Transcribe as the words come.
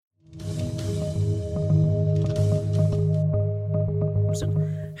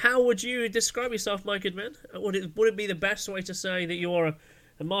how would you describe yourself, my good man? Would it be the best way to say that you are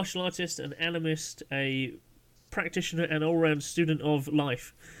a martial artist, an animist, a practitioner, and all-round student of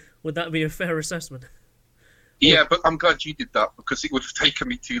life? Would that be a fair assessment? Yeah, but I'm glad you did that because it would have taken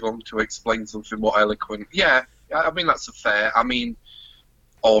me too long to explain something more eloquent. Yeah, I mean that's a fair. I mean,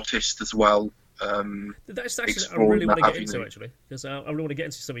 artist as well. That's actually I really want to get into actually because I really want to get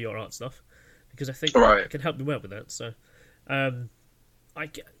into some of your art stuff because I think it can help me out with that. So,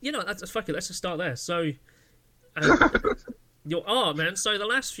 that's fuck it. Let's just start there. So, your art, man. So the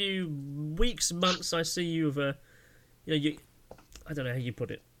last few weeks, months, I see you with I don't know how you put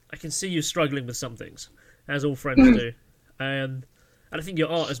it. I can see you struggling with some things, as all friends do, and I think your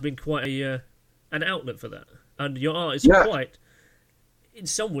art has been quite an outlet for that. And your art is quite,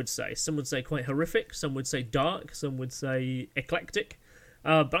 some would say quite horrific, some would say dark, some would say eclectic,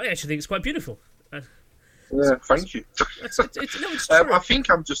 but I actually think it's quite beautiful. Thank you. It's true. I think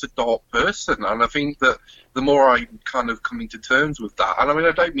I'm just a dark person, and I think that the more I kind of coming to terms with that, and I mean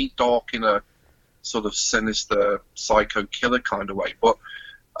I don't mean dark in a sort of sinister psycho killer kind of way, but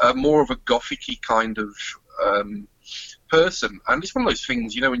more of a gothic-y kind of person. And it's one of those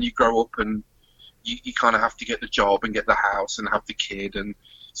things, when you grow up and you kind of have to get the job and get the house and have the kid and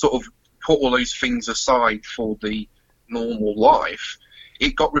sort of put all those things aside for the normal life,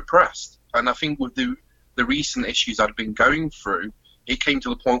 it got repressed. And I think with the recent issues I'd been going through, it came to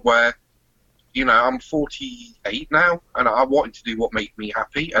the point where, I'm 48 now and I wanted to do what made me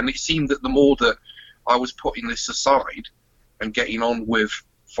happy. And it seemed that the more that I was putting this aside and getting on with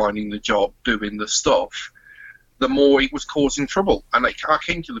finding the job, doing the stuff, the more it was causing trouble. And I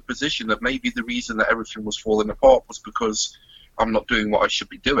came to the position that maybe the reason that everything was falling apart was because I'm not doing what I should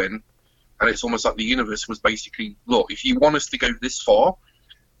be doing. And it's almost like the universe was basically, look, if you want us to go this far,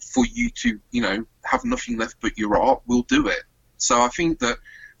 for you to, have nothing left but your art, we'll do it. So I think that,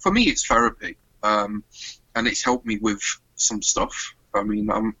 for me, it's therapy. And it's helped me with some stuff. I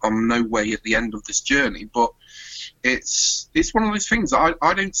mean, I'm no way at the end of this journey, but it's one of those things. I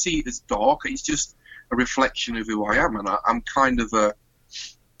don't see it as dark. It's just a reflection of who I am, and I'm kind of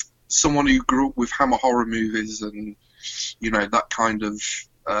someone who grew up with Hammer horror movies and that kind of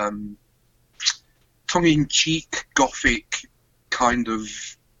tongue-in-cheek gothic kind of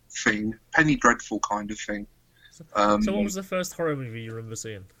thing, Penny Dreadful kind of thing. So what was the first horror movie you remember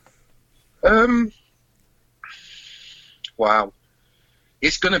seeing? Wow.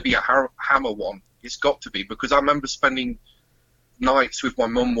 It's going to be a Hammer one. It's got to be, because I remember spending nights with my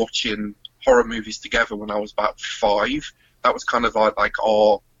mum watching horror movies together when I was about 5. That was kind of like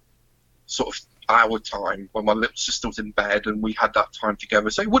our sort of our time when my little sister was in bed and we had that time together.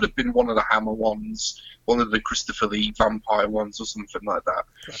 So it would have been one of the Hammer ones, one of the Christopher Lee vampire ones or something like that.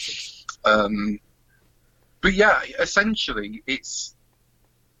 Classics. But yeah, essentially it's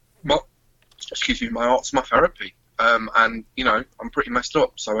my art's my therapy. And, I'm pretty messed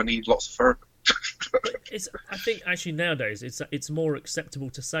up, so I need lots of therapy. I think actually nowadays it's more acceptable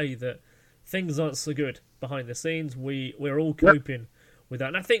to say that things aren't so good behind the scenes. We're all coping with that,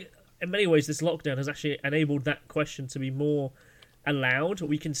 and I think in many ways this lockdown has actually enabled that question to be more allowed.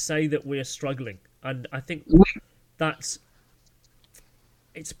 We can say that we're struggling, and I think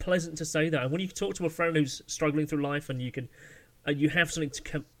it's pleasant to say that. And when you talk to a friend who's struggling through life, and you have something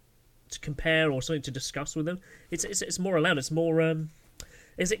to compare or something to discuss with them, it's more allowed. It's more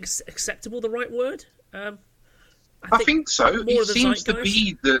is acceptable the right word? I think so. It seems to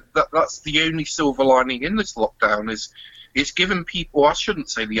be that's the only silver lining in this lockdown is it's given people, I shouldn't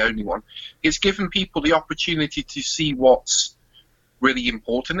say the only one, it's given people the opportunity to see what's really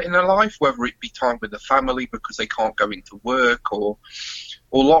important in their life, whether it be time with the family because they can't go into work or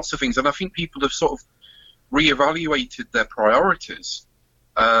lots of things. And I think people have sort of reevaluated their priorities.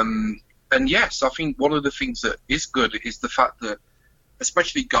 And yes, I think one of the things that is good is the fact that,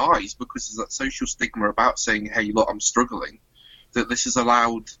 especially guys, because there's that social stigma about saying, hey, look, I'm struggling, that this has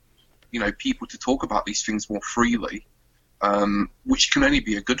allowed, people to talk about these things more freely, which can only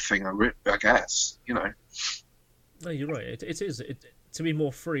be a good thing, I guess, No, you're right. It is. To be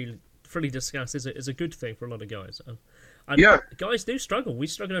more freely discussed is a good thing for a lot of guys. And guys do struggle. We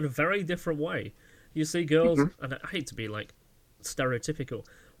struggle in a very different way. You see girls, and I hate to be like stereotypical,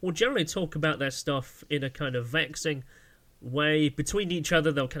 will generally talk about their stuff in a kind of vexing way between each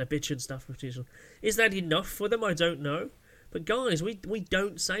other. They'll kind of bitch and stuff with each other. Is that enough for them? I don't know. But guys, we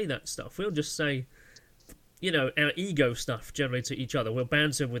don't say that stuff. We'll just say, our ego stuff generally to each other. We'll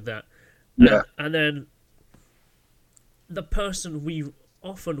banter with that. Yeah. And then the person we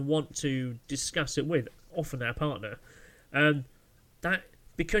often want to discuss it with, often our partner, that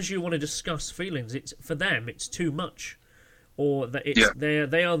because you want to discuss feelings, for them it's too much. or that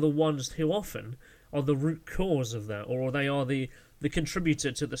they are the ones who often are the root cause of that, or they are the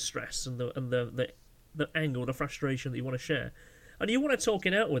contributor to the stress and the anger, the frustration that you want to share, and you want to talk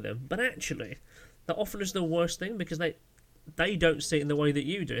it out with them, but actually, that often is the worst thing because they don't see it in the way that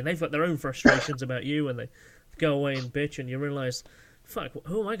you do, and they've got their own frustrations about you, and they go away and bitch, and you realise, fuck,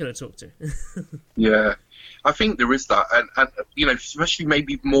 who am I going to talk to? Yeah, I think there is that, and especially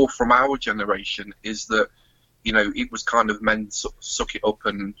maybe more from our generation, is that it was kind of men suck it up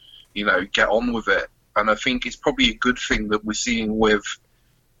and get on with it, and I think it's probably a good thing that we're seeing with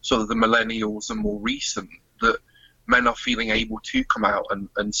sort of the millennials and more recent, that men are feeling able to come out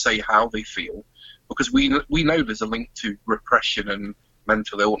and say how they feel, because we know there's a link to repression and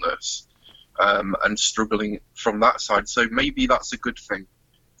mental illness, and struggling from that side. So maybe that's a good thing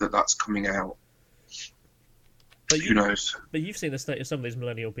that's coming out. Who knows? But you've seen the state of some of these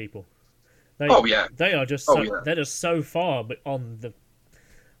millennial people. They are just they're just so far on the.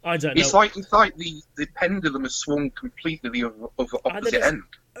 I don't know. It's like the pendulum has swung completely of the opposite end.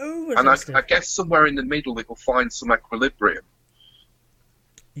 And I guess somewhere in the middle it will find some equilibrium.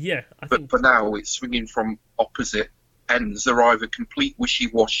 Yeah, but for now it's swinging from opposite ends. They're either complete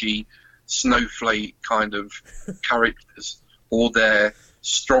wishy-washy, snowflake kind of characters, or they're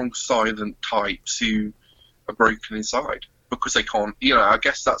strong, silent types who are broken inside because they can't. I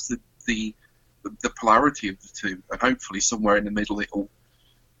guess that's the polarity of the two, and hopefully somewhere in the middle it'll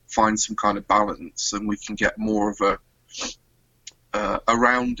find some kind of balance, and we can get more of a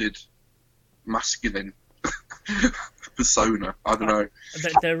rounded masculine persona. I don't know.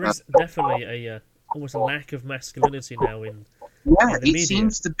 There is definitely almost a lack of masculinity now in the media.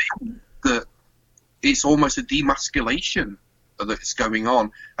 Seems to be that it's almost a demasculation that's going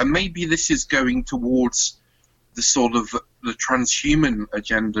on, and maybe this is going towards the sort of the transhuman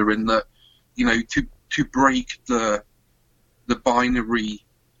agenda, in that to break the binary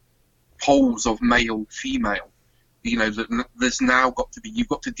poles of male female. That there's now you've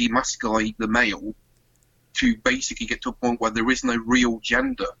got to demasculate the male to basically get to a point where there is no real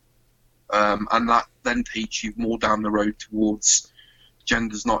gender, and that then takes you more down the road towards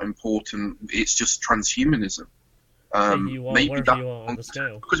gender's not important, it's just transhumanism. Maybe that, you are on the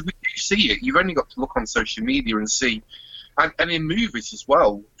scale. Because we do see it. You've only got to look on social media and see, and in movies as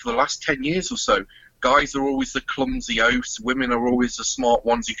well, for the last 10 years or so, guys are always the clumsy oafs, women are always the smart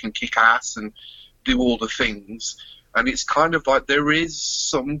ones who can kick ass and do all the things, and it's kind of like there is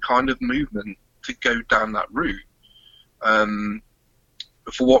some kind of movement to go down that route.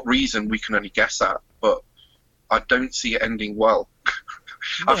 For what reason, we can only guess at, but I don't see it ending well.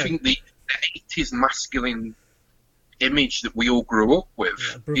 No. I think the 80s masculine image that we all grew up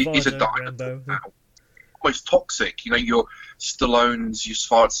with is a dinosaur now. Almost toxic. Your Stallones, your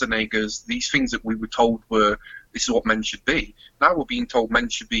Schwarzeneggers, these things that we were told this is what men should be. Now we're being told men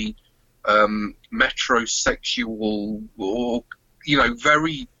should be metrosexual, or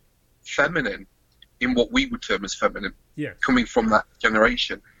very feminine in what we would term as feminine. Yeah. Coming from that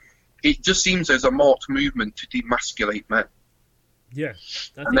generation, it just seems there's a marked movement to demasculate men. Yeah.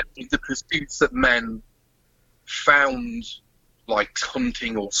 And then the pursuits that men found, like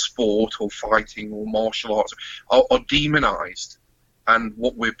hunting or sport or fighting or martial arts, are demonized, and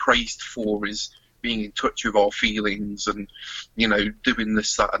what we're praised for is being in touch with our feelings and doing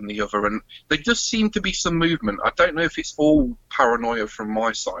this, that and the other. And there just seem to be some movement. I don't know if it's all paranoia from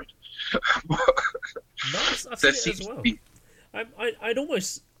my side. I've seen it as well. I'd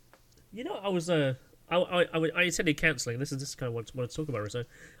almost, I was I attended counselling. This is kind of what I want to talk about. So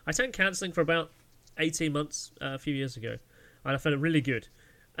I attended counselling for about 18 months a few years ago, and I found it really good.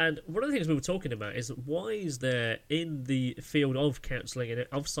 And one of the things we were talking about is, why is there, in the field of counselling and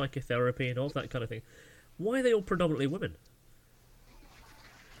of psychotherapy and all that kind of thing, why are they all predominantly women?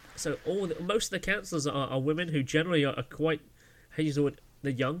 So most of the counsellors are women who generally are quite,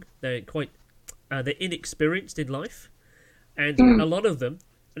 they're young, they're inexperienced in life, and a lot of them,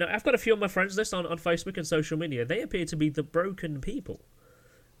 I've got a few of my friends list on Facebook and social media, they appear to be the broken people.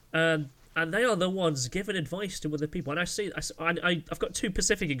 And they are the ones giving advice to other people. And I've got two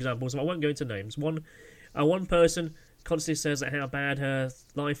specific examples. I won't go into names. One person constantly says how bad her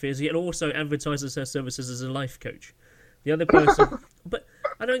life is, yet also advertises her services as a life coach. The other person, but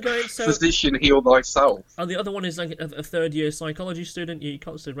I don't go into physician, heal thyself. And the other one is like a third-year psychology student. He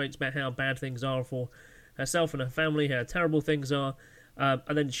constantly rates about how bad things are for herself and her family, how terrible things are,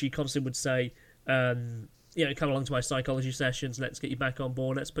 and then she constantly would say, come along to my psychology sessions, let's get you back on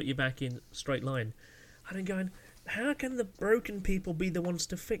board, let's put you back in straight line. And I'm going, how can the broken people be the ones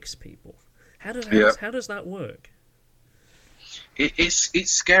to fix people? How does that work? It's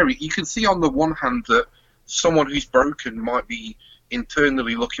scary. You can see on the one hand that someone who's broken might be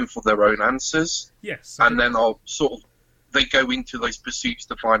internally looking for their own answers. Yes. And then they go into those pursuits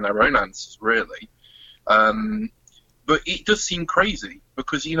to find their own answers, really. But it does seem crazy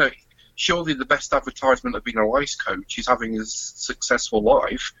because, surely the best advertisement of being a life coach is having a successful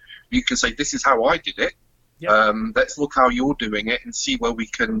life. You can say, this is how I did it. Yep. Let's look how you're doing it and see where we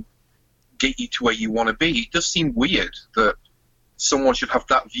can get you to where you want to be. It does seem weird that someone should have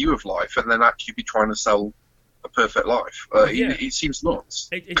that view of life and then actually be trying to sell a perfect life. It seems nuts.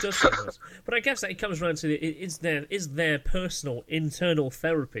 It does seem nuts. But I guess that it comes around to is their personal internal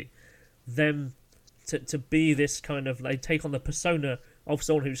therapy, them to be this kind of, they take on the persona of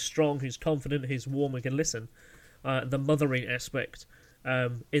someone who's strong, who's confident, who's warm and can listen, the mothering aspect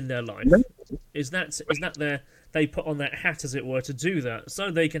in their life. Is that they put on that hat, as it were, to do that, so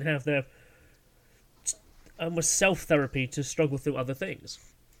they can have their self-therapy to struggle through other things?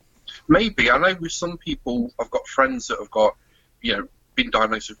 Maybe. I know with some people, I've got friends that have got, been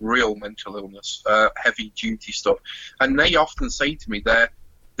diagnosed with real mental illness, heavy duty stuff, and they often say to me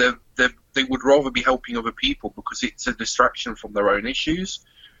they would rather be helping other people because it's a distraction from their own issues.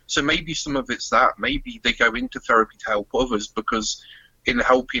 So maybe some of it's that. Maybe they go into therapy to help others because in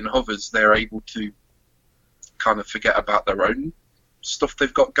helping others, they're able to kind of forget about their own stuff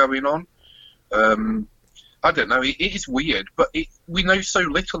they've got going on. I don't know. It is weird, but we know so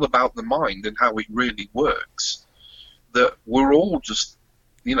little about the mind and how it really works that we're all just,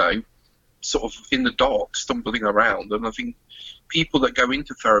 sort of in the dark, stumbling around. And I think people that go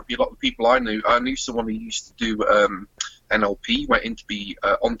into therapy, a lot of the people I knew someone who used to do NLP, went on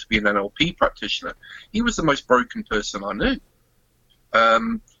to be an NLP practitioner. He was the most broken person I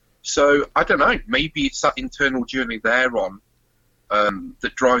knew. So I don't know. Maybe it's that internal journey they're on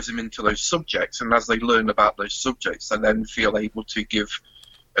that drives them into those subjects, and as they learn about those subjects, they then feel able to give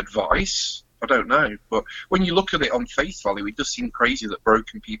advice. I don't know, but when you look at it on face value, it does seem crazy that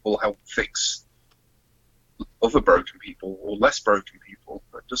broken people help fix other broken people or less broken people.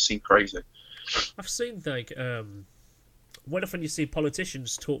 It does seem crazy. I've seen when often you see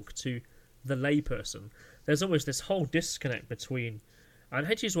politicians talk to the layperson, there's always this whole disconnect between, and I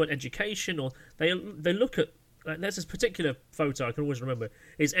hate to use the word education, or they look at. There's this particular photo I can always remember.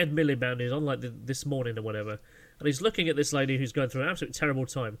 It's Ed Miliband, who's on This Morning or whatever, and he's looking at this lady who's going through an absolute terrible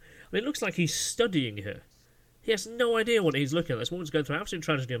time, and it looks like he's studying her. He has no idea what he's looking at. This woman's going through absolute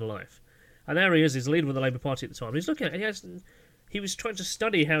tragedy in her life, and there he is, he's leader of the Labour Party at the time. And he's looking at it, he was trying to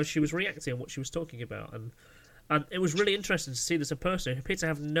study how she was reacting and what she was talking about, and it was really interesting to see this a person who appeared to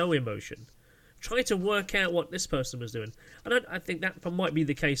have no emotion, trying to work out what this person was doing. And I think that might be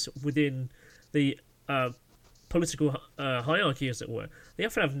the case within the political hierarchy, as it were. They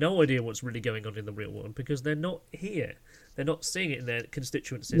often have no idea what's really going on in the real world because they're not here. They're not seeing it in their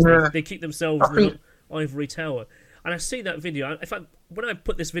constituencies. Yeah. They keep themselves in the ivory tower. And I see that video. When I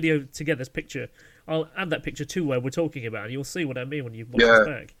put this video together, this picture, I'll add that picture to where we're talking about, and you'll see what I mean when you watch this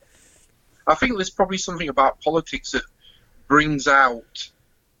back. I think there's probably something about politics that brings out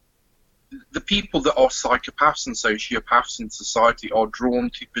the people that are psychopaths and sociopaths in society are drawn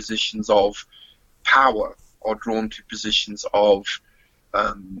to positions of power, are drawn to positions of,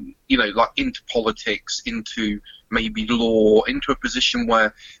 like into politics, into maybe law, into a position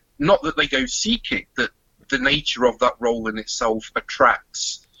where, not that they go seek it, that the nature of that role in itself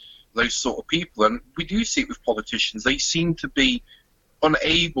attracts those sort of people. And we do see it with politicians. They seem to be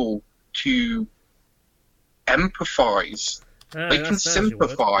unable to empathise. They can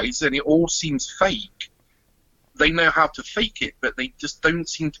sympathise, and it all seems fake. They know how to fake it, but they just don't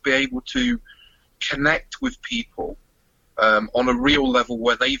seem to be able to connect with people on a real level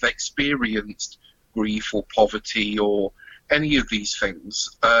where they've experienced grief or poverty or any of these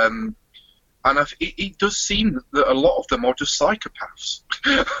things. And it does seem that a lot of them are just psychopaths.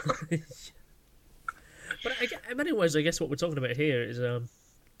 But in many ways, I guess what we're talking about here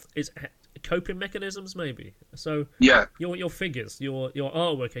is coping mechanisms, maybe. So yeah, your figures, your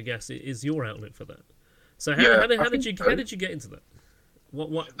artwork, I guess, is your outlet for that. So how did you get into that?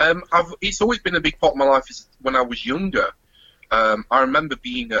 What? It's always been a big part of my life. Is when I was younger. I remember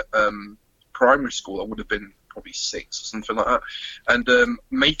being at primary school. I would have been probably 6 or something like that, and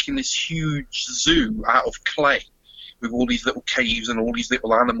making this huge zoo out of clay with all these little caves and all these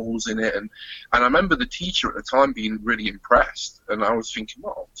little animals in it. And I remember the teacher at the time being really impressed, and I was thinking,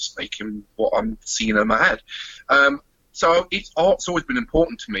 well, I'm just making what I'm seeing in my head. So art's always been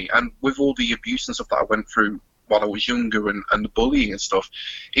important to me, and with all the abuse and stuff that I went through while I was younger and the bullying and stuff,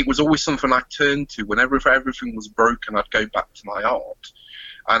 it was always something I turned to. Whenever everything was broken, I'd go back to my art.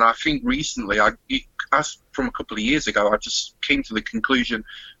 And I think recently, as from a couple of years ago, I just came to the conclusion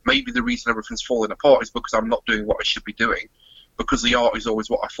maybe the reason everything's falling apart is because I'm not doing what I should be doing, because the art is always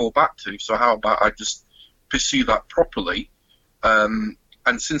what I fall back to. So how about I just pursue that properly? And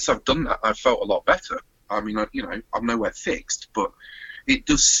since I've done that, I've felt a lot better. I mean, I'm nowhere fixed, but it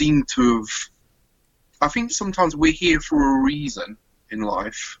does seem to have... I think sometimes we're here for a reason in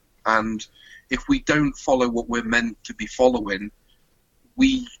life, and if we don't follow what we're meant to be following,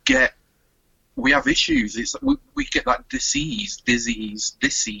 we have issues. We get that disease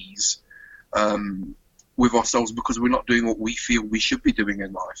with ourselves because we're not doing what we feel we should be doing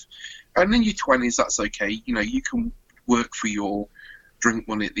in life. And in your 20s, that's okay. You can work for your drink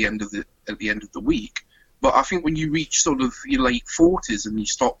money at the end of the week. But I think when you reach sort of your late 40s and you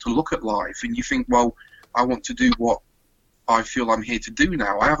start to look at life and you think, well, I want to do what I feel I'm here to do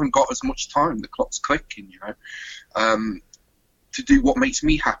now. I haven't got as much time. The clock's clicking, to do what makes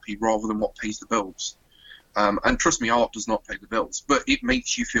me happy rather than what pays the bills. And trust me, art does not pay the bills, but it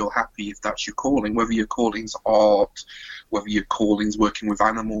makes you feel happy if that's your calling, whether your calling's art, whether your calling's working with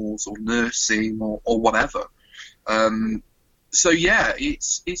animals or nursing or whatever. So yeah,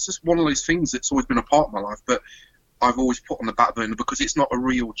 it's just one of those things that's always been a part of my life, but I've always put on the back burner because it's not a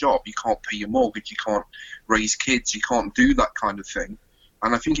real job. You can't pay your mortgage, you can't raise kids, you can't do that kind of thing.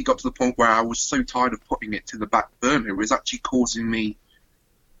 And I think it got to the point where I was so tired of putting it to the back burner, it was actually causing me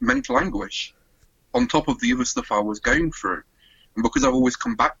mental anguish on top of the other stuff I was going through. And because I've always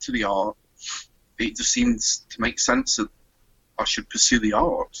come back to the art, it just seems to make sense that I should pursue the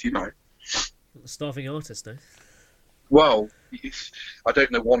arts, The starving artist, eh? Well, I don't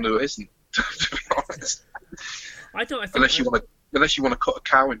know one who isn't, to be honest. I think unless you want to cut a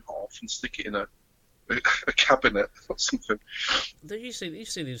cow in half and stick it in a cabinet or something. You see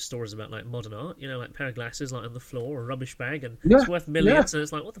these stories about like modern art, like a pair of glasses like on the floor or a rubbish bag, and it's worth millions, and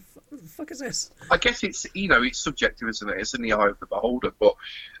it's like, what the fuck is this? I guess it's it's subjective, isn't it? It's in the eye of the beholder. But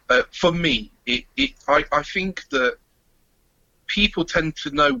for me, I think that people tend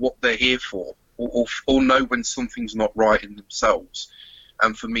to know what they're here for, or know when something's not right in themselves.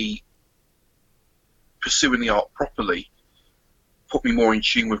 And for me, pursuing the art properly put me more in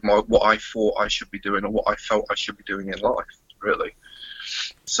tune with what I thought I should be doing or what I felt I should be doing in life, really.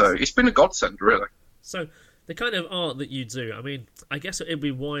 So it's been a godsend, really. So the kind of art that you do, I mean, I guess it'd be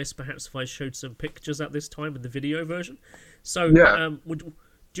wise perhaps if I showed some pictures at this time in the video version. So do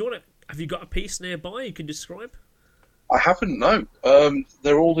you want to? Have you got a piece nearby you can describe? I haven't, no.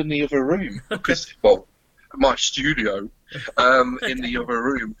 They're all in the other room because, well, my studio in the other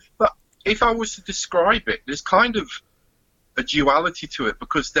room. But if I was to describe it, there's kind of a duality to it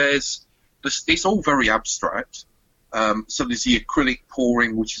because it's all very abstract. So there's the acrylic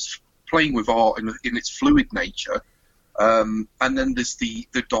pouring, which is playing with art in its fluid nature, and then there's the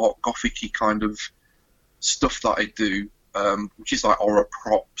dark gothic-y kind of stuff that I do, which is like horror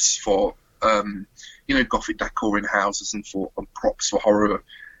props for gothic decor in houses and props for horror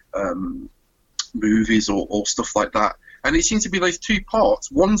movies or stuff like that. And it seems to be those two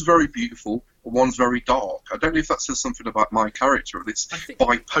parts. One's very beautiful, and one's very dark. I don't know if that says something about my character, or it's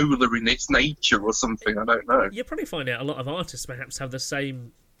bipolar in its nature or something. I don't know. You'll probably find out a lot of artists perhaps have the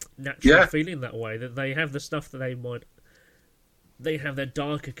same natural feeling that way, that they have the stuff that they have their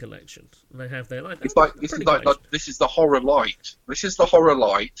darker collection, and they have their this is the horror light. This is the horror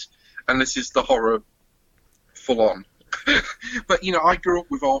light, and this is the horror full on. But I grew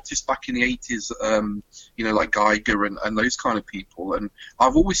up with artists back in the 80s, like Geiger and those kind of people, and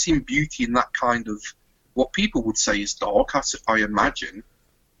I've always seen beauty in that kind of what people would say is dark, I imagine,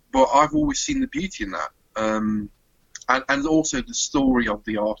 but I've always seen the beauty in that, and also the story of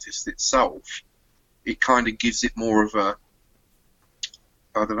the artist itself. It kind of gives it more of a,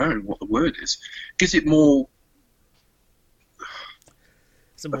 I don't know what the word is, gives it more.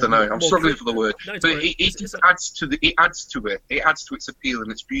 I don't know. I'm struggling for the word, but it adds to it. It adds to its appeal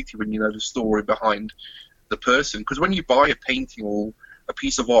and its beauty when you know the story behind the person. Because when you buy a painting or a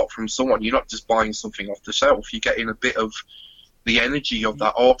piece of art from someone, you're not just buying something off the shelf. You're getting a bit of the energy of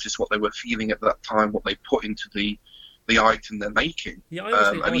that artist, what they were feeling at that time, what they put into the item they're making. Yeah, I always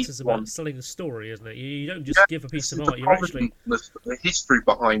think art is about selling the story, isn't it? You don't just give a piece of art. You're actually the history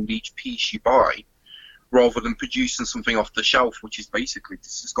behind each piece you buy, rather than producing something off the shelf, which is basically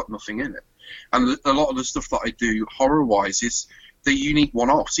just got nothing in it. And a lot of the stuff that I do horror-wise is the unique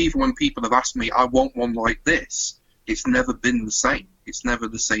one-offs. Even when people have asked me, I want one like this, it's never been the same. It's never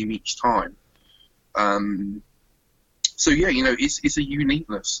the same each time. So yeah, it's a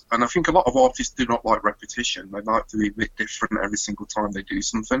uniqueness. And I think a lot of artists do not like repetition. They like to be a bit different every single time they do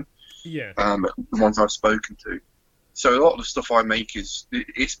something. Yeah. The ones I've spoken to. So a lot of the stuff I make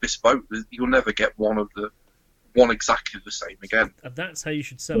it's bespoke. You'll never get one exactly the same again. And that's how you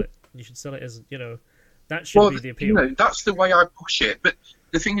should sell it. You should sell it as, that should be the appeal. That's the way I push it. But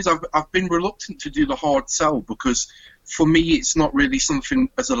the thing is, I've been reluctant to do the hard sell because for me, it's not really something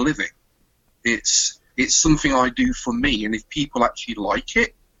as a living. It's something I do for me, and if people actually like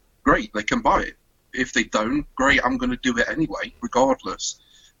it, great, they can buy it. If they don't, great, I'm going to do it anyway, regardless,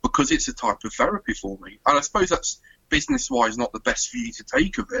 because it's a type of therapy for me. And I suppose that's business-wise not the best view to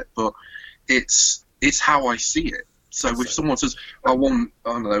take of it, but it's how I see it. So if someone says, I want,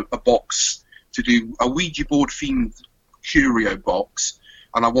 I don't know, a box to do a Ouija board themed curio box,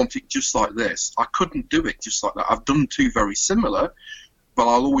 and I want it just like this, I couldn't do it just like that. I've done two very similar, but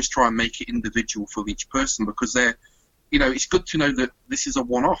I'll always try and make it individual for each person because they're, it's good to know that this is a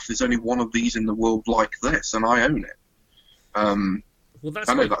one-off. There's only one of these in the world like this, and I own it. Well, that's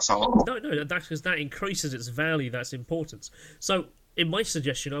I know that's how. No, that's because that increases its value, that's importance. So, in my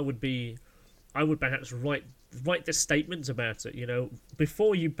suggestion, I would perhaps write this statement about it.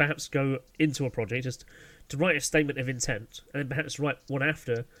 Before you perhaps go into a project, just to write a statement of intent, and then perhaps write one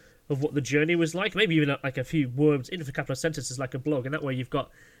after of what the journey was like. Maybe even like a few words, even a couple of sentences, like a blog, and that way you've got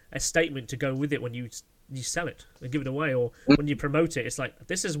a statement to go with it when you sell it and give it away, or when you promote it. It's like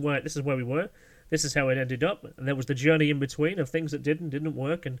this is where we were. This is how it ended up, and there was the journey in between of things that didn't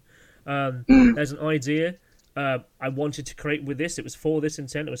work, and there's an idea I wanted to create with this. It was for this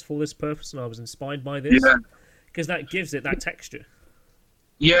intent, it was for this purpose, and I was inspired by this. Because that gives it that texture.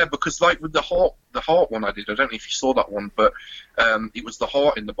 Yeah, because like with the heart one I did, I don't know if you saw that one, but it was the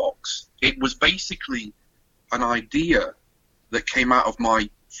heart in the box. It was basically an idea that came out of my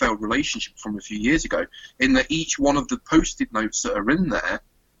failed relationship from a few years ago, in that each one of the Post-it notes that are in there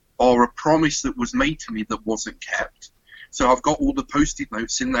are a promise that was made to me that wasn't kept. So I've got all the Post-it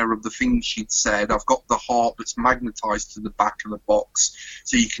notes in there of the things she'd said. I've got the heart that's magnetized to the back of the box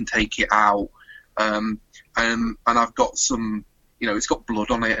so you can take it out. And I've got some, it's got blood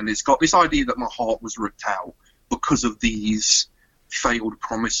on it, and it's got this idea that my heart was ripped out because of these failed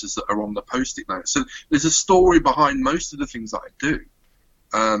promises that are on the Post-it notes. So there's a story behind most of the things that I do,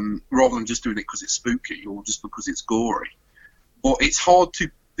 rather than just doing it because it's spooky or just because it's gory. But it's hard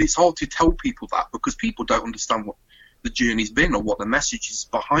to tell people that because people don't understand what the journey's been or what the message is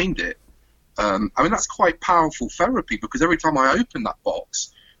behind it. That's quite powerful therapy because every time I open that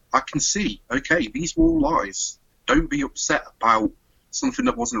box, I can see, okay, these were all lies. Don't be upset about something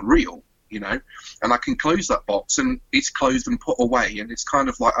that wasn't real, and I can close that box and it's closed and put away, and it's kind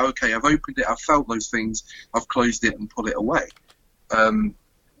of like, okay, I've opened it, I've felt those things, I've closed it and put it away.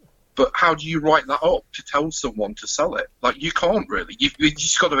 But how do you write that up to tell someone to sell it? Like, you can't really. You've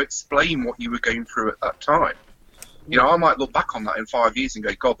just got to explain what you were going through at that time. I might look back on that in 5 years and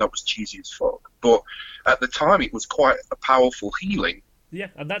go, God, that was cheesy as fuck. But at the time, it was quite a powerful healing. Yeah,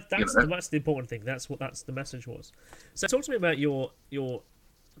 and that's the important thing. That's the message was. So talk to me about your.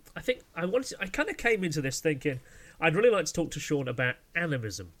 I think I kind of came into this thinking I'd really like to talk to Sean about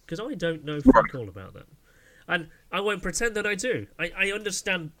animism because I don't know fuck all about that, and I won't pretend that I do. I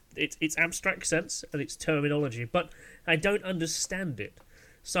understand its abstract sense and its terminology, but I don't understand it.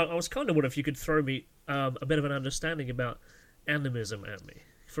 So I was kind of wondering if you could throw me a bit of an understanding about animism at me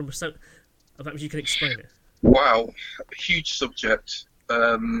if you can explain it. Wow, huge subject.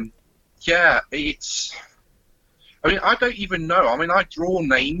 It's. I don't even know. I draw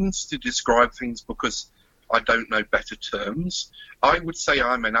names to describe things because I don't know better terms. I would say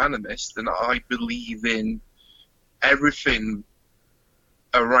I'm an animist, and I believe in everything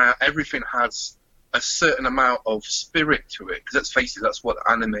around. Everything has a certain amount of spirit to it. Because let's face it, that's what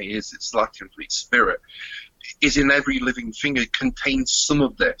anime is. It's Latin for spirit. Is in every living thing. It contains some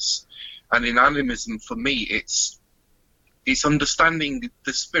of this, and in animism, for me, it's understanding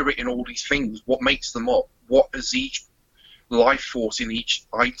the spirit in all these things, what makes them up, what is each life force in each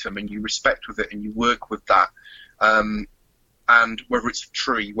item, and you respect with it and you work with that. And whether it's a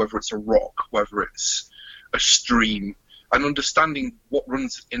tree, whether it's a rock, whether it's a stream, and understanding what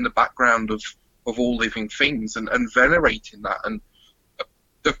runs in the background of all living things and venerating that and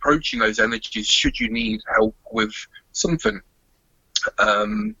approaching those energies should you need help with something.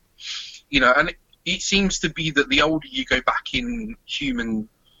 And it seems to be that the older you go back in human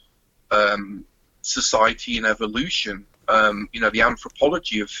society and evolution, the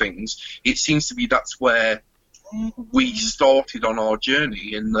anthropology of things, it seems to be that's where we started on our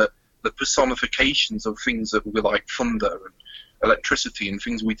journey, in the personifications of things that were like thunder and electricity and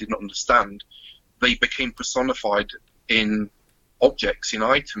things we didn't understand. They became personified in objects, in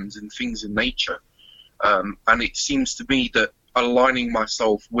items, in things in nature. And it seems to me that aligning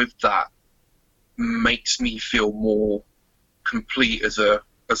myself with that makes me feel more complete as a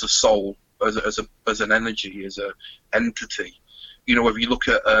soul, as an energy, as a entity. You know, whether you look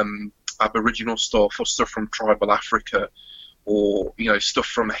at Aboriginal stuff or stuff from tribal Africa, or stuff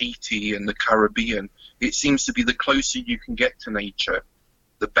from Haiti and the Caribbean, it seems to be the closer you can get to nature,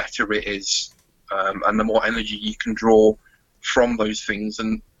 the better it is, and the more energy you can draw from those things,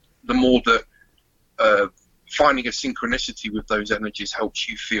 and the more that finding a synchronicity with those energies helps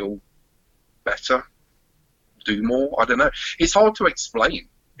you feel better, do more. I don't know. It's hard to explain.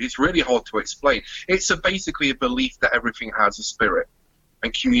 It's really hard to explain. It's basically a belief that everything has a spirit,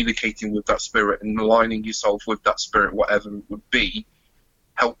 and communicating with that spirit and aligning yourself with that spirit, whatever it would be,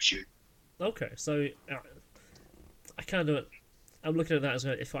 helps you. Okay, so I'm looking at that as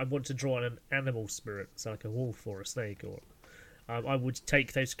if I want to draw an animal spirit, so like a wolf or a snake, or I would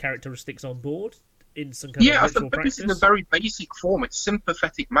take those characteristics on board in some kind of ritual practice. In a very basic form, it's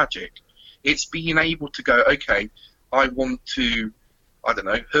sympathetic magic. It's being able to go, okay, I want to, I don't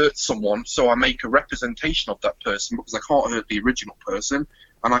know, hurt someone, so I make a representation of that person because I can't hurt the original person,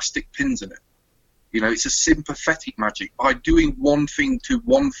 and I stick pins in it. It's a sympathetic magic. By doing one thing to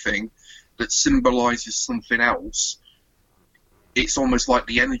one thing that symbolises something else, it's almost like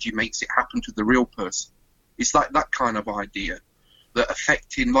the energy makes it happen to the real person. It's like that kind of idea, that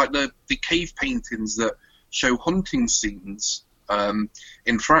affecting, like the cave paintings that show hunting scenes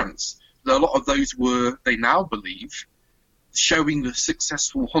in France. A lot of those were, they now believe, showing the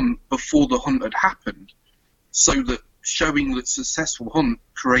successful hunt before the hunt had happened, so that showing the successful hunt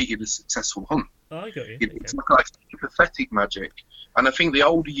created a successful hunt. Oh, I got you. It's like sympathetic magic. And I think the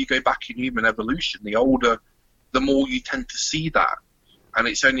older you go back in human evolution, the more you tend to see that. And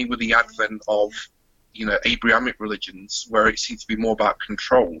it's only with the advent of, Abrahamic religions, where it seems to be more about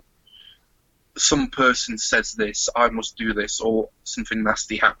control. Some person says this, I must do this, or something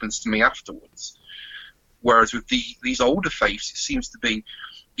nasty happens to me afterwards. Whereas with these older faiths, it seems to be,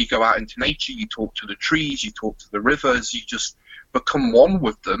 you go out into nature, you talk to the trees, you talk to the rivers, you just become one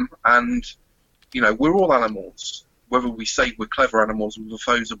with them, and, we're all animals. Whether we say we're clever animals with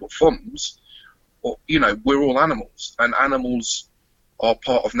opposable thumbs, or, we're all animals, and animals are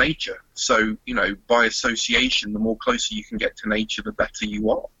part of nature. So, by association, the more closer you can get to nature, the better you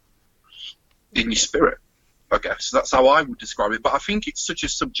are in your spirit, I guess. That's how I would describe it. But I think it's such a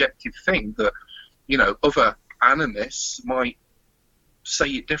subjective thing that, other animists might say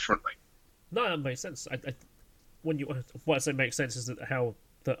it differently. No, that makes sense. What I say makes sense is that how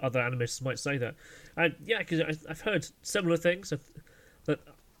the other animists might say that. And yeah, because I've heard similar things that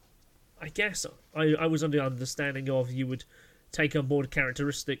I guess I was under the understanding of you would take on board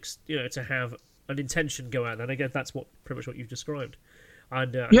characteristics, to have an intention go out. And I guess that's pretty much what you've described.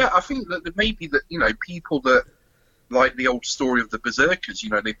 And I think that maybe that people that, like the old story of the berserkers,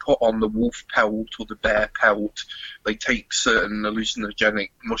 they put on the wolf pelt or the bear pelt, they take certain hallucinogenic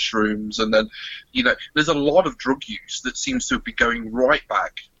mushrooms, and then, there's a lot of drug use that seems to be going right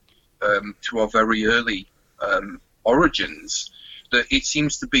back to our very early origins. That it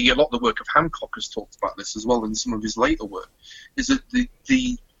seems to be a lot of the work of Hancock has talked about this as well in some of his later work, is that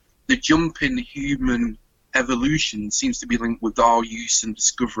the jump in human evolution seems to be linked with our use and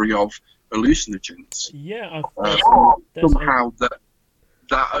discovery of hallucinogens. Yeah, somehow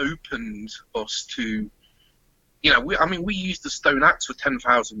that opened us to, we used the stone axe for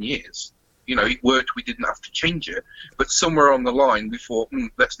 10,000 years. It worked. We didn't have to change it, but somewhere on the line we thought,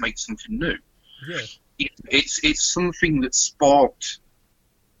 let's make something new. Yeah, it's something that sparked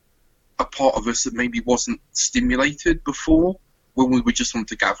a part of us that maybe wasn't stimulated before, when we were just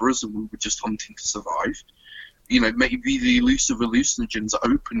hunter-gatherers and we were just hunting to survive. Maybe the elusive hallucinogens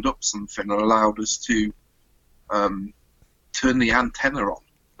opened up something and allowed us to turn the antenna on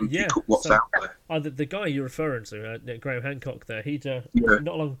and pick up what's out there. The guy you're referring to, Graham Hancock there, he'd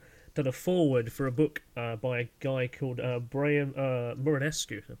not long done a foreword for a book by a guy called Brian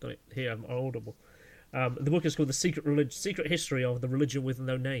Muranescu. I've done it here on Audible. The book is called The Secret History of the Religion with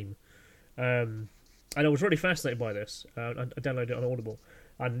No Name. And I was really fascinated by this. I downloaded it on Audible.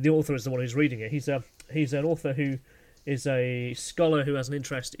 And the author is the one who's reading it. He's an author who is a scholar who has an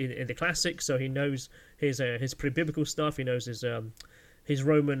interest in the classics, so he knows his pre-biblical stuff. He knows his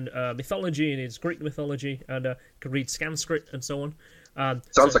Roman mythology and his Greek mythology, and can read Sanskrit and so on.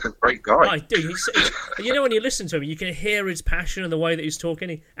 Sounds like a great guy. Dude, when you listen to him, you can hear his passion and the way that he's talking.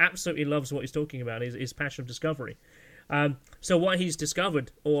 He absolutely loves what he's talking about. His passion of discovery. So what he's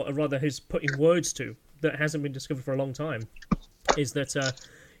discovered, or rather, he's putting words to that hasn't been discovered for a long time, is that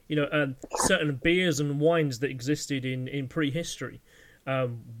certain beers and wines that existed in prehistory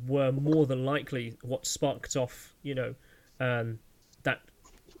were more than likely what sparked off that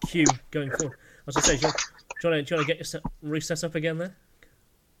cue going forward. was going to say, do you want to get yourself reset up again there?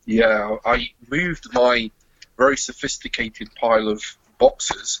 Yeah, I moved my very sophisticated pile of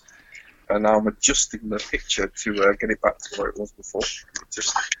boxes, and now I'm adjusting the picture to get it back to where it was before.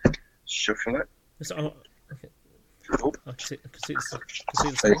 Just shuffle it. Okay. Oh. I can see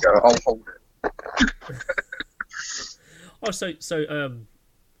the There you go. I'll hold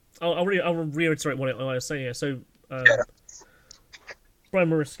it. I'll reiterate what I was saying here. So, Brian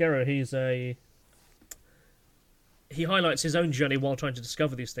Mariscaro, he highlights his own journey while trying to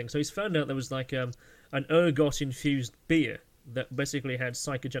discover these things. So he's found out there was like an ergot-infused beer that basically had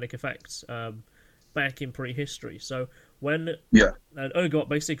psychogenic effects back in prehistory. So when an ergot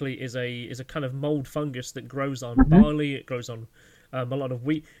basically is a kind of mold fungus that grows on barley, it grows on a lot of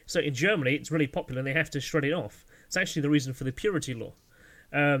wheat. So in Germany, it's really popular, and they have to shred it off. It's actually the reason for the purity law.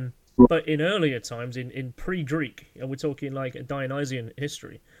 But in earlier times, in pre-Greek, and we're talking like Dionysian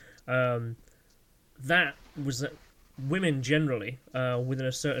history, that was women generally, within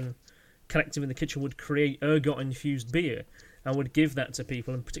a certain collective in the kitchen, would create ergot-infused beer and would give that to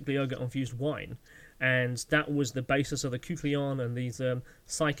people, and particularly ergot-infused wine. And that was the basis of the kuklion and these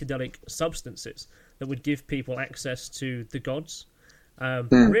psychedelic substances that would give people access to the gods.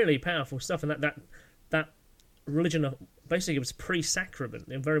 Really powerful stuff, and that religion basically was pre-sacrament,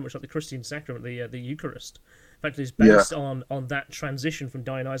 and very much like the Christian sacrament, the Eucharist. In fact, it's based on that transition from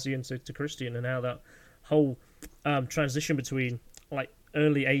Dionysian to Christian, and how that whole transition between like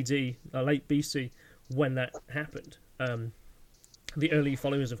early AD, late BC, when that happened. The early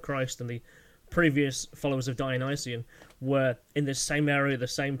followers of Christ and the previous followers of Dionysian were in the same area, the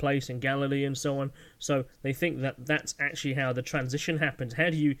same place in Galilee and so on. So they think that that's actually how the transition happened. How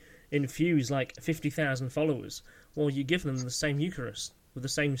do you infuse like 50,000 followers? Well, you give them the same Eucharist with the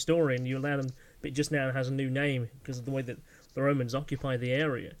same story, and you allow them, but it just now has a new name because of the way that the Romans occupy the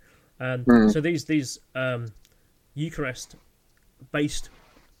area. So these Eucharist-based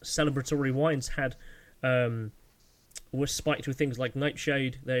celebratory wines had were spiked with things like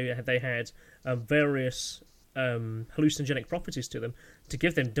nightshade. They had various hallucinogenic properties to them to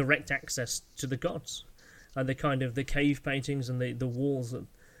give them direct access to the gods. And the cave paintings and the walls and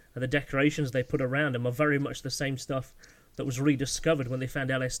the decorations they put around them are very much the same stuff that was rediscovered when they found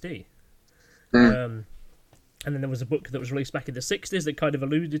LSD. And then there was a book that was released back in the 60s that kind of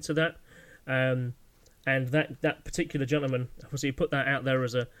alluded to that. And that particular gentleman, obviously, he put that out there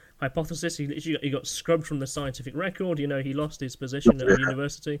as a hypothesis. He got scrubbed from the scientific record. He lost his position at a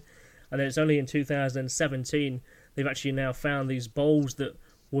university. And then it's only in 2017 they've actually now found these bowls that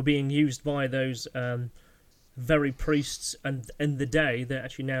were being used by those very priests, and in the day that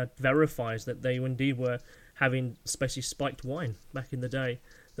actually now verifies that they indeed were having especially spiked wine back in the day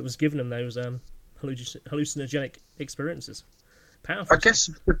that was giving them those hallucinogenic experiences. Powerful. I guess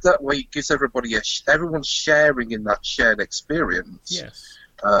that way it gives everybody everyone's sharing in that shared experience. Yes.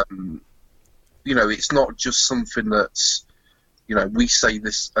 It's not just something that's, we say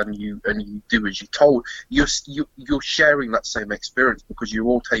this and you do as you're told. You're sharing that same experience because you're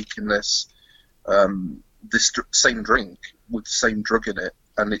all taking this same drink with the same drug in it,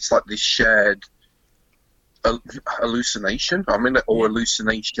 and it's like this shared hallucination.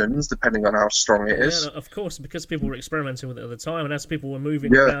 Hallucinations, depending on how strong it is. Yeah, of course, because people were experimenting with it at the time, and as people were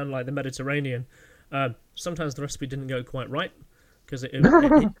moving around like the Mediterranean, sometimes the recipe didn't go quite right because it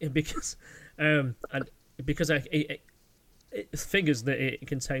figures that it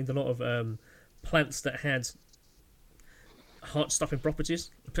contained a lot of plants that had heart-stopping properties,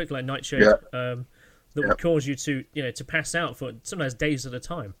 particularly like nightshade, that would cause you to pass out for sometimes days at a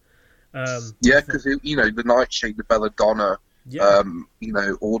time. Because the nightshade, the belladonna,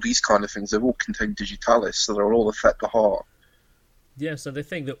 all these kind of things, they all contain digitalis, so they'll all affect the heart. Yeah, so they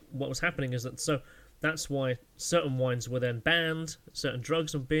think that what was happening is that that's why certain wines were then banned, certain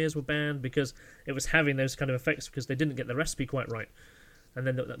drugs and beers were banned, because it was having those kind of effects because they didn't get the recipe quite right. And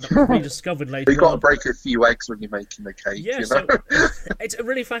then that was rediscovered later. You've got to break a few eggs when you're making the cake. Yeah, so it's a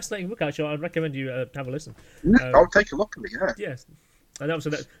really fascinating book, actually. I'd recommend you have a listen. I'll take a look at it, yeah. Yes. And also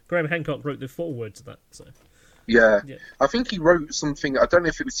Graham Hancock wrote the foreword to that. So. Yeah. I think he wrote something, I don't know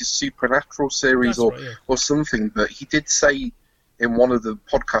if it was his Supernatural series or something, but he did say in one of the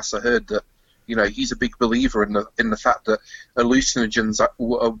podcasts I heard that, he's a big believer in the fact that hallucinogens are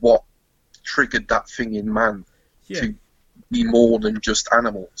what triggered that thing in man to be more than just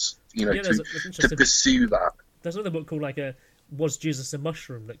animals, to pursue that. There's another book called Was Jesus a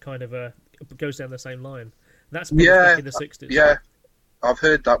Mushroom that kind of goes down the same line. That's back in the 60s. Yeah, I've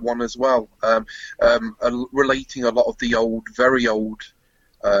heard that one as well, relating a lot of the very old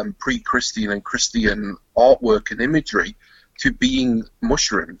pre-Christian and Christian artwork and imagery to being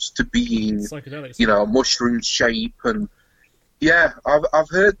mushrooms, to being psychedelics, a mushroom shape. And yeah, I've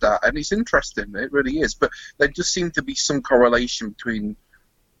heard that, and it's interesting. It really is. But there just seemed to be some correlation between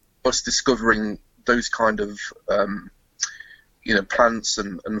us discovering those kind of plants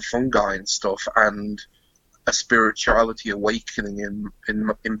and fungi and stuff, and a spirituality awakening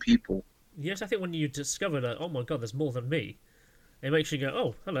in people. Yes, I think when you discover that, oh my god, there's more than me, it makes you go,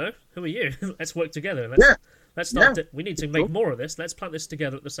 oh, hello, who are you? Let's work together. Let's start. We need to make more of this. Let's plant this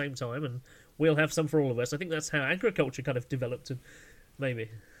together at the same time, and we'll have some for all of us. I think that's how agriculture kind of developed, and maybe.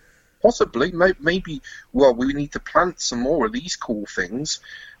 Possibly, maybe. Well, we need to plant some more of these cool things,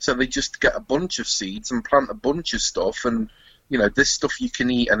 so they just get a bunch of seeds and plant a bunch of stuff, and this stuff you can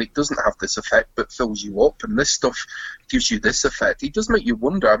eat, and it doesn't have this effect, but fills you up, and this stuff gives you this effect. It does make you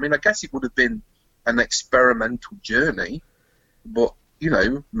wonder. I mean, I guess it would have been an experimental journey, but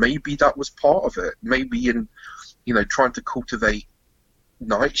maybe that was part of it. Maybe in trying to cultivate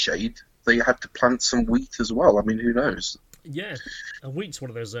nightshade, they had to plant some wheat as well. I mean, who knows? Yeah, and wheat's one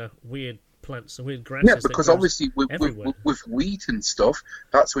of those weird plants, weird grasses. Yeah, because obviously with wheat and stuff,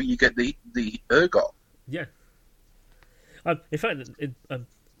 that's where you get the ergot. Yeah. In fact,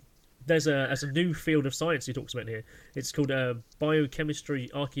 there's a new field of science he talks about here. It's called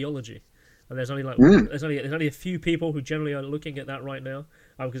biochemistry archaeology, and there's only there's only a few people who generally are looking at that right now,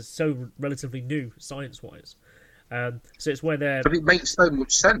 because it's so relatively new science-wise. So it's where they're. But it makes so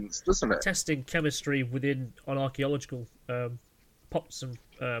much sense, doesn't it? Testing chemistry on archaeological pots and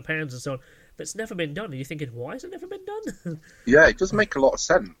pans and so on. That's never been done. And you're thinking, why has it never been done? Yeah, it does make a lot of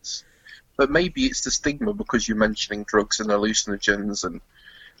sense. But maybe it's the stigma because you're mentioning drugs and hallucinogens, and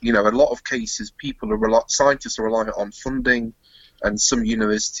in a lot of cases, scientists are reliant on funding, and some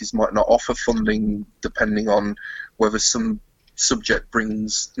universities might not offer funding depending on whether some subject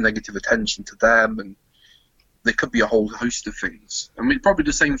brings negative attention to them, and there could be a whole host of things. I mean, probably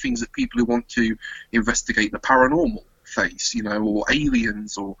the same things that people who want to investigate the paranormal face, or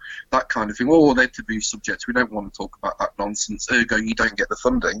aliens or that kind of thing. Oh, they're taboo subjects. We don't want to talk about that nonsense. Ergo, you don't get the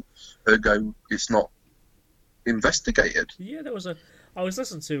funding. Ergo, it's not investigated. Yeah, I was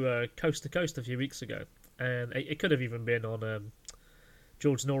listening to Coast to Coast a few weeks ago, and it could have even been on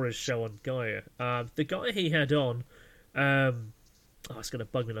George Norris' show on Gaia. The guy he had on, it's going to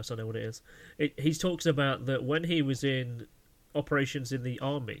bug me unless I know what it is. He talks about that when he was in operations in the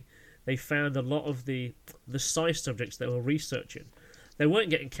army, they found a lot of the psi subjects they were researching. They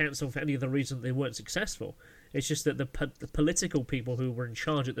weren't getting cancelled for any of the reason they weren't successful. It's just that the political people who were in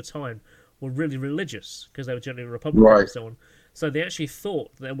charge at the time were really religious, because they were generally Republican and so on. So they actually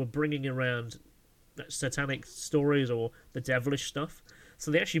thought they were bringing around satanic stories or the devilish stuff. So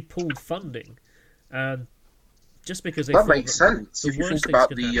they actually pulled funding, just because they that makes sense. If you think about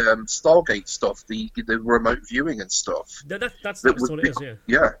the Stargate stuff, the remote viewing and stuff. That's what it is.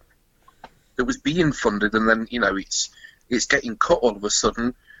 Yeah. That was being funded, and then it's getting cut all of a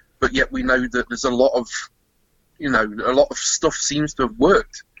sudden. But yet we know that there's a lot of stuff seems to have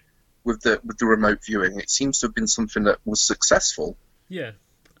worked with the remote viewing. It seems to have been something that was successful. Yeah.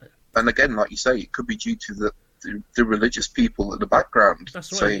 And again, like you say, it could be due to the religious people at the background.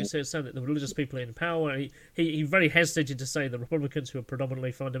 That's right. He said that the religious people in power. He very hesitated to say the Republicans, who are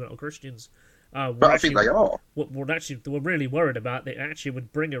predominantly fundamental Christians, but I think they are. They were really worried about. They actually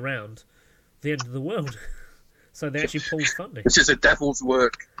would bring around the end of the world. So they actually pulled funding. This is a devil's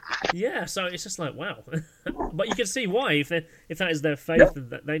work. Yeah, so it's just like, wow. But you can see why, if that is their faith,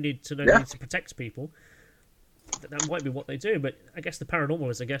 and that they need to to protect people, that might be what they do. But I guess the paranormal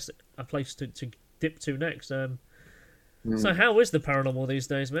is, a place to dip to next. So how is the paranormal these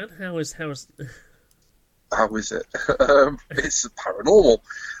days, man? How is How is it? It's paranormal.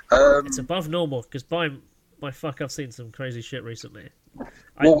 It's above normal, because by fuck, I've seen some crazy shit recently.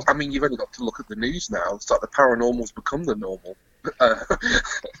 Well, I mean, you've only got to look at the news now. It's like the paranormal's become the normal.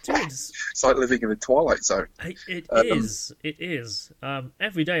 It's like living in the Twilight Zone. It is.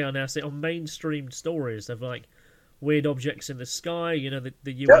 Every day I now see on mainstream stories of like weird objects in the sky.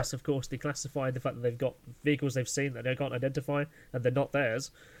 The US, of course, declassified the fact that they've got vehicles they've seen that they can't identify and they're not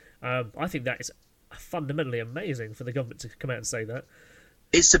theirs. I think that is fundamentally amazing for the government to come out and say that.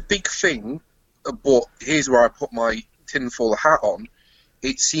 It's a big thing, but here's where I put my tinfoil hat on.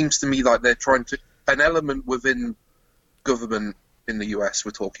 It seems to me like they're trying to... An element within government in the US,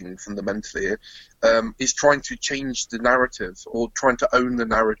 we're talking fundamentally here, is trying to change the narrative, or trying to own the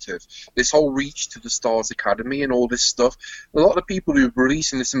narrative. This whole reach to the Stars Academy and all this stuff, a lot of the people who are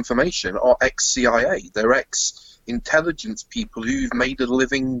releasing this information are ex-CIA. They're ex-intelligence people who've made a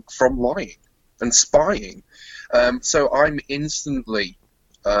living from lying and spying. So I'm instantly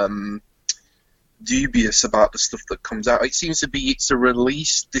dubious about the stuff that comes out. It seems to be it's a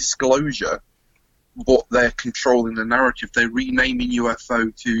release disclosure, but they're controlling the narrative. They're renaming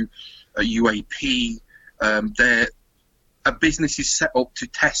UFO to a UAP. A business is set up to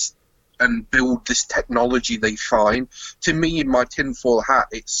test and build this technology they find. To me, in my tinfoil hat,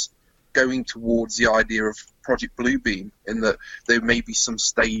 it's going towards the idea of Project Bluebeam, in that there may be some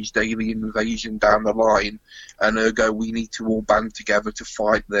staged alien invasion down the line, and ergo we need to all band together to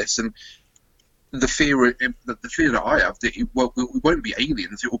fight this. And the fear that I have, that it won't be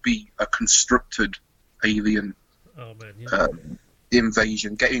aliens, it will be a constructed alien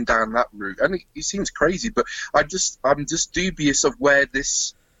invasion, getting down that route. And it seems crazy, but I'm just dubious of where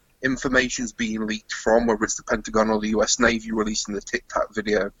this information's being leaked from, whether it's the Pentagon or the US Navy releasing the Tic Tac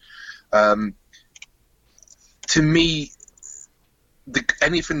video. To me,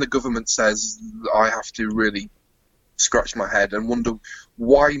 anything the government says, I have to really scratch my head and wonder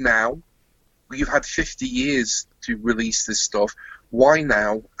why now. You've had 50 years to release this stuff. Why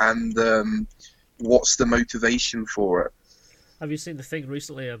now? And what's the motivation for it? Have you seen the thing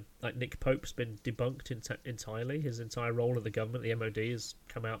recently? Like Nick Pope's been debunked entirely. His entire role in the government, the MOD, has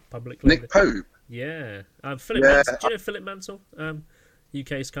come out publicly. Nick Pope? Yeah. Philip Mansell. Do you know Philip Mansell?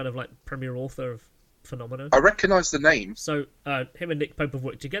 UK's kind of like premier author of Phenomena. I recognise the name. So him and Nick Pope have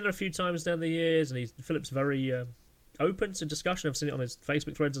worked together a few times down the years, and Philip's very open to discussion. I've seen it on his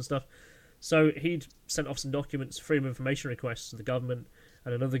Facebook threads and stuff. So he'd sent off some documents, freedom of information requests to the government,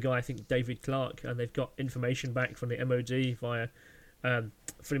 and another guy, I think David Clark, and they've got information back from the MOD via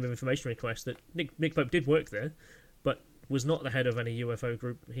freedom of information requests that Nick Pope did work there, but was not the head of any UFO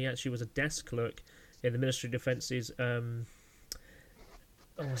group. He actually was a desk clerk in the Ministry of Defence's...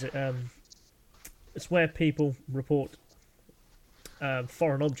 it's where people report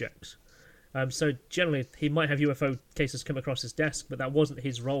foreign objects. So generally, he might have UFO cases come across his desk, but that wasn't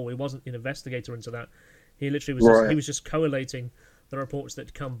his role. He wasn't an investigator into that. He literally was he was just collating the reports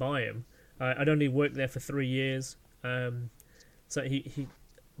that come by him. I'd only worked there for 3 years, so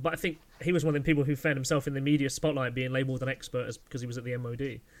but I think he was one of the people who found himself in the media spotlight being labelled an expert because he was at the MOD,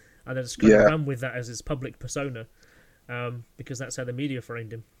 and then just kind of ran with that as his public persona, because that's how the media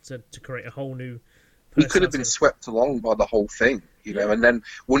framed him, to create a whole new. He could have been swept along by the whole thing, you know, and then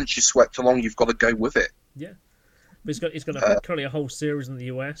once you're swept along, you've got to go with it. Yeah. But he's got currently a whole series in the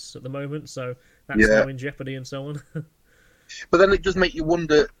US at the moment, so that's now in jeopardy and so on. But then it does make you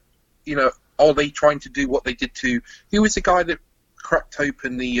wonder, you know, are they trying to do what they did to... Who was the guy that cracked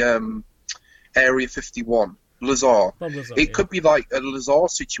open the Area 51? Lazar. Bob Lazar, it could be like a Lazar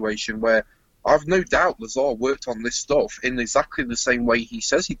situation where I've no doubt Lazar worked on this stuff in exactly the same way he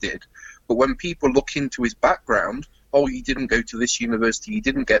says he did. But when people look into his background, oh, you didn't go to this university, you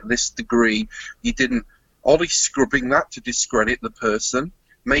didn't get this degree, you didn't... Are they scrubbing that to discredit the person?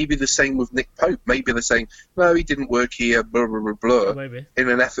 Maybe the same with Nick Pope. Maybe they're saying, no, he didn't work here, blah, blah, blah, blah, maybe. In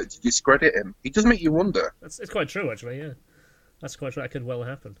an effort to discredit him. It does make you wonder. It's quite true, actually, yeah. That's quite true. That could well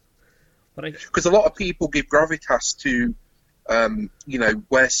happen. Because a lot of people give gravitas to, you know,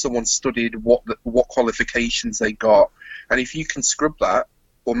 where someone studied, what qualifications they got. And if you can scrub that,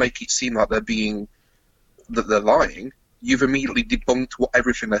 or make it seem like that they're lying, you've immediately debunked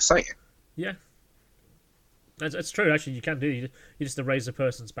everything they're saying. Yeah. That's true, actually. You can do. You just erase a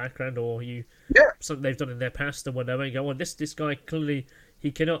person's background, or something they've done in their past or whatever. You go, well, this guy clearly, he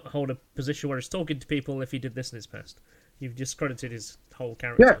cannot hold a position where he's talking to people if he did this in his past. You've discredited his whole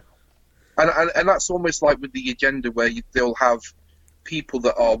character. Yeah, and that's almost like with the agenda, where they'll have people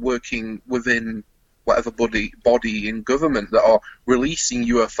that are working within whatever body in government that are releasing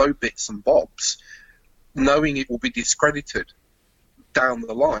UFO bits and bobs, knowing it will be discredited down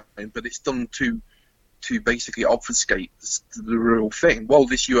the line, but it's done to basically obfuscate the real thing. Well,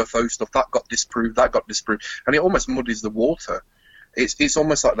 this UFO stuff, that got disproved, and it almost muddies the water. It's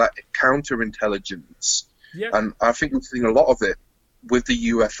almost like that counterintelligence. Yeah. And I think we've seen a lot of it with the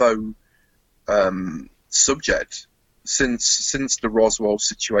UFO subject since the Roswell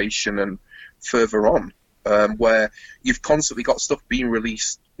situation and further on, where you've constantly got stuff being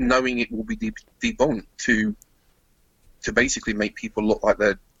released knowing it will be debunked to basically make people look like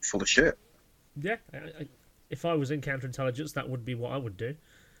they're full of shit. Yeah, if I was in counterintelligence, that would be what I would do.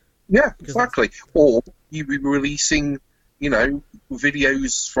 Yeah, exactly. Or you'd be releasing, you know,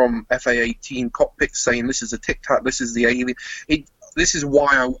 videos from FA-18 cockpits saying this is a Tic Tac, this is the alien. This is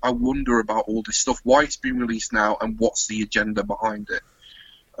why I wonder about all this stuff, why it's been released now, and what's the agenda behind it.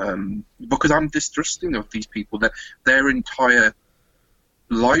 Because I'm distrusting of these people. That their entire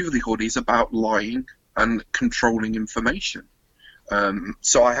livelihood is about lying and controlling information.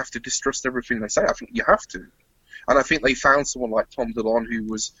 So I have to distrust everything they say. I think you have to. And I think they found someone like Tom DeLonge who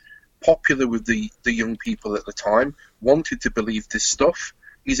was popular with the young people at the time, wanted to believe this stuff.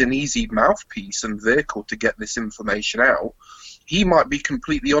 He's an easy mouthpiece and vehicle to get this information out. He might be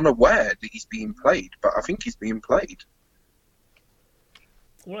completely unaware that he's being played, but I think he's being played.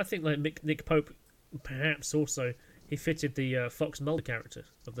 Well, I think like Nick Pope, perhaps also he fitted the Fox Mulder character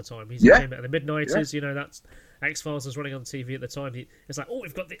of the time. He came out in the mid-90s. You know, that's X-Files was running on TV at the time. It's like, oh,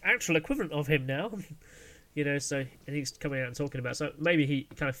 we've got the actual equivalent of him now. You know, so and he's coming out and talking about. So maybe he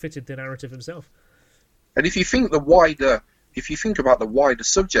kind of fitted the narrative himself. And if you think about the wider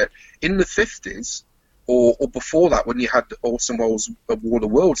subject in the 50s or before that, when you had Orson Welles' War of the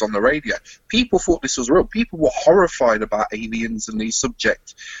Worlds on the radio, people thought this was real. People were horrified about aliens and the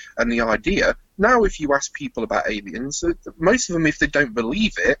subject and the idea. Now, if you ask people about aliens, most of them, if they don't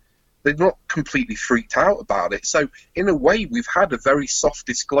believe it, they're not completely freaked out about it. So, in a way, we've had a very soft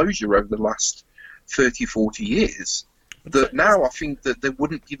disclosure over the last 30, 40 years. That now I think that there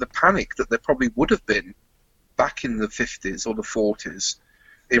wouldn't be the panic that there probably would have been back in the 50s or the 40s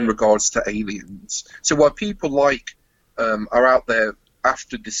in regards to aliens. So while people are out there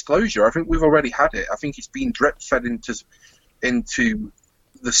after disclosure, I think we've already had it. I think it's been drip fed into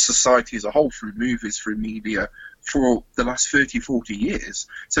the society as a whole through movies, through media, for the last 30, 40 years.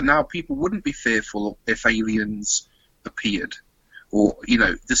 So now people wouldn't be fearful if aliens appeared. Or, you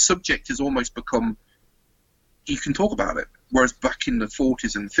know, the subject has almost become, you can talk about it. Whereas back in the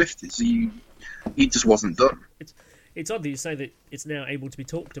 40s and 50s, it just wasn't done. It's odd that you say that it's now able to be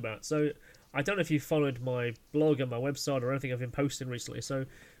talked about. So I don't know if you followed my blog and my website or anything I've been posting recently. So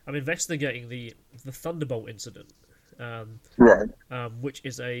I'm investigating the Thunderbolt incident, which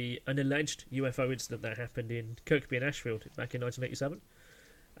is an alleged UFO incident that happened in Kirkby and Ashfield back in 1987.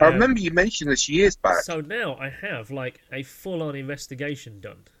 I remember you mentioned this years back. So now I have like a full-on investigation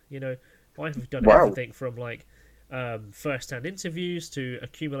done. You know, I've done everything from like first-hand interviews to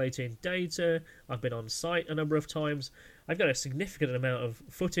accumulating data. I've been on site a number of times. I've got a significant amount of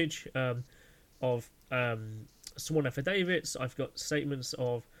footage of sworn affidavits. I've got statements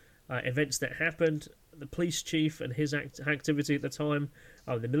of events that happened, the police chief and his activity at the time,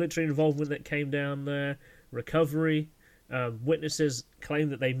 the military involvement that came down there, recovery. Witnesses claim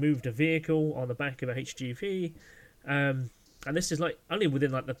that they moved a vehicle on the back of a HGV, and this is like only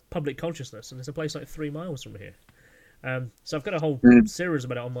within like the public consciousness, and there's a place like 3 miles from here. So I've got a whole series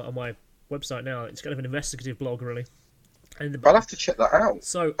about it on my website now. It's kind of an investigative blog, really. And I'll have to check that out.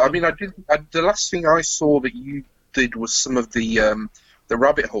 So I mean, the last thing I saw that you did was some of the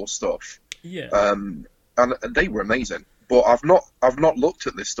rabbit hole stuff. Yeah. And they were amazing. But I've not looked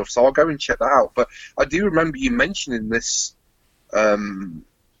at this stuff, so I'll go and check that out. But I do remember you mentioning this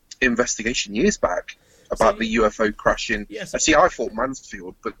investigation years back about the UFO crashing. Yes. See, I thought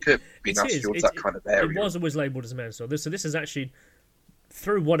Mansfield, but Kirkby and Ashfield's that kind of area. It was always labelled as Mansfield. So this is actually,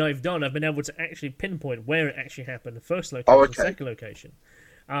 through what I've done, I've been able to actually pinpoint where it actually happened, the first location, the second location.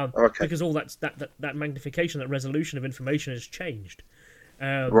 Because all that magnification, that resolution of information has changed.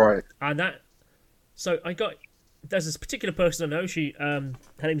 Right. And that... So there's this particular person I know.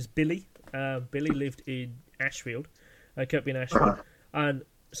 Her name's Billy. Billy lived in Ashfield, Kirkby and Ashfield. And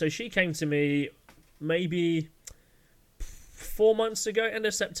so she came to me maybe 4 months ago, end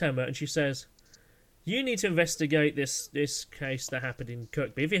of September, and she says, you need to investigate this case that happened in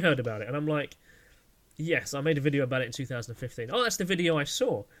Kirkby. Have you heard about it? And I'm like, yes, I made a video about it in 2015. Oh, that's the video I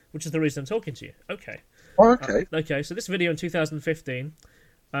saw, which is the reason I'm talking to you. Okay. Oh, okay. Okay, so this video in 2015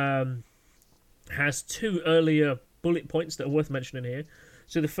 has 2 earlier bullet points that are worth mentioning here.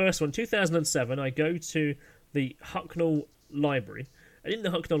 So the first one, 2007, I go to the Hucknall Library. And in the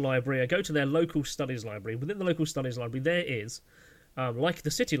Hucknall Library, I go to their local studies library. Within the local studies library, there is, like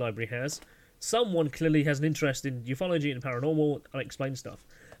the City Library has, someone clearly has an interest in ufology and paranormal, unexplained stuff,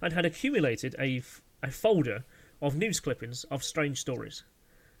 and had accumulated a folder of news clippings of strange stories.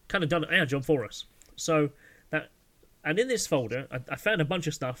 Kind of done our job for us. So and in this folder, I found a bunch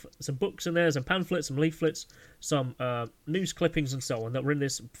of stuff, some books in there, some pamphlets, some leaflets, some news clippings and so on that were in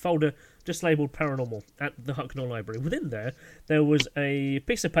this folder just labelled paranormal at the Hucknall Library. Within there was a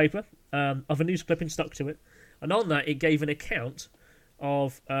piece of paper of a news clipping stuck to it, and on that it gave an account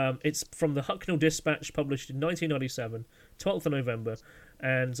of, it's from the Hucknall Dispatch, published in 1997, 12th of November,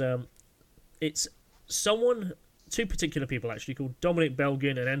 and it's two particular people actually, called Dominic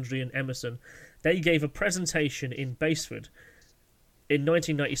Belgin and Andrian Emerson. They gave a presentation in Basford in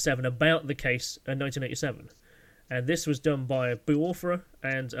 1997 about the case in 1987. And this was done by Boo Orfera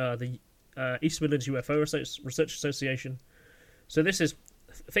and the East Midlands UFO Research Association. So this is,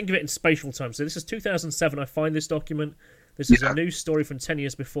 think of it in spatial time. So this is 2007, I find this document. This is a news story from 10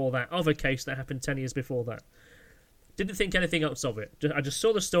 years before that, of a case that happened 10 years before that. Didn't think anything else of it. I just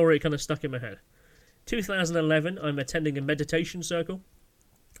saw the story, it kind of stuck in my head. 2011, I'm attending a meditation circle,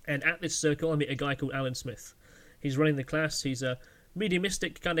 and at this circle I meet a guy called Alan Smith. He's running the class. He's a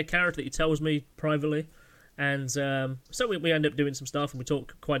mediumistic kind of character that he tells me privately, and so we end up doing some stuff, and we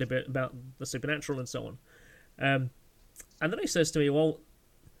talk quite a bit about the supernatural and so on. And then he says to me, well,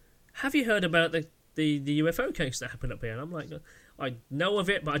 have you heard about the UFO case that happened up here? And I'm like, I know of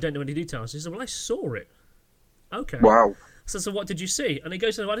it, but I don't know any details. He said, well, I saw it. Okay. Wow. So what did you see? And he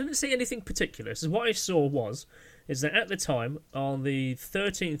goes, well, I didn't see anything particular. So what I saw is that at the time, on the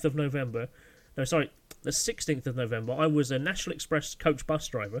 13th of November, the 16th of November, I was a National Express coach bus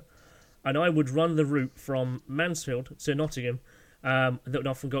driver, and I would run the route from Mansfield to Nottingham, that would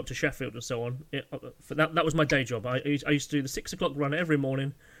often go up to Sheffield and so on. That was my day job. I used to do the 6 o'clock run every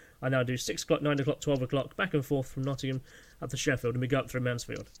morning. I now do 6 o'clock, 9 o'clock, 12 o'clock, back and forth from Nottingham up to Sheffield, and we go up through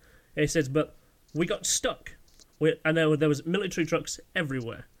Mansfield. And he says, but we got stuck. And there was military trucks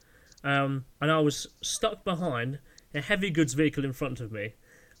everywhere. And I was stuck behind a heavy goods vehicle in front of me,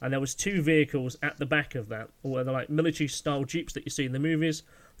 and there was 2 vehicles at the back of that, or they're like military-style jeeps that you see in the movies.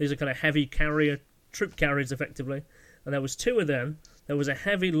 These are kind of heavy troop carriers, effectively. And there was 2 of them. There was a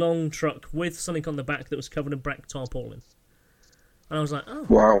heavy, long truck with something on the back that was covered in black tarpaulin. And I was like, oh,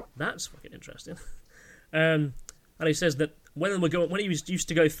 wow, that's fucking interesting. And he says that when he used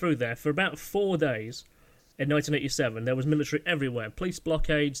to go through there, for about 4 days in 1987, there was military everywhere. Police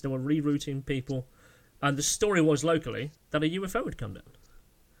blockades, they were rerouting people. And the story was locally that a UFO had come down.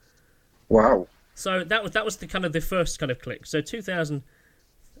 Wow. So that was the first kind of click. So 2000.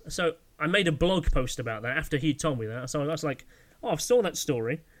 So I made a blog post about that after he told me that. So I was like, oh, I saw that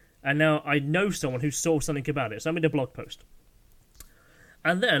story, and now I know someone who saw something about it. So I made a blog post.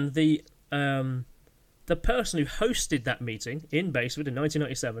 And then the person who hosted that meeting in Baseford in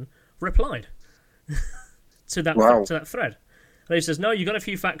 1997 replied to that thread. And he says, no, you got a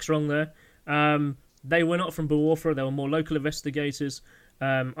few facts wrong there. They were not from Buorfa, they were more local investigators.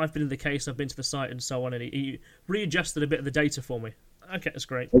 I've been in the case, I've been to the site and so on, and he readjusted a bit of the data for me. Okay, that's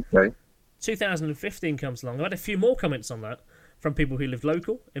great. Okay. 2015 comes along. I had a few more comments on that from people who lived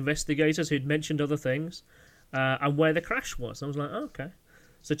local, investigators who'd mentioned other things, and where the crash was. I was like, oh, okay.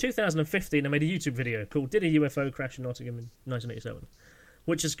 So 2015, I made a YouTube video called "Did a UFO Crash in Nottingham in 1987?"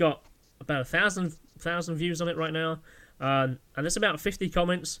 which has got about 1,000 views on it right now, and there's about 50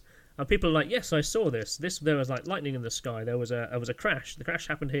 comments. And people are like, "Yes, I saw this. There was like lightning in the sky. There was a crash. The crash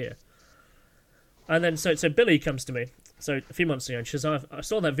happened here." And then so Billy comes to me a few months ago, and she says, "I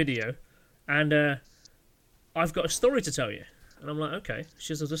saw that video, and I've got a story to tell you." And I'm like, "Okay."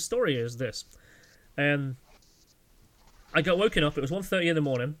 She says, "The story is this." I got woken up, it was 1:30 in the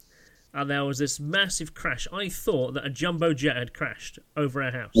morning, and there was this massive crash. I thought that a jumbo jet had crashed over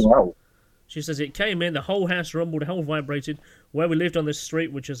our house. Wow. She says it came in, the whole house rumbled, the whole vibrated. Where we lived on this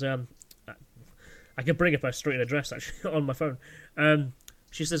street, which is, I can bring up our street and address actually on my phone.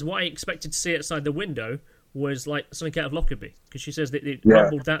 She says what I expected to see outside the window was like something out of Lockerbie, because she says that it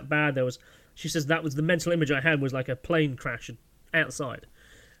rumbled that bad. She says that was the mental image I had, was like a plane crash outside.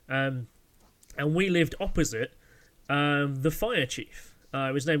 And we lived opposite the fire chief.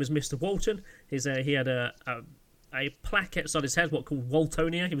 His name was Mr. Walton. He had a plaque outside his house, called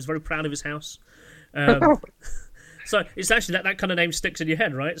Waltonia. He was very proud of his house. So it's actually that kind of name sticks in your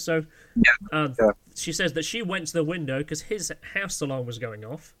head, right? So she says that she went to the window because his house alarm was going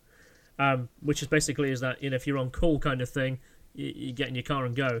off, which is basically that, if you're on call kind of thing, you get in your car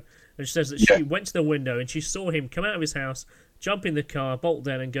and go. And she says that she went to the window and she saw him come out of his house, jump in the car, bolt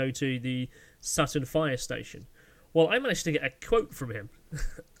down, and go to the Sutton fire station. Well, I managed to get a quote from him.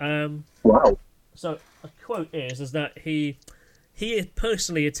 Wow. So a quote is that he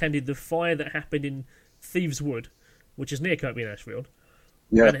personally attended the fire that happened in Thieves Wood, which is near Kirkby and Ashfield.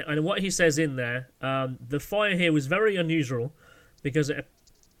 Yeah. And what he says in there, the fire here was very unusual because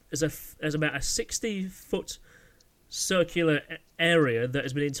there's about a 60-foot circular area that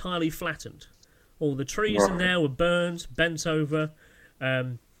has been entirely flattened. All the trees in there were burned, bent over.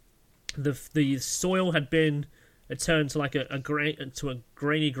 The soil had been turned to like a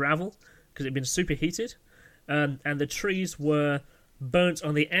grainy gravel because it had been superheated, and the trees were burnt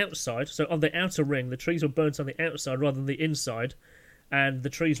on the outside. So on the outer ring, the trees were burnt on the outside rather than the inside, and the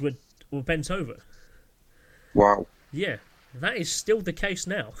trees were bent over. Wow. Yeah, that is still the case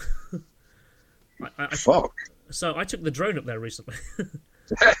now. Fuck. So I took the drone up there recently.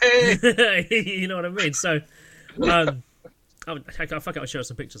 Hey! You know what I mean? So, I'll show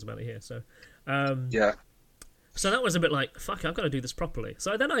some pictures about it here. So, yeah. So that was a bit like, fuck, I've got to do this properly.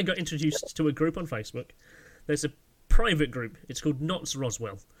 So then I got introduced to a group on Facebook. There's a private group. It's called Knots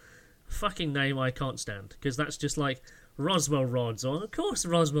Roswell. fucking name I can't stand, because that's just like Roswell Rods, or of course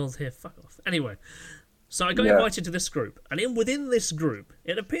Roswell's here, fuck off. Anyway, so I got invited to this group, and within this group,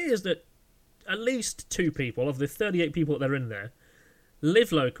 it appears that at least 2 people of the 38 people that are in there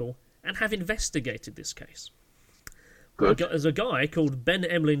live local and have investigated this case. Good. There's a guy called Ben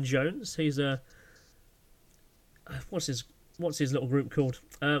Emlyn Jones. He's a what's his little group called?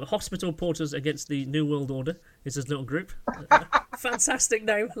 Hospital Porters Against the New World Order is his little group. Fantastic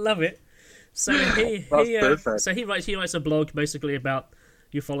name, love it. So he writes a blog basically about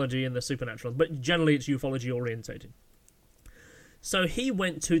ufology and the supernatural, but generally it's ufology orientated. So he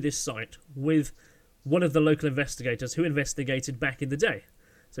went to this site with one of the local investigators who investigated back in the day.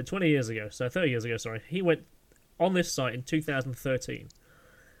 So 30 years ago, sorry. He went on this site in 2013,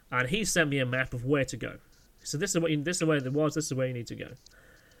 and he sent me a map of where to go. So this is where it was, this is where you need to go.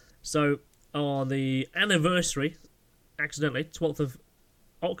 So on the anniversary, accidentally, 12th of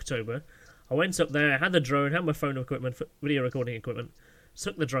October, I went up there, had the drone, had my phone equipment, video recording equipment,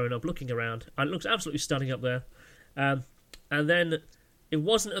 took the drone up, looking around, and it looks absolutely stunning up there. And then it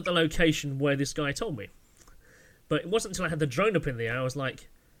wasn't at the location where this guy told me. But it wasn't until I had the drone up in the air, I was like,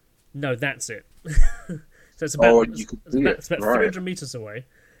 no, that's it. So it's about 300 meters away.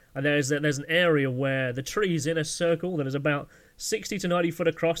 And there's an area where the tree's in a circle that is about 60 to 90 foot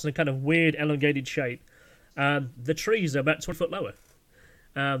across in a kind of weird elongated shape. The trees are about 20 foot lower.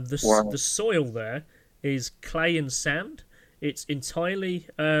 The soil there is clay and sand. It's entirely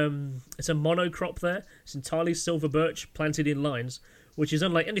it's a monocrop there. It's entirely silver birch planted in lines, which is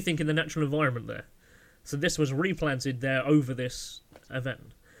unlike anything in the natural environment there. So this was replanted there over this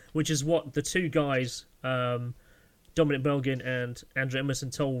event, which is what the 2 guys, Dominic Belgin and Andrew Emerson,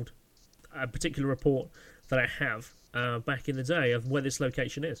 told a particular report that I have back in the day of where this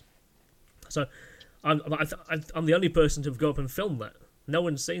location is. So I'm the only person to have gone up and filmed that. No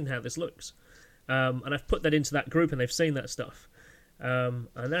one's seen how this looks. And I've put that into that group, and they've seen that stuff. And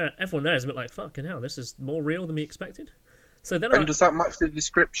everyone there is a bit like, fucking hell, this is more real than we expected. So then, does that match the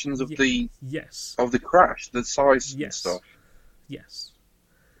descriptions of the crash, the size and stuff? Yes.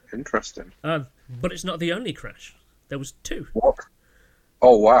 Interesting. But it's not the only crash. There was 2. What?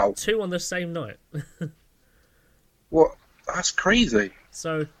 Oh wow! 2 on the same night. What? That's crazy.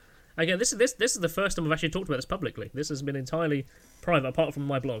 So, again, this is the first time I've actually talked about this publicly. This has been entirely private, apart from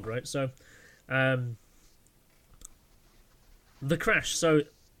my blog, right? So, the crash. So,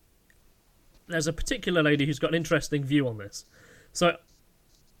 there's a particular lady who's got an interesting view on this. So,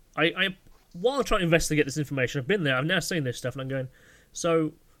 I while trying to investigate this information, I've been there. I've now seen this stuff, and I'm going.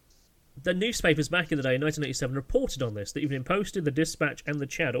 So, the newspapers back in the day, 1987, reported on this. The Evening Post, the Dispatch, and the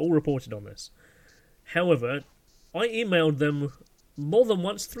Chad all reported on this. However, I emailed them more than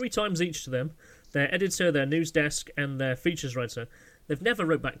once, 3 times each to them, their editor, their news desk, and their features writer. They've never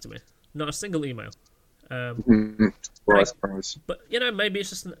wrote back to me. Not a single email. But, maybe it's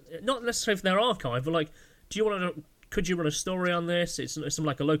just not necessarily for their archive, but like, could you run a story on this? It's some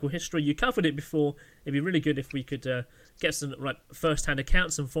like a local history. You covered it before. It'd be really good if we could get some first-hand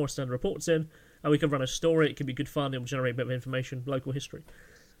accounts and first-hand reports in, and we could run a story. It could be good fun. It will generate a bit of information, local history.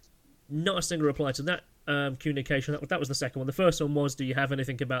 Not a single reply to that communication. That was the second one. The first one was, do you have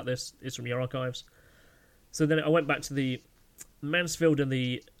anything about this? It's from your archives. So then I went back to the Mansfield and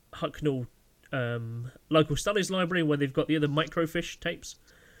the Hucknall local studies library, where they've got the other microfiche tapes.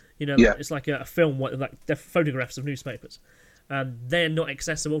 It's like a film, like they're photographs of newspapers. They're not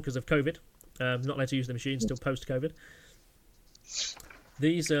accessible because of COVID. Not allowed to use the machines still post-COVID.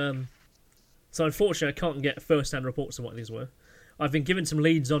 These, so unfortunately, I can't get first-hand reports of what these were. I've been given some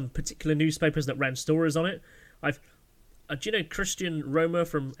leads on particular newspapers that ran stories on it. Do you know Christian Romer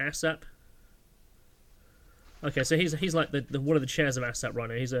from ASAP? Okay, so he's like the one of the chairs of ASAP right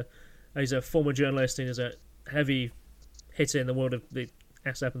now. He's a former journalist and he's a heavy hitter in the world of the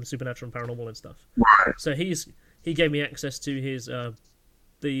ASAP and the supernatural and paranormal and stuff. Right. So he gave me access to his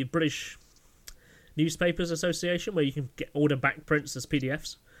the British Newspapers Association, where you can order back prints as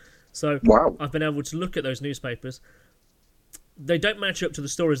PDFs. So I've been able to look at those newspapers. They don't match up to the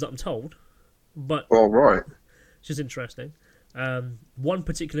stories that I'm told, but which is interesting. One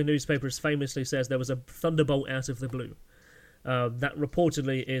particular newspaper famously says there was a thunderbolt out of the blue. That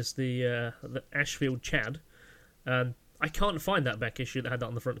reportedly is the Ashfield Chad. I can't find that back issue that had that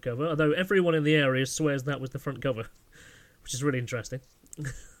on the front cover, although everyone in the area swears that was the front cover, which is really interesting.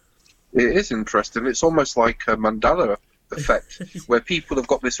 It is interesting. It's almost like a Mandela effect, where people have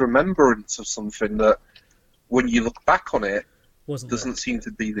got this remembrance of something that, when you look back on it, doesn't seem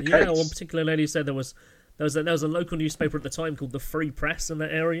to be the case. Yeah, one particular lady said there was a local newspaper at the time called the Free Press in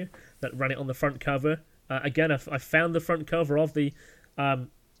that area that ran it on the front cover. Again, I found the front cover of the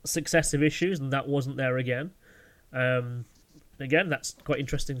successive issues, and that wasn't there again. Again, that's quite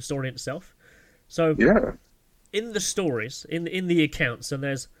interesting story in itself. So in the stories, in the accounts, and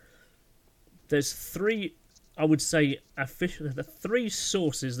there's three, I would say, the three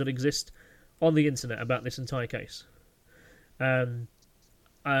sources that exist on the internet about this entire case. But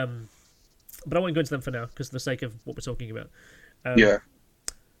I won't go into them for now because for the sake of what we're talking about.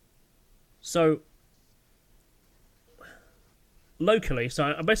 So locally, so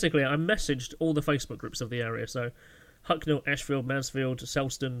I messaged all the Facebook groups of the area. So Hucknall, Ashfield, Mansfield,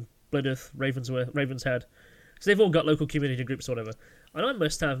 Selston, Blydyth, Ravenshead, because they've all got local community groups or whatever. And I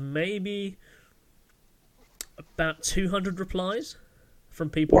must have maybe about 200 replies from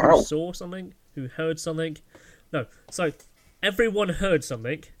people who saw something, who heard something. No, so everyone heard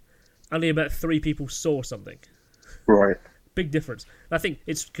something, only about 3 people saw something. Right. Big difference. I think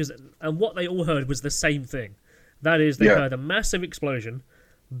it's because, and what they all heard was the same thing. That is, they heard a massive explosion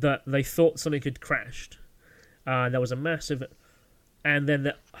that they thought something had crashed. There was a massive, and then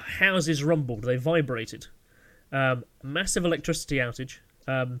the houses rumbled, they vibrated. Massive electricity outage.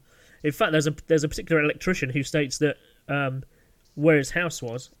 In fact, there's a particular electrician who states that where his house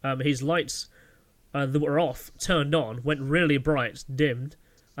was, his lights that were off turned on, went really bright, dimmed,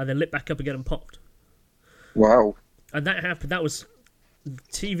 and then lit back up again and popped. Wow. And that happened. That was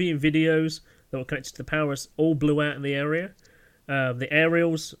TV and videos that were connected to the powers all blew out in the area. The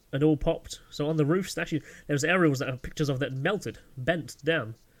aerials had all popped. So on the roofs, actually, there was aerials that have pictures of that melted, bent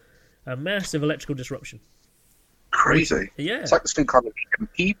down. A massive electrical disruption. Crazy. Yeah. It's like some kind of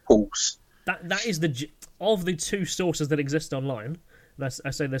people's. That is of the 2 sources that exist online. And I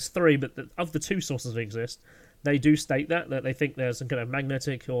say there's 3, but of the 2 sources that exist, they do state that they think there's some kind of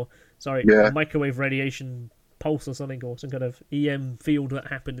magnetic microwave radiation pulse or something, or some kind of EM field that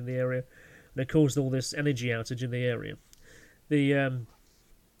happened in the area that caused all this energy outage in the area. The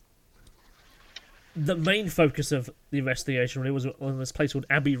main focus of the investigation really was on this place called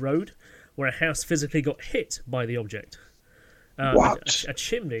Abbey Road, where a house physically got hit by the object. What? A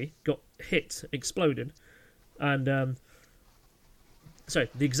chimney got hit, exploded, and so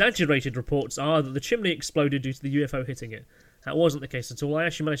the exaggerated reports are that the chimney exploded due to the UFO hitting it. That wasn't the case at all. I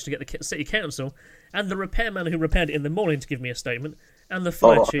actually managed to get the city council and the repairman who repaired it in the morning to give me a statement, and the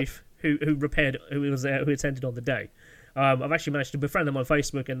fire chief who was there, who attended on the day. I've actually managed to befriend them on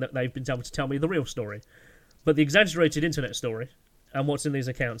Facebook, and they've been able to tell me the real story. But the exaggerated internet story, and what's in these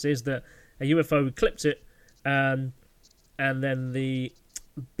accounts, is that a UFO clipped it, and then the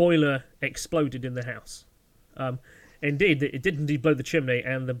boiler exploded in the house. Indeed, it did indeed blow the chimney,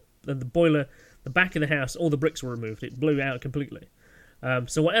 and the boiler, the back of the house, all the bricks were removed. It blew out completely.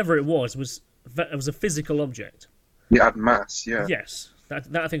 So whatever it was a physical object. It had mass, yeah. Yes, that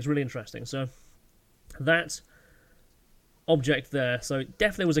I think is really interesting. So that object there, so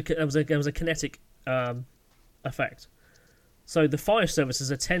definitely was a kinetic effect. So the fire services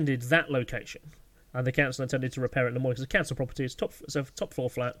attended that location, and the council intended to repair it in the morning. Because the council property is top floor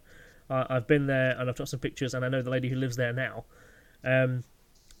flat. I've been there, and I've got some pictures, and I know the lady who lives there now.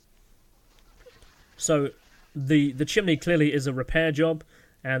 So the chimney clearly is a repair job,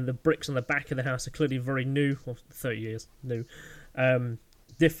 and the bricks on the back of the house are clearly very new, or 30 years new,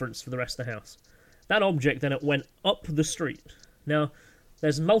 difference for the rest of the house. That object then it went up the street. Now,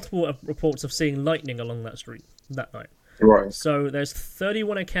 there's multiple reports of seeing lightning along that street that night. Right. So there's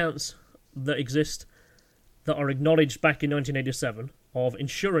 31 accounts that exist that are acknowledged back in 1987 of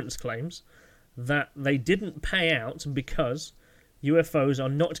insurance claims that they didn't pay out because UFOs are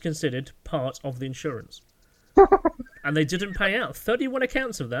not considered part of the insurance. And they didn't pay out. 31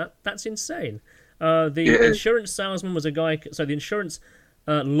 accounts of that. That's insane. Insurance salesman was a guy... So the insurance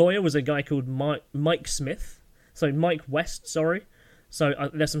lawyer was a guy called Mike Smith. So Mike West, sorry. So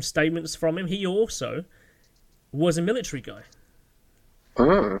there's some statements from him. He also was a military guy.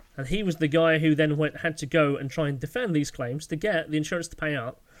 And he was the guy who then had to go and try and defend these claims to get the insurance to pay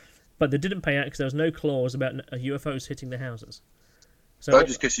out. But they didn't pay out because there was no clause about UFOs hitting the houses. So that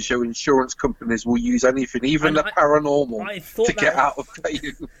just goes to show insurance companies will use anything, even the paranormal, to get out of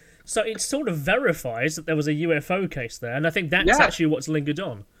paying. So it sort of verifies that there was a UFO case there, and I think that's actually what's lingered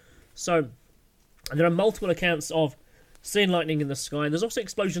on. So and there are multiple accounts of seeing lightning in the sky, and there's also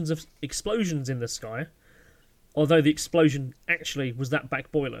explosions in the sky, although the explosion actually was that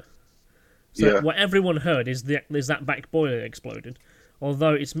back boiler. So what everyone heard is that back boiler exploded,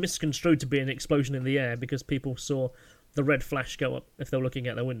 although it's misconstrued to be an explosion in the air because people saw the red flash go up if they were looking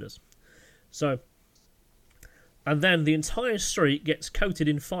at their windows. So, and then the entire street gets coated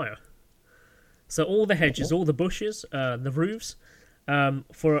in fire. So all the hedges, all the bushes, the roofs,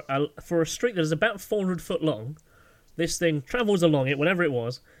 for a street that is about 400 foot long, this thing travels along it, whatever it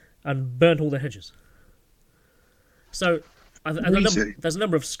was, and burnt all the hedges. So there's a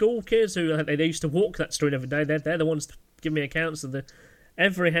number of school kids who they used to walk that street every day. They're the ones to give me accounts of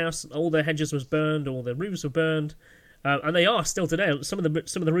every house, all the hedges was burned, all the roofs were burned, and they are still today. Some of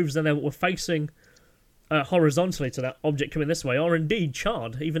the roofs in there were facing horizontally to that object coming this way are indeed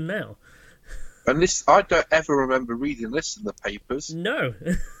charred even now. And this, I don't ever remember reading this in the papers. No,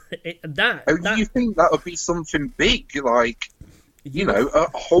 Do you think that would be something big, like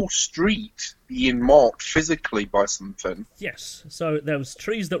a whole street being marked physically by something? Yes. So there was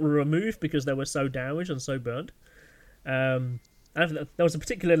trees that were removed because they were so damaged and so burnt. And there was a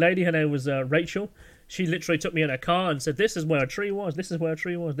particular lady. Her name was Rachel. She literally took me in her car and said, "This is where a tree was. This is where a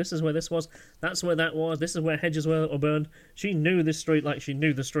tree was. This is where this was. That's where that was. This is where hedges were burned." She knew this street like she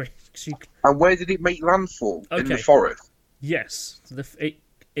knew the street. And where did it make landfall? In the forest? Yes.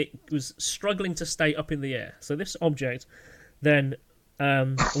 It was struggling to stay up in the air. So this object then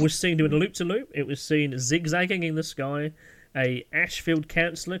was seen doing a loop-to-loop. It was seen zigzagging in the sky. A Ashfield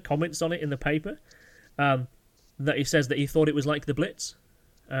councillor comments on it in the paper that he says that he thought it was like the Blitz.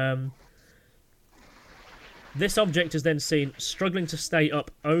 This object is then seen struggling to stay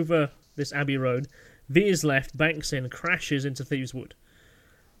up over this Abbey Road, veers left, banks in, crashes into Thieves Wood,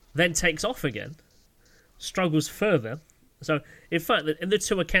 then takes off again, struggles further. So, in fact, in the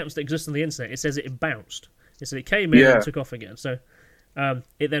two accounts that exist on the internet, it says it bounced. It said it came in and took off again. So,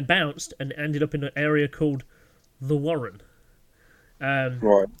 it then bounced and ended up in an area called the Warren,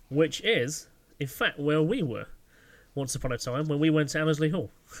 which is, in fact, where we were once upon a time when we went to Annesley Hall.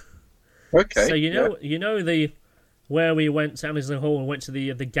 Okay. So you know where we went to Annesley Hall and went to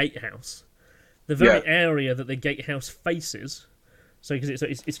the gatehouse, the very area that the gatehouse faces. So because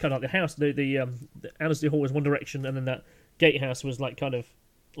it's kind of like the house, the Annesley Hall was one direction, and then that gatehouse was like kind of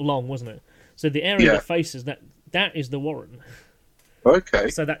long, wasn't it? So the area that faces that is the Warren. Okay.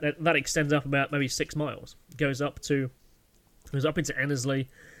 So that extends up about maybe 6 miles, goes up into Annesley,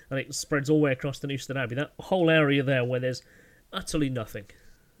 and it spreads all the way across to Newstead Abbey. That whole area there where there's utterly nothing.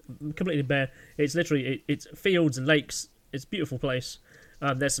 Completely bare. It's literally it's fields and lakes. It's a beautiful place.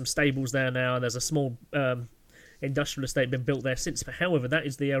 There's some stables there now, and there's a small industrial estate been built there since. But however, that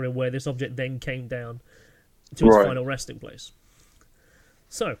is the area where this object then came down to its final resting place.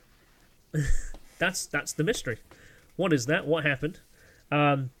 So that's the mystery. What is that? What happened?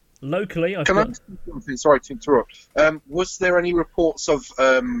 Locally, I ask you something? Sorry to interrupt. Was there any reports of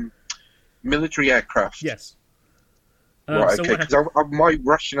military aircraft? Yes. Right, okay, because my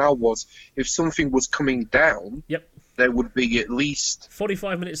rationale was if something was coming down, there would be at least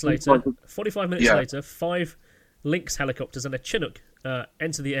 45 minutes later. 5 Lynx helicopters and a Chinook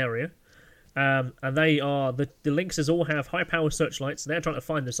enter the area, and they are the Lynxes all have high power searchlights. They're trying to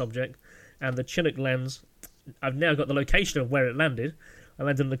find this object, and the Chinook lands. I've now got the location of where it landed. I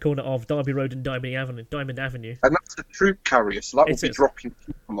landed on the corner of Derby Road and Diamond Avenue. And that's a troop carrier, so that would be dropping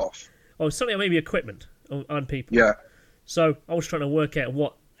people off. Oh, certainly maybe equipment on people. Yeah. So I was trying to work out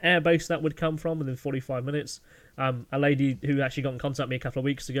what airbase that would come from within 45 minutes. A lady who actually got in contact with me a couple of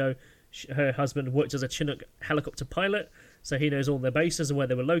weeks ago, her husband worked as a Chinook helicopter pilot, so he knows all their bases and where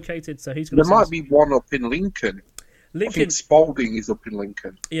they were located. So he's going There might be one up in Lincoln. I think Spalding is up in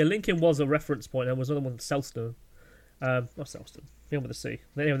Lincoln. Yeah, Lincoln was a reference point. There was another one, Selston. Not Selston. Beyond with the sea.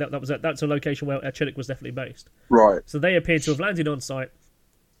 Anyway, that's a location where a Chinook was definitely based. Right. So they appeared to have landed on site,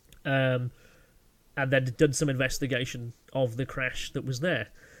 and then done some investigation of the crash that was there.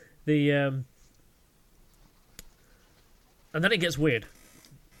 And then it gets weird.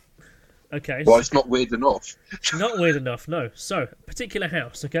 Okay. Well, it's not weird enough. Not weird enough, no. So, particular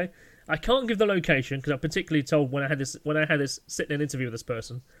house, okay? I can't give the location because I'm particularly told when I had this sit-down interview with this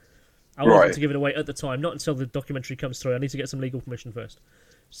person, I wasn't to give it away at the time, not until the documentary comes through. I need to get some legal permission first.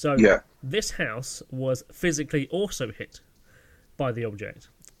 So, this house was physically also hit by the object.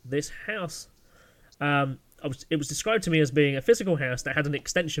 This house, it was described to me as being a physical house that had an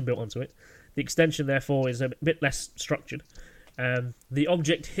extension built onto it. The extension, therefore, is a bit less structured. The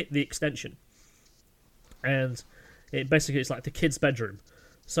object hit the extension, and it's like the kid's bedroom.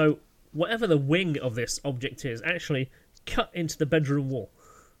 So whatever the wing of this object is, actually cut into the bedroom wall.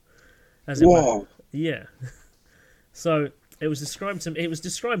 As it were. Yeah. So it was described to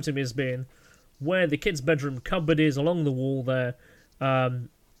me as being where the kid's bedroom cupboard is along the wall there.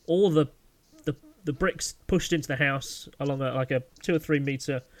 All the bricks pushed into the house along a 2 or 3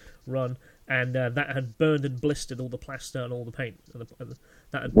 meter run. And that had burned and blistered all the plaster and all the paint.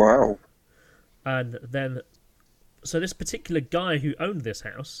 Wow. And then, so this particular guy who owned this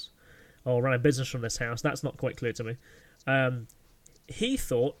house, or ran a business from this house, that's not quite clear to me. He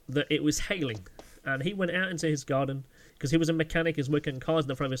thought that it was hailing and he went out into his garden because he was a mechanic. He was working on cars in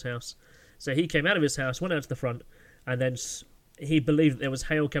the front of his house. So he came out of his house, went out to the front, and then he believed that there was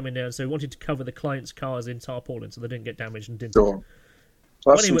hail coming down, so he wanted to cover the client's cars in tarpaulin so they didn't get damaged and didn't. Sure.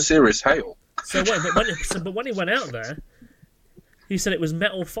 That's some serious hail. But when he went out there, he said it was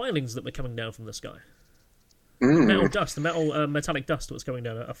metal filings that were coming down from the sky. Metal dust, the metallic dust that was coming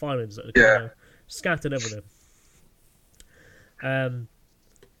down, filings that were coming down, scattered everywhere.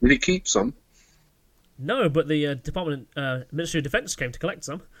 Did he keep some? No, but the Ministry of Defence came to collect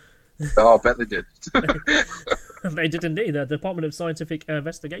some. Oh, I bet they did. They did indeed. The Department of Scientific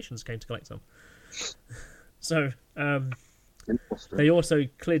Investigations came to collect some. So, they also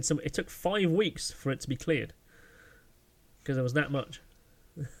cleared some. It took 5 weeks for it to be cleared because there was that much.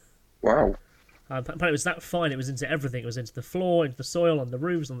 Wow. Apparently, it was that fine. It was into everything. It was into the floor, into the soil, on the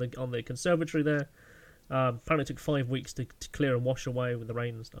roofs, on the conservatory there. Apparently, it took 5 weeks to clear and wash away with the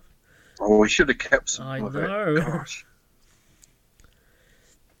rain and stuff. Oh, we should have kept some of it. I know. Gosh.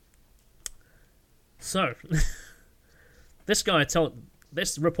 So, this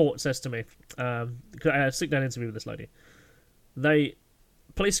report says to me, I had a sit-down interview with this lady.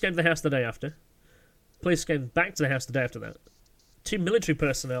 Police came to the house the day after. Police came back to the house the day after that. 2 military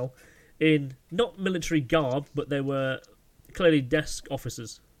personnel in not military garb, but they were clearly desk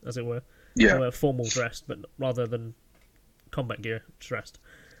officers, as it were. Yeah. They were formal dressed, but rather than combat gear dressed.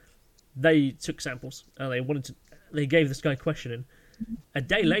 They took samples and they gave this guy questioning. A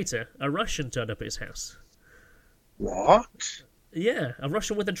day later, a Russian turned up at his house. What? Yeah, a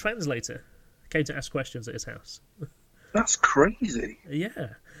Russian with a translator came to ask questions at his house. That's crazy.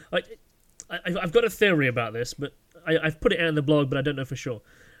 Yeah. I've got a theory about this, but I've put it out in the blog, but I don't know for sure.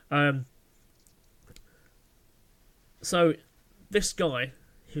 So, this guy,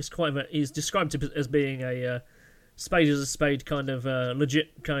 he's described as being a spade is a spade kind of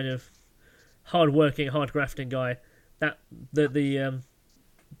legit kind of hard-working, hard-grafting guy. That the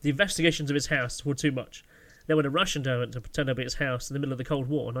investigations of his house were too much. Then when a Russian turned up at his house in the middle of the Cold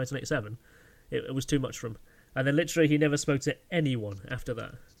War, 1987, it was too much for him. And then literally he never spoke to anyone after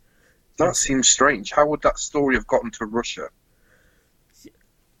that. That seems strange. How would that story have gotten to Russia?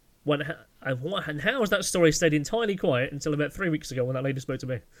 And how has that story stayed entirely quiet until about 3 weeks ago when that lady spoke to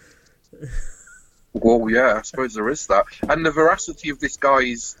me? Well, yeah, I suppose there is that. And the veracity of this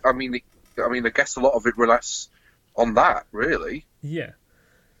guy's... I guess a lot of it relates on that, really. Yeah.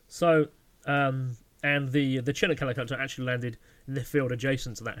 So, and the Chinook helicopter actually landed in the field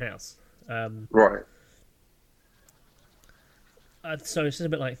adjacent to that house. Right. So it's just a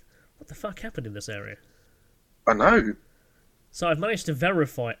bit like, what the fuck happened in this area? I know. So I've managed to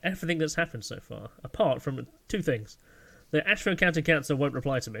verify everything that's happened so far, apart from 2 things. The Asheville County Council won't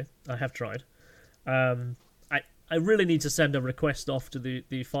reply to me. I have tried. I really need to send a request off to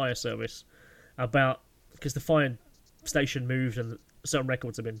the fire service because the fire station moved and certain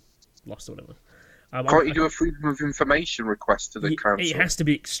records have been lost or whatever. Can't you do a Freedom of Information request to the council? It has to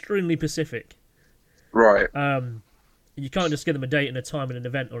be extremely specific. Right. You can't just give them a date and a time and an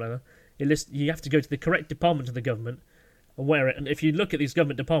event or whatever. You have to go to the correct department of the government and wear it. And if you look at these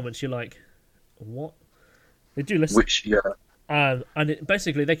government departments, you're like, what? They do list. And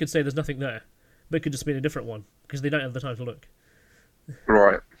basically, they could say there's nothing there, but it could just be a different one because they don't have the time to look.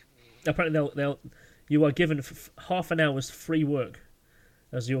 Right. Apparently, you are given half an hour's free work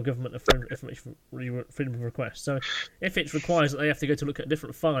as your government freedom of request. So if it requires that they have to go to look at a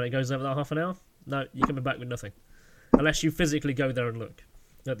different file and it goes over that half an hour, no, you're coming back with nothing. Unless you physically go there and look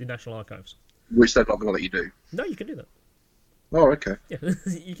at the National Archives. Which they're not going to let you do. No, you can do that. Oh, okay. Yeah,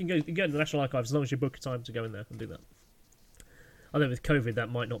 you can go to the National Archives as long as you book time to go in there and do that. Although with COVID, that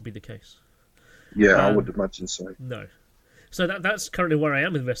might not be the case. Yeah, I would imagine so. No. So that's currently where I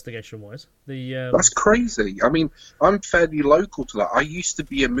am investigation-wise. That's crazy. I mean, I'm fairly local to that. I used to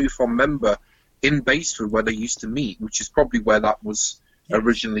be a MUFON member in Baseford where they used to meet, which is probably where that was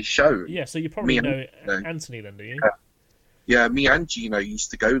originally shown. Yeah, so you probably know Anthony then, do you? Yeah, me and Gino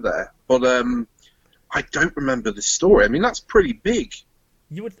used to go there. But I don't remember the story. I mean, that's pretty big.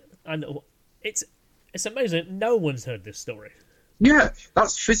 You would... And it's amazing. No one's heard this story. Yeah,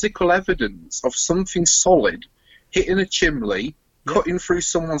 that's physical evidence of something solid hitting a chimney, cutting through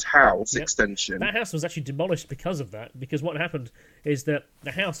someone's house extension. That house was actually demolished because of that, because what happened is that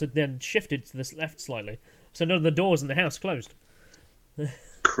the house had then shifted to the left slightly, so none of the doors in the house closed.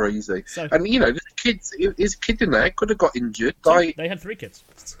 Crazy. And, his kid in there could have got injured. They had 3 kids.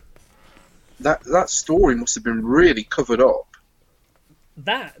 That story must have been really covered up.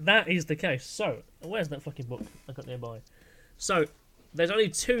 That is the case. So, where's that fucking book I got nearby? So, there's only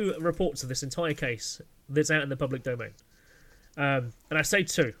 2 reports of this entire case that's out in the public domain. And I say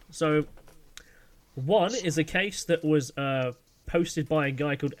 2. So, One is a case that was posted by a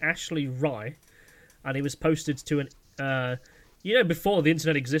guy called Ashley Rye, and it was posted to an before the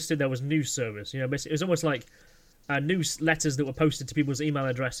internet existed, there was news servers. It was almost like newsletters that were posted to people's email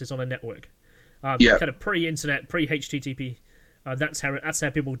addresses on a network. Kind of pre-internet, pre-HTTP. That's how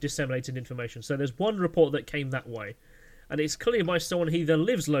people disseminated information. So there's one report that came that way, and it's clearly by someone who either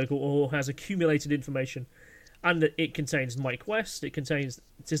lives local or has accumulated information, and it contains Mike West. It has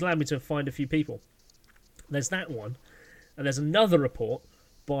allowed me to find a few people. There's that one, and there's another report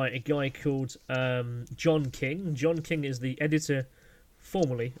by a guy called John King. John King is the editor,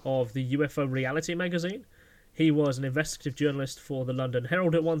 formerly, of the UFO Reality magazine. He was an investigative journalist for the London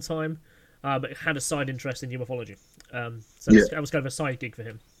Herald at one time, but had a side interest in ufology. That was kind of a side gig for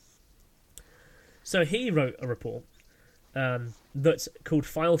him. So he wrote a report that's called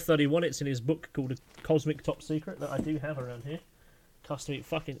File 31. It's in his book called Cosmic Top Secret that I do have around here. Cost me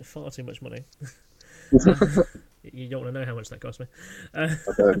fucking far too much money. You don't want to know how much that cost me.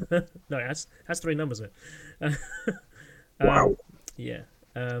 No, it has 3 numbers in it. Wow. Yeah.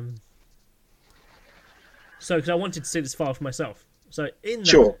 So, because I wanted to see this file for myself. So in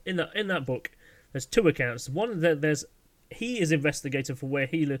that book, there's 2 accounts. One, he is investigating for where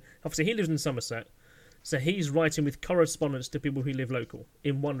he lives. Obviously, he lives in Somerset, so he's writing with correspondence to people who live local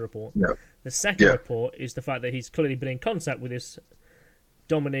in one report. Yeah. The second report is the fact that he's clearly been in contact with this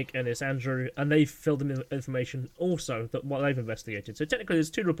Dominic and this Andrew, and they've filled in information also that what they've investigated. So technically, there's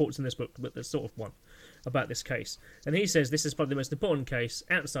 2 reports in this book, but there's sort of one about this case. And he says this is probably the most important case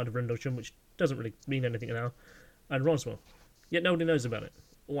outside of Rendlesham, which doesn't really mean anything now, and Roswell. Yet nobody knows about it.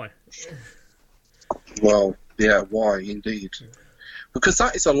 Why? Well, yeah, why indeed? Because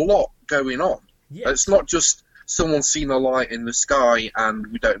that is a lot going on. Yes. It's not just someone's seen a light in the sky and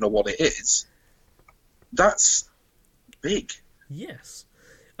we don't know what it is. That's big. Yes.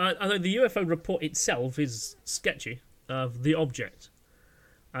 Although the UFO report itself is sketchy of the object.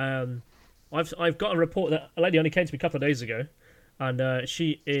 I've got a report that a lady only came to me a couple of days ago, and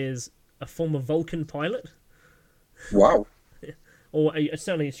she is a former Vulcan pilot. Wow. Or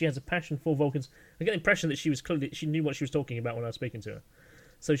certainly she has a passion for Vulcans. I get the impression that she knew what she was talking about when I was speaking to her.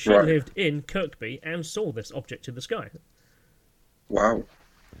 So she lived in Kirkby and saw this object in the sky. Wow.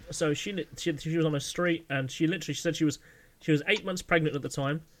 So she was on a street, and she said she was 8 months pregnant at the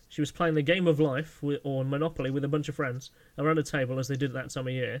time. She was playing the game of life or Monopoly with a bunch of friends around a table, as they did at that time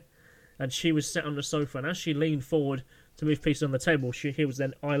of year. And she was sat on the sofa, and as she leaned forward to move pieces on the table, he was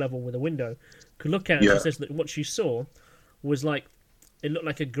then eye level with a window. Could look out, and she says that what she saw was like, it looked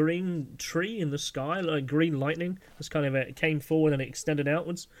like a green tree in the sky, like green lightning. It came forward and it extended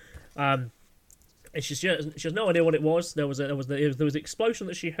outwards. And she has no idea what it was. There was the explosion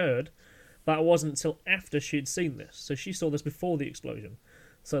that she heard, but it wasn't until after she had seen this. So she saw this before the explosion.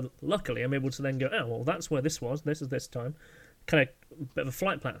 So luckily, I'm able to then go, oh well, that's where this was. This is this time. Kind of bit of a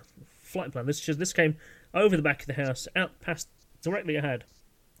flight plan. This came over the back of the house, out past directly ahead,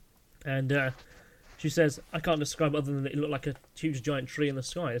 and she says, I can't describe it other than it looked like a huge giant tree in the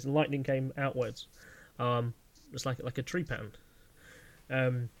sky as the lightning came outwards. It's like a tree pattern.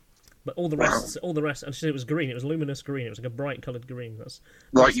 But all the rest, and she said it was green. It was luminous green. It was like a bright coloured green. That's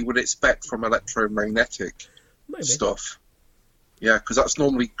like you would expect from electromagnetic stuff. Yeah, because that's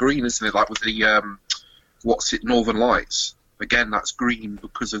normally green, isn't it? Like with the Northern Lights. Again, that's green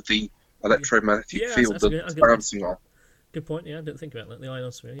because of the electromagnetic field that's bouncing on. Good point. Yeah, I didn't think about that. The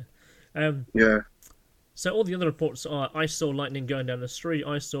ionosphere. Yeah. So all the other reports are: I saw lightning going down the street.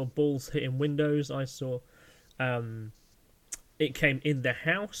 I saw balls hitting windows. I saw it came in the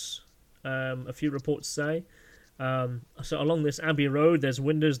house. A few reports say. So along this Abbey Road, there's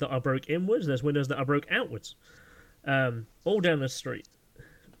windows that are broke inwards. There's windows that are broke outwards. All down the street.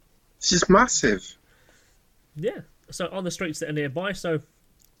 This is massive. Yeah. So on the streets that are nearby. So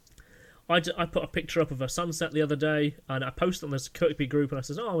I put a picture up of a sunset the other day, and I posted on this Kirkby group, and I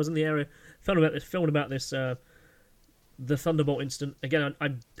says, "Oh, I was in the area, filmed about this, the Thunderbolt incident." Again,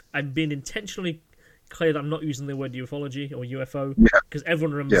 I'm being intentionally clear that I'm not using the word ufology or UFO because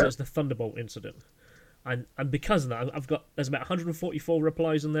everyone remembers it as the Thunderbolt incident, and because of that, there's about 144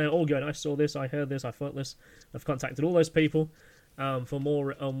 replies in there, all going, "I saw this, I heard this, I felt this." I've contacted all those people for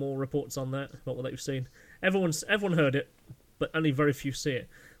more reports on that, about what they've seen. Everyone heard it, but only very few see it.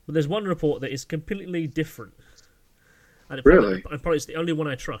 But there's one report that is completely different. And probably it's the only one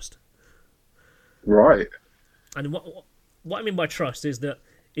I trust. Right. And what I mean by trust is that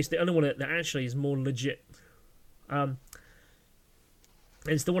it's the only one that actually is more legit. And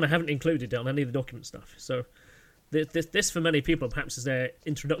it's the one I haven't included on any of the document stuff. So this for many people, perhaps, is their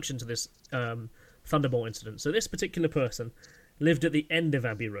introduction to this Thunderbolt incident. So this particular person lived at the end of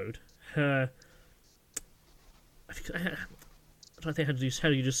Abbey Road. Her don't think how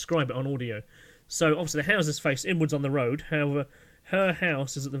do you describe it on audio. So obviously the house is faced inwards on the road. However, her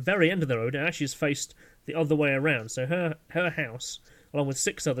house is at the very end of the road and actually is faced the other way around. So her house, along with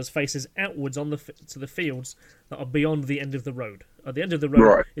 6 others, faces outwards to the fields that are beyond the end of the road. At the end of the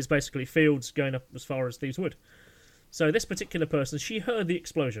road is basically fields going up as far as Thieves Wood. So this particular person, she heard the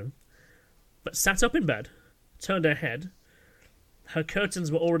explosion, but sat up in bed, turned her head, her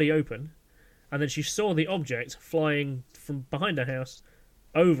curtains were already open, and then she saw the object flying from behind her house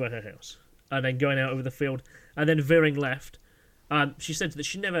over her house, and then going out over the field, and then veering left. She said that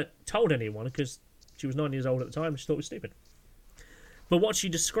she never told anyone because she was 9 years old at the time and she thought it was stupid. But what she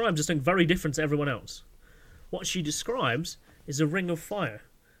describes is something very different to everyone else. What she describes is a ring of fire.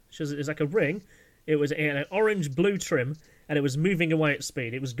 She says it's like a ring. It had an orange-blue trim, and it was moving away at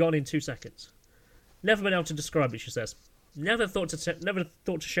speed. It was gone in 2 seconds. Never been able to describe it, she says. Never thought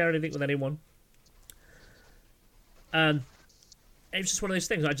to share anything with anyone. It was just one of those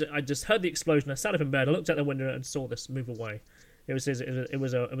things. I just heard the explosion. I sat up in bed. I looked out the window and saw this move away. It was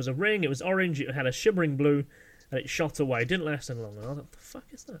a ring. It was orange. It had a shimmering blue, and it shot away. It didn't last any long. And I thought, what the fuck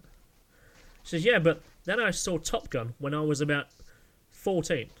is that? She says, yeah, but then I saw Top Gun when I was about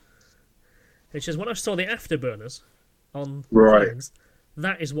 14. And she says, when I saw the afterburners on planes,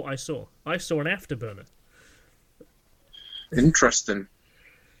 that is what I saw. I saw an afterburner. Interesting.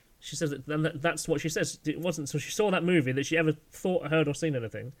 She says that's what she says. It wasn't until she saw that movie that she ever thought, heard, or seen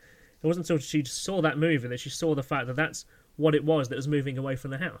anything. It wasn't until she saw that movie that she saw the fact that that's what it was that was moving away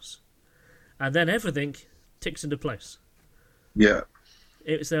from the house. And then everything ticks into place. Yeah.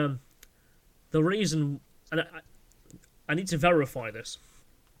 It's the reason, and I need to verify this.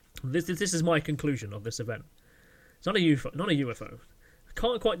 This is my conclusion of this event. It's not a UFO. I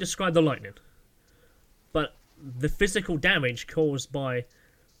can't quite describe the lightning, but the physical damage caused by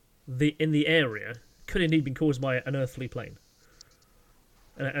in the area could indeed be caused by an earthly plane,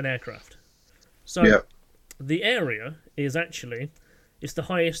 an aircraft. So the area is it's the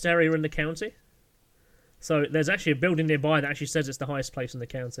highest area in the county. So there's actually a building nearby that actually says it's the highest place in the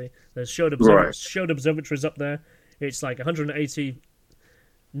county. There's showed observatories up there. It's like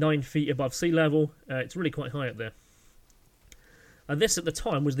 189 feet above sea level. It's really quite high up there. And this at the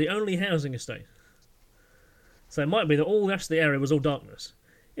time was the only housing estate. So it might be that all the rest of the area was all darkness.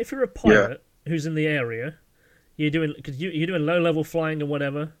 If you're a pilot who's in the area, you're doing low-level flying or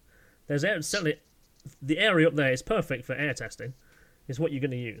whatever, certainly the area up there is perfect for air testing. Is what you're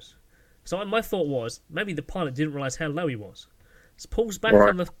going to use. So my thought was maybe the pilot didn't realise how low he was. So pulls back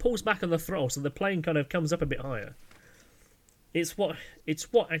on the throttle, so the plane kind of comes up a bit higher. It's what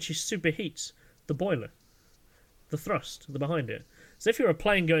actually superheats the boiler, the thrust, behind it. So if you're a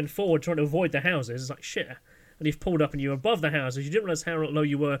plane going forward trying to avoid the houses, it's like shit. And you've pulled up and you're above the houses, you didn't realise how low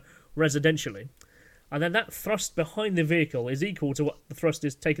you were residentially. And then that thrust behind the vehicle is equal to what the thrust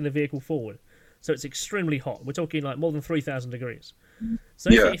is taking the vehicle forward. So it's extremely hot. We're talking like more than 3,000 degrees.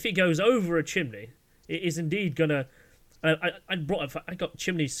 So if it goes over a chimney, it is indeed going to... I got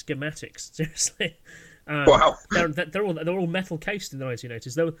chimney schematics, seriously. Wow. They're all metal cased in the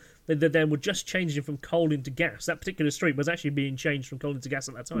 1980s. They were just changing from coal into gas. That particular street was actually being changed from coal into gas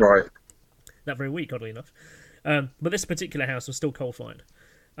at that time. Right. That very week, oddly enough. But this particular house was still coal-fired.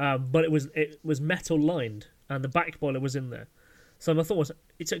 But it was metal-lined, and the back boiler was in there. So my thought was,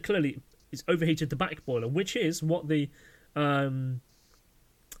 it's overheated the back boiler, which is what the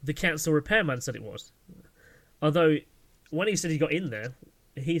council repairman said it was. Although, when he said he got in there,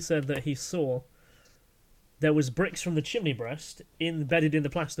 he said that he saw there was bricks from the chimney breast embedded in the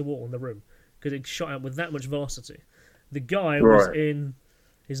plaster wall in the room, because it shot out with that much velocity. The guy was in...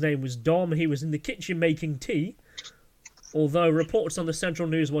 His name was Dom. He was in the kitchen making tea, although reports on the Central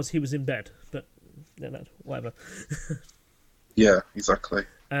News was he was in bed. But, whatever. Yeah, exactly.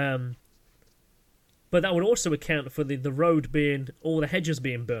 But that would also account for the road being... all the hedges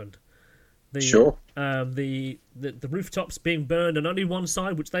being burned. The rooftops being burned on only one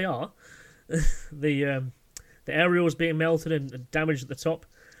side, which they are. The aerials being melted and damaged at the top.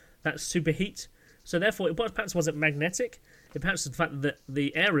 That's superheat. So therefore, it perhaps wasn't magnetic. It perhaps the fact that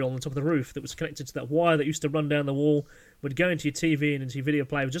the aerial on the top of the roof that was connected to that wire that used to run down the wall would go into your TV and into your video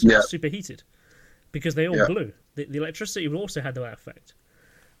player was just superheated. Because they all blew. The electricity would also have that effect.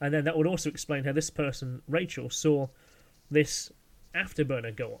 And then that would also explain how this person, Rachel, saw this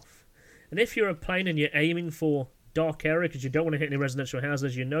afterburner go off. And if you're a plane and you're aiming for dark area because you don't want to hit any residential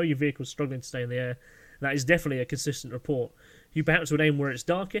houses, you know your vehicle's struggling to stay in the air, that is definitely a consistent report. You perhaps would aim where it's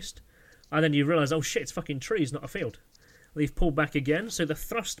darkest, and then you realise, oh shit, it's fucking trees, not a field. They've pulled back again, so the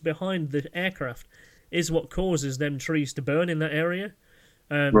thrust behind the aircraft is what causes them trees to burn in that area.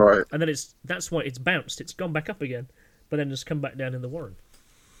 Right. And then that's why it's bounced. It's gone back up again, but then just come back down in the Warren.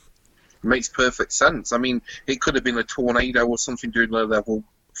 Makes perfect sense. I mean, it could have been a tornado or something doing low level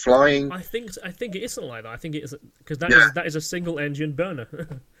flying. I think it isn't like that. I think it is because that is a single engine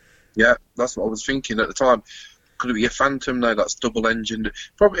burner. Yeah, that's what I was thinking at the time. Could it be a Phantom? No, that's double engined.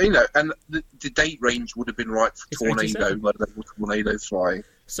 Probably, and the date range would have been right for tornado, low level tornado flying.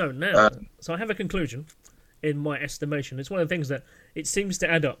 So now, so I have a conclusion. In my estimation, it's one of the things that it seems to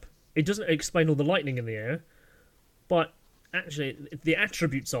add up. It doesn't explain all the lightning in the air, but actually, the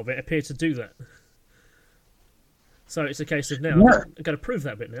attributes of it appear to do that. So it's a case of now, I've got to prove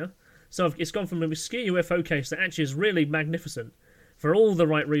that bit now. So it's gone from a obscure UFO case that actually is really magnificent for all the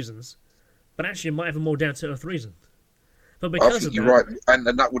right reasons, but actually it might have a more down-to-earth reason. But because I think of you're that, right,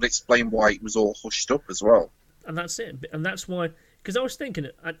 and that would explain why it was all hushed up as well. And that's it. And that's why, because I was thinking,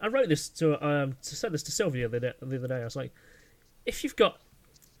 I wrote this to send this to Sylvia the other day. I was like, if it's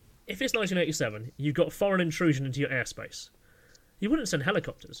 1987, you've got foreign intrusion into your airspace, you wouldn't send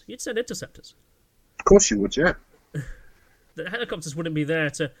helicopters. You'd send interceptors. Of course you would, yeah. The helicopters wouldn't be there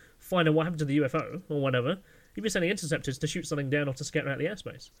to find out what happened to the UFO or whatever. You'd be sending interceptors to shoot something down or to scatter out the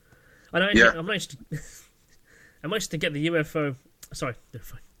airspace. And I managed to get the UFO. Sorry,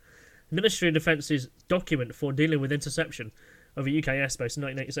 Ministry of Defence's document for dealing with interception of a UK airspace in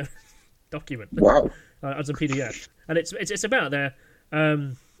 1987. Document. Wow. As a PDF, and it's about their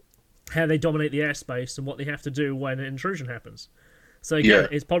how they dominate the airspace and what they have to do when an intrusion happens. So again,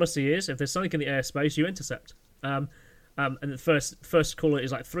 its policy is if there's something in the airspace, you intercept. And the first caller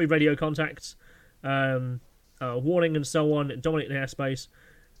is like 3 radio contacts, warning and so on, dominate the airspace,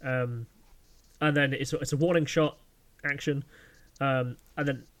 and then it's a warning shot action, and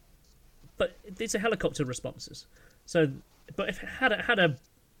then, but these are helicopter responses. So, but if it had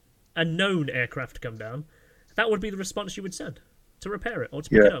a known aircraft come down, that would be the response you would send to repair it or to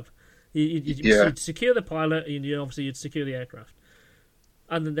pick it up. You'd secure the pilot, and you'd secure the aircraft,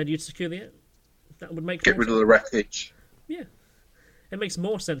 and then you'd secure the air. That would make get rid of the wreckage. Yeah, it makes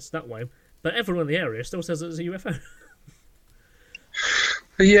more sense that way. But everyone in the area still says it's a UFO.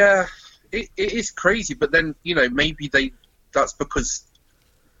 Yeah, it is crazy. But then maybe that's because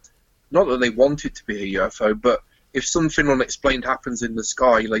not that they want it to be a UFO, but if something unexplained happens in the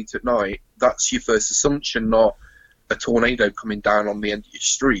sky late at night, that's your first assumption, not a tornado coming down on the end of your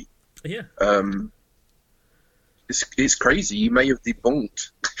street. Yeah. It's crazy. You may have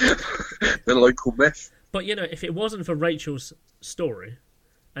debunked the local myth. But if it wasn't for Rachel's story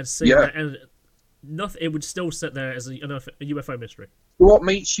and seeing that, and nothing, it would still sit there as a UFO mystery. What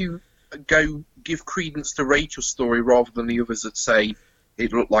makes you go give credence to Rachel's story rather than the others that say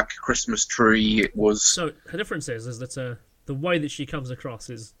it looked like a Christmas tree? It was. So the difference is that the way that she comes across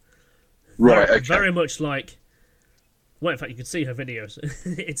is very much like. Well, in fact, you can see her videos.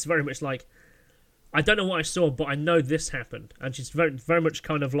 It's very much like, I don't know what I saw, but I know this happened. And she's very, very much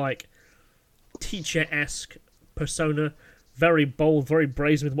kind of like teacher-esque persona, very bold, very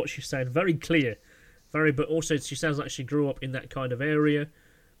brazen with what she's saying, very clear, but also she sounds like she grew up in that kind of area.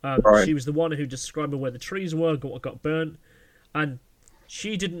 She was the one who described where the trees were, what got burnt, and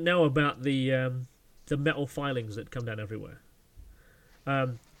she didn't know about the metal filings that come down everywhere.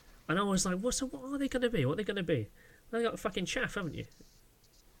 And I was like, what are they going to be? What are they going to be? They got fucking chaff, haven't you?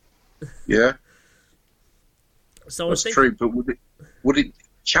 Yeah. So that's true, but would it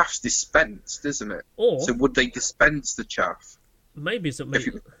chaff's dispensed, isn't it? So would they dispense the chaff? Maybe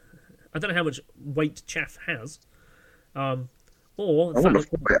something. I don't know how much weight chaff has. Or I wonder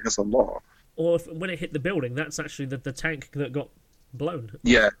if it has a lot. Or when it hit the building, that's actually the tank that got blown.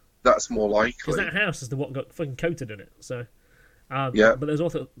 Yeah, that's more likely. Because that house is the what got fucking coated in it. So, But there's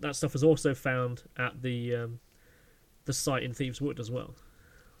also that stuff is also found at the site in Thieves Wood as well.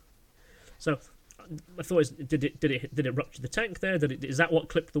 So my thought is, did it rupture the tank there? Is that what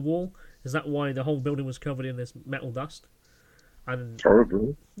clipped the wall? Is that why the whole building was covered in this metal dust? And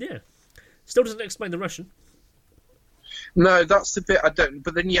probably. Yeah. Still doesn't explain the Russian. No, that's the bit I don't.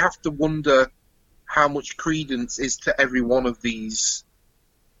 But then you have to wonder how much credence is to every one of these.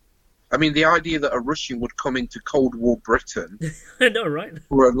 I mean, the idea that a Russian would come into Cold War Britain, I know, right?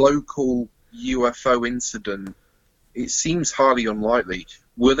 For a local UFO incident, it seems highly unlikely.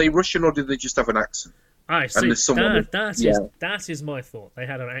 Were they Russian or did they just have an accent? I see. That is my thought. They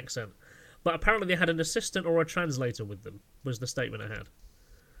had an accent. But apparently they had an assistant or a translator with them, was the statement I had.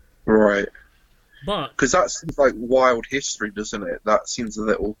 Right. But because that seems like wild history, doesn't it? That seems a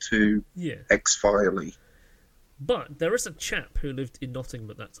little too X-Filey. But there is a chap who lived in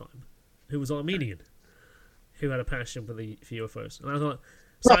Nottingham at that time, who was Armenian, who had a passion for UFOs. And I thought,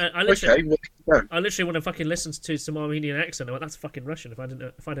 So Oh, I literally, okay, well, I literally want to fucking listen to some Armenian accent. I went, that's fucking Russian. If I didn't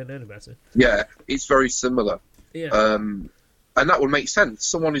know about it. yeah, it's very similar. Yeah. And that would make sense.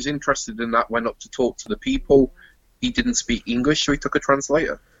 Someone who's interested in that went up to talk to the people. He didn't speak English, so he took a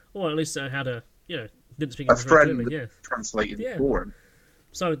translator. Or at least I had didn't speak A English very friend clearly. Yeah. translated Yeah. for him.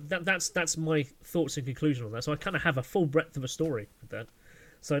 So that's my thoughts and conclusion on that. So I kind of have a full breadth of a story with that.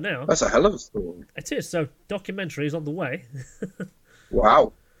 So now That's a hell of a story. it is. So documentary is on the way.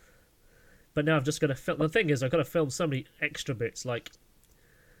 Wow. But now I've just got to film. The thing is, I've got to film so many extra bits, like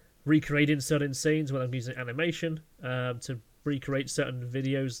recreating certain scenes when I'm using animation to recreate certain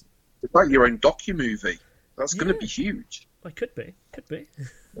videos. It's like your own docu-movie. That's going to Yeah. be huge. Well, could be.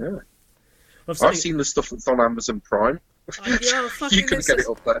 Yeah. I've Seen the stuff that's on Amazon Prime. yeah, fucking You can get it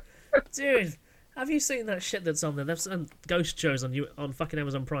up there. dude. Have you seen that shit that's on there? There's some ghost shows on fucking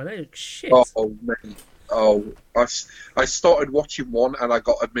Amazon Prime. They look shit. Oh, man. Oh, I started watching one and I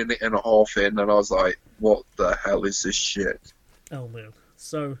got a minute and a half in and I was like, what the hell is this shit? Oh man.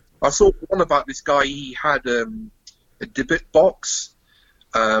 So I saw one about this guy. He had a Dybbuk box,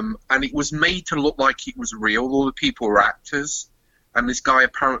 and it was made to look like it was real. All the people were actors, and this guy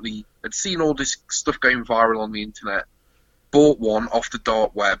apparently had seen all this stuff going viral on the internet, bought one off the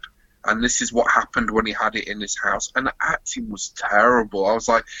dark web, and this is what happened when he had it in his house. And the acting was terrible. I was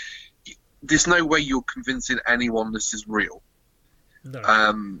like, there's no way you're convincing anyone this is real.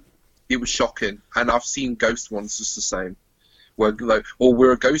 no. It was shocking, and I've seen ghost ones just the same. Where like, well,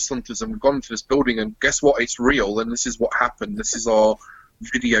 we're ghost hunters and we've gone to this building and guess what? It's real and this is what happened. This is our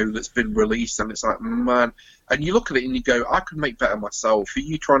video that's been released, and it's like, man. And you look at it and you go, I could make better myself. Who are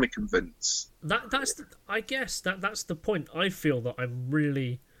you trying to convince? I guess that's the point. I feel that I'm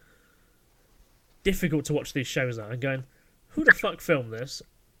really difficult to watch these shows at. I'm going, who the fuck filmed this?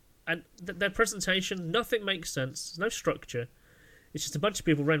 And their presentation, nothing makes sense. There's no structure. It's just a bunch of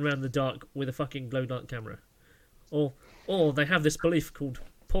people running around in the dark with a fucking glow dark camera. Or they have this belief called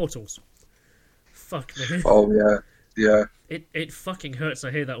portals. Fuck me. Oh yeah. It fucking hurts.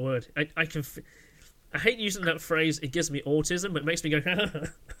 I hear that word. I hate using that phrase. It gives me autism. It makes me go.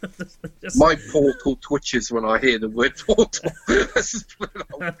 My portal twitches when I hear the word portal.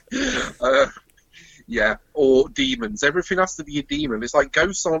 Yeah, or demons. Everything has to be a demon. It's like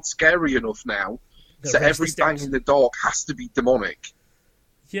ghosts aren't scary enough now, so every bang in the dark has to be demonic.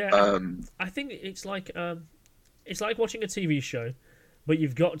 Yeah, I think it's like watching a TV show, but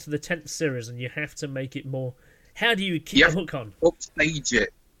you've got to the 10th series and you have to make it more. How do you keep the hook on? Upstage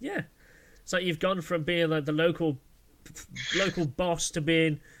it. Yeah, so you've gone from being like the local boss to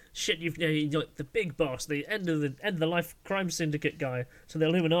being shit. You're like the big boss, the end of the life crime syndicate guy, to the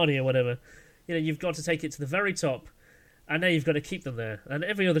Illuminati or whatever. You've got to take it to the very top, and now you've got to keep them there. And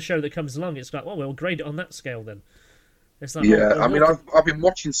every other show that comes along, it's like, well, we'll grade it on that scale then. It's like, yeah, I mean, I've been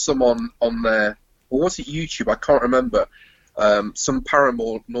watching some on there, or was it YouTube? I can't remember. Some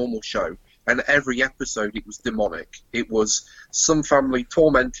paranormal show, and every episode it was demonic. It was some family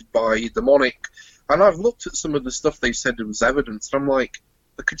tormented by demonic, and I've looked at some of the stuff they said there was evidence, and I'm like,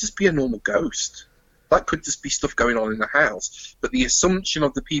 it could just be a normal ghost. That could just be stuff going on in the house. But the assumption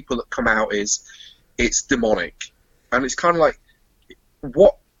of the people that come out is it's demonic. And it's kind of like,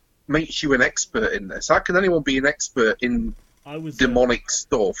 what makes you an expert in this? How can anyone be an expert in demonic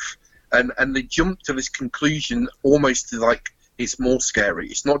stuff? And they jump to this conclusion almost to like, it's more scary.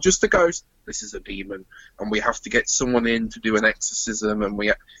 It's not just a ghost, this is a demon. And we have to get someone in to do an exorcism.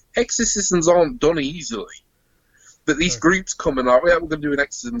 And exorcisms aren't done easily. But these groups come and like, yeah, we're going to do an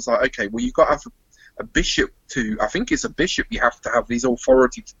exorcism. It's like, okay, well, you've got to have a bishop I think it's a bishop, you have to have these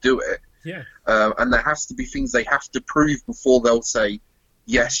authority to do it. Yeah. And there has to be things they have to prove before they'll say,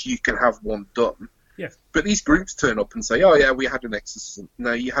 yes, you can have one done. Yeah. But these groups turn up and say, oh yeah, we had an exorcism.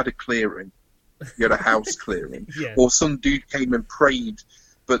 No, you had a clearing. You had a house clearing. Yeah. Or some dude came and prayed,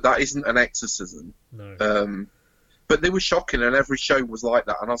 but that isn't an exorcism. No. But they were shocking, and every show was like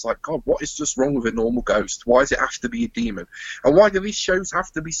that. And I was like, God, what is just wrong with a normal ghost? Why does it have to be a demon? And why do these shows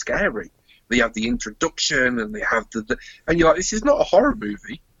have to be scary? They have the introduction, and they have and you're like, this is not a horror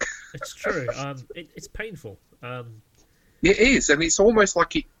movie. It's true. It's painful. It is, and it's almost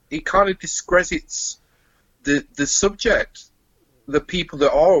like it kind of discredits the subject. The people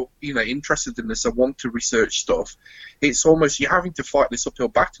that are interested in this and want to research stuff. It's almost you're having to fight this uphill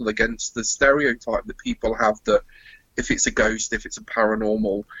battle against the stereotype that people have that if it's a ghost, if it's a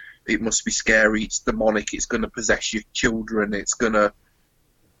paranormal, it must be scary. It's demonic. It's going to possess your children. It's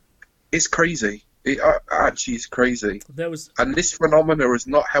crazy. It actually is crazy. And this phenomena has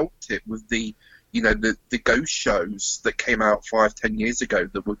not helped it with the ghost shows that came out 5-10 years ago.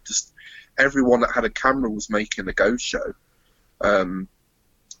 That were just everyone that had a camera was making a ghost show.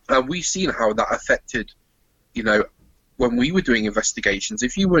 And we've seen how that affected, you know, when we were doing investigations.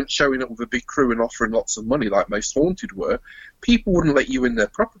 If you weren't showing up with a big crew and offering lots of money like most haunted were, people wouldn't let you in their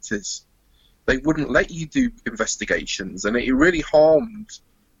properties. They wouldn't let you do investigations, and it really harmed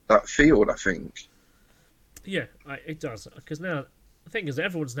that field, I think. Yeah, it does. Because now, the thing is,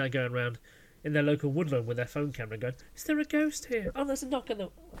 everyone's now going around in their local woodland with their phone camera going, is there a ghost here? Oh, there's a knock on the...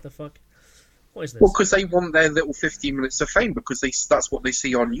 What the fuck? What is this? Well, because they want their little 15 minutes of fame, because that's what they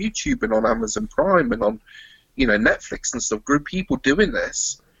see on YouTube and on Amazon Prime and on, you know, Netflix and stuff. Group people doing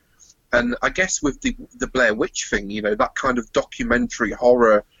this. And I guess with the Blair Witch thing, you know, that kind of documentary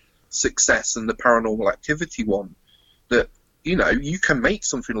horror success and the Paranormal Activity one, that, you know, you can make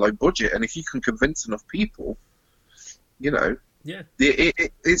something low budget, and if you can convince enough people, you know, yeah,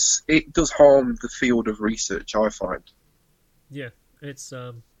 it does harm the field of research, I find. Yeah, it's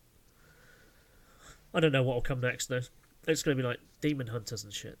I don't know what will come next though. It's going to be like demon hunters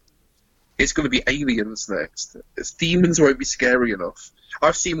and shit. It's going to be aliens next. Demons won't be scary enough.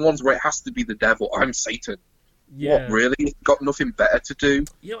 I've seen ones where it has to be the devil. I'm Satan. Yeah. What, really? Got nothing better to do?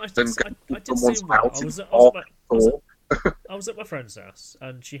 You know, I did see one. I was at my friend's house,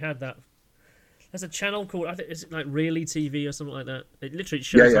 and she had that. There's a channel called, I think, is it like Really TV or something like that? It literally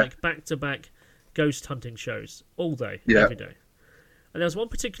shows like back-to-back ghost hunting shows all day, every day. And there was one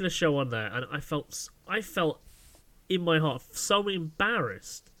particular show on there, and I felt in my heart so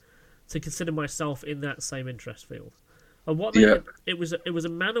embarrassed to consider myself in that same interest field. And what they had, it was a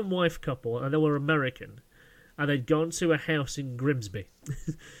man and wife couple, and they were American, and they'd gone to a house in Grimsby.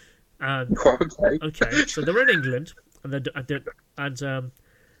 And okay, so they were in England, and the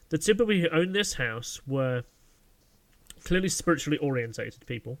two people who owned this house were clearly spiritually orientated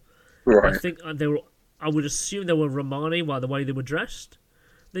people. Right. I think they were. I would assume they were Romani by the way they were dressed.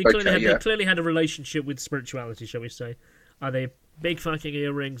 They clearly had a relationship with spirituality, shall we say? Are they big fucking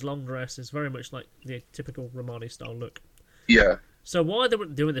earrings, long dresses, very much like the typical Romani style look? Yeah. So why they were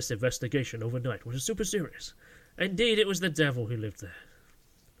doing this investigation overnight was super serious. Indeed, it was the devil who lived there.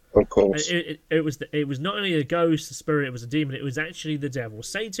 Of course. It was not only a ghost, a spirit, it was a demon, it was actually the devil.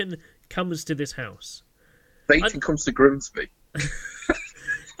 Satan comes to this house. Satan comes to Grimsby.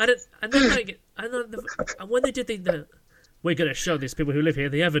 and when they did the we're going to show these people who live here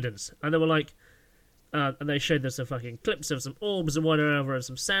the evidence, and they were like, and they showed us some fucking clips of some orbs and whatever, and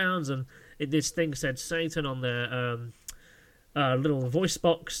some sounds, and this thing said Satan on their little voice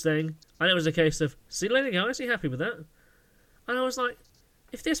box thing, and it was a case of, see you later guys, are you happy with that? And I was like,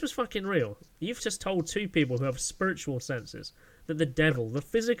 if this was fucking real, you've just told two people who have spiritual senses that the devil, the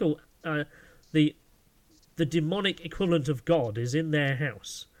physical, the demonic equivalent of God is in their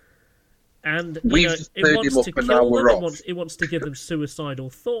house. And it wants to kill them, it wants to give them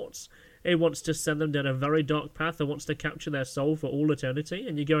suicidal thoughts, it wants to send them down a very dark path, it wants to capture their soul for all eternity,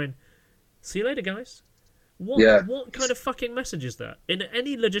 and you're going, see you later guys. What kind of fucking message is that? In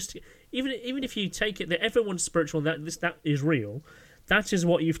any logistic, even if you take it that everyone's spiritual, that is real, that is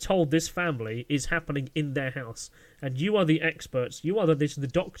what you've told this family is happening in their house, and you are the experts. You are the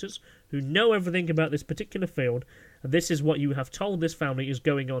doctors who know everything about this particular field, and this is what you have told this family is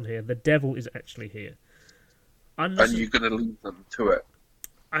going on here. The devil is actually here, and you're going to leave them to it.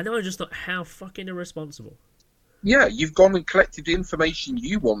 I know. I just thought, how fucking irresponsible. Yeah, you've gone and collected the information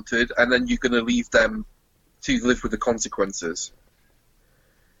you wanted, and then you're going to leave them to live with the consequences.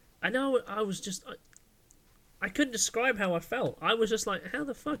 I know. I was just. I couldn't describe how I felt. I was just like, how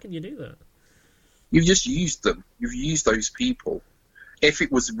the fuck can you do that? You've just used them. You've used those people. If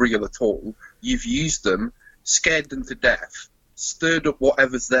it was real at all, you've used them, scared them to death, stirred up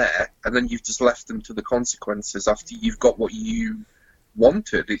whatever's there, and then you've just left them to the consequences after you've got what you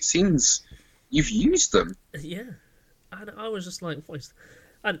wanted. It seems you've used them. Yeah. And I was just like, what is...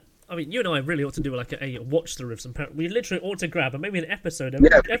 And I mean, you and I really ought to do like a watch through of some... We literally ought to grab maybe an episode of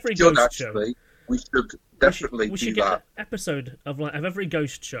every ghost show. We should definitely we should do get that. An episode of every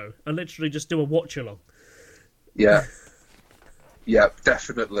ghost show and literally just do a watch along. Yeah, yeah,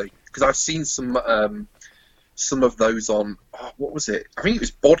 definitely. Because I've seen some of those on. Oh, what was it? I think it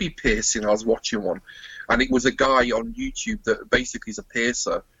was Body Piercing. I was watching one, and it was a guy on YouTube that basically is a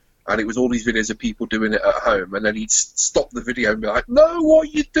piercer, and it was all these videos of people doing it at home, and then he'd stop the video and be like, "No, what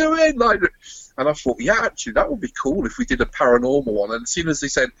are you doing?" Like. And I thought, yeah, actually, that would be cool if we did a paranormal one. And as soon as they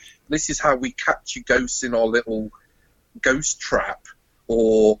said, this is how we capture ghosts in our little ghost trap,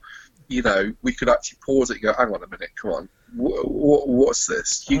 or, you know, we could actually pause it and go, hang on a minute, come on, what's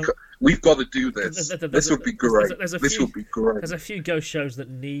this? We've got to do this. This would be great. This would be great. There's a few ghost shows that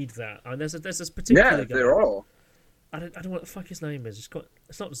need that. I mean, there's this particular guy. There are. I don't know what the fuck his name is.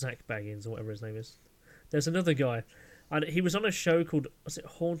 It's not Zach Baggins or whatever his name is. There's another guy. and he was on a show called, was it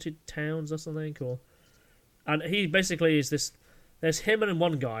Haunted Towns or something, and he basically is this. There's him and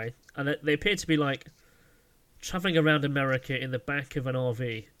one guy, and they appear to be like traveling around America in the back of an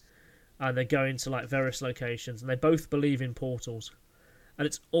RV, and they're going to like various locations, and they both believe in portals, and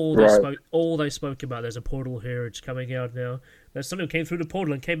it's all they spoke about. There's a portal here, it's coming out now. There's someone who came through the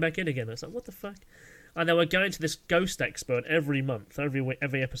portal and came back in again. It's like, what the fuck? And they were going to this ghost expert every month,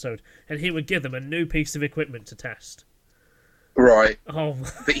 every episode, and he would give them a new piece of equipment to test. Right. Oh.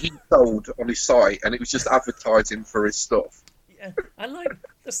 That he sold on his site, and it was just advertising for his stuff. Yeah, and like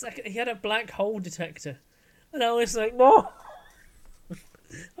the second he had a black hole detector, and I was like, no,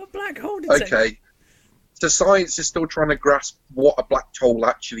 a black hole detector. Okay. So science is still trying to grasp what a black hole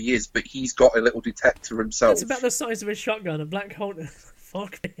actually is, but he's got a little detector himself. It's about the size of a shotgun, a black hole.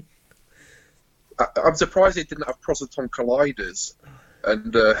 Fuck me. I'm surprised it didn't have proton colliders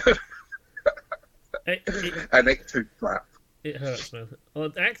and an ectotrap. It hurts, man. Well,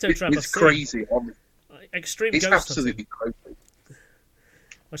 the ectotrap. It's crazy. Extreme it's Ghost absolutely Hunting. crazy.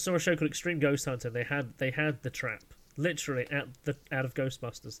 I saw a show called Extreme Ghost Hunting. They had the trap literally out of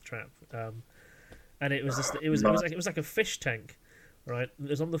Ghostbusters trap, and it was just, it was like a fish tank, right? It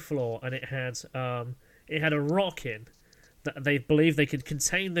was on the floor, and it had a rock in that they believed they could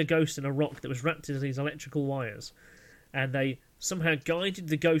contain the ghost in a rock that was wrapped in these electrical wires, and they somehow guided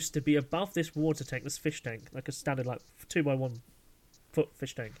the ghost to be above this water tank, this fish tank, like a standard like 2x1 foot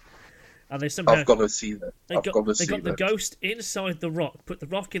fish tank. And they somehow I've got to see that. They got the ghost inside the rock, put the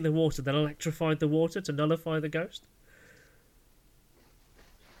rock in the water, then electrified the water to nullify the ghost.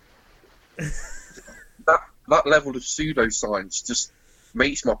 That level of pseudoscience just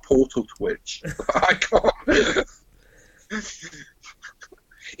makes my portal twitch. I can't.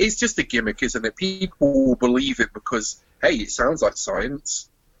 It's just a gimmick, isn't it? People will believe it because, hey, it sounds like science.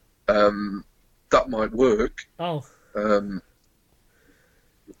 That might work. Oh.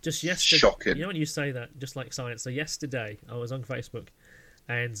 Just yesterday, shocking. You know when you say that, just like science. So yesterday, I was on Facebook,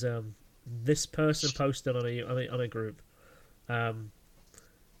 and this person posted on a group that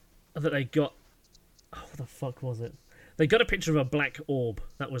they got. Oh, what the fuck was it? They got a picture of a black orb.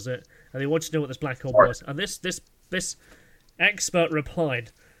 That was it, and they wanted to know what this black orb was. And this expert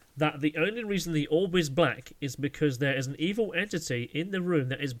replied that the only reason the orb is black is because there is an evil entity in the room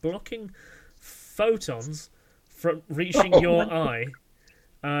that is blocking photons from reaching your eye.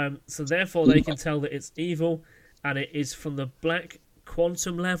 So therefore they can tell that it's evil, and it is from the black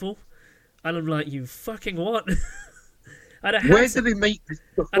quantum level. And I'm like, you fucking what? Where did they make this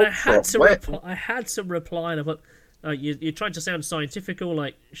stuff and up from? I had to reply, and I thought, you're trying to sound scientific,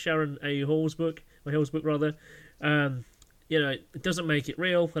 like Sharon A. Hall's book, rather. It doesn't make it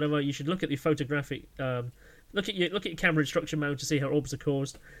real. Whatever. You should look at the photographic. Look at your camera instruction manual to see how orbs are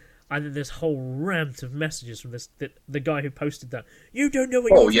caused. And then this whole rant of messages from the guy who posted that. You don't know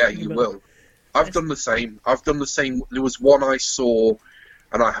what you're talking about. You will. I've done the same. There was one I saw,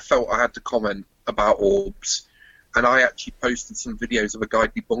 and I felt I had to comment about orbs. And I actually posted some videos of a guy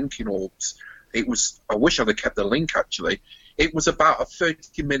debunking orbs. I wish I'd have kept the link, actually. It was about a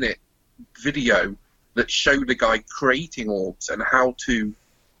 30-minute video that showed a guy creating orbs and how to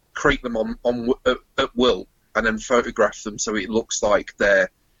create them at will and then photograph them so it looks like they're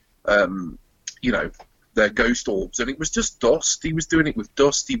ghost orbs. And it was just dust. He was doing it with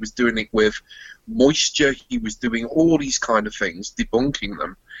dust. He was doing it with moisture. He was doing all these kind of things, debunking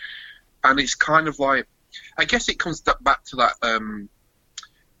them. And it's kind of like, I guess it comes back to that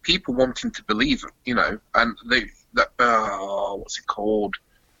people wanting to believe, and what's it called?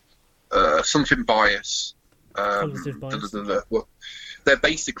 Something bias. Positive bias. Well,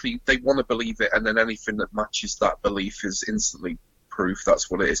 they want to believe it, and then anything that matches that belief is instantly proof. That's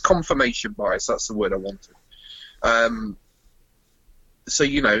what it is. Confirmation bias. That's the word I wanted. So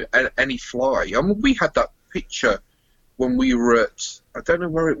any fly. I mean, we had that picture when we were at, I don't know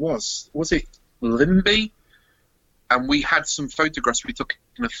where it was. Was it Limby? And we had some photographs we took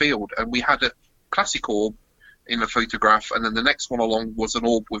in the field, and we had a classic orb in a photograph, and then the next one along was an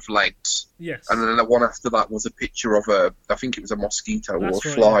orb with legs. Yes. And then the one after that was a picture of I think it was a mosquito or a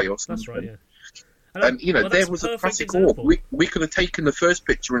fly or something. That's right, yeah. And there was a classic orb. We could have taken the first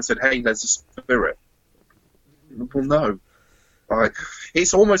picture and said, "Hey, there's a spirit." Well, no.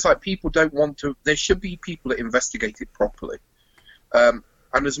 It's almost like people don't want to. There should be people that investigate it properly. And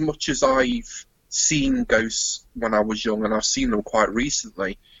as much as I've seen ghosts when I was young, and I've seen them quite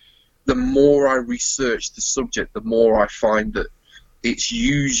recently, the more I research the subject, the more I find that it's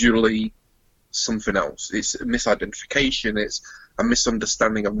usually something else. It's a misidentification. It's a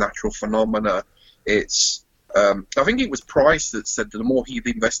misunderstanding of natural phenomena. It's I think it was Price that said that the more he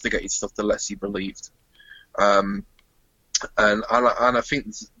investigated stuff, the less he believed. and I think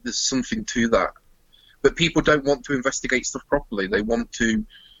there's something to that. But people don't want to investigate stuff properly. They want to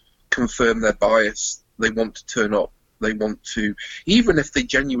confirm their bias. They want to turn up. They want to, even if they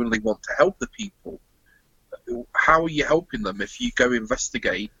genuinely want to help the people, how are you helping them if you go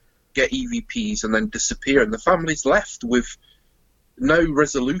investigate, get EVPs, and then disappear, and the family's left with no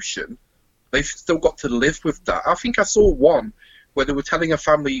resolution? They've still got to live with that. I think I saw one where they were telling a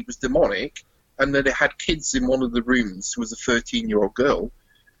family it was demonic, and then they had kids in one of the rooms who was a 13-year-old girl,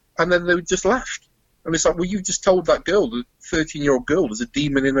 and then they were just left. And it's like, well, you just told that girl, the 13-year-old girl, there's a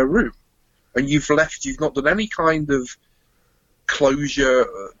demon in her room, and you've left. You've not done any kind of closure,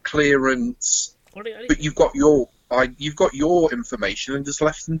 clearance, but you've got your information and just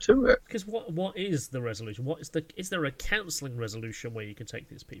left them to it. Because what is the resolution? Is there a counselling resolution where you can take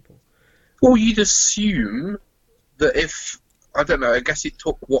these people? Well, you'd assume that if, I don't know, I guess it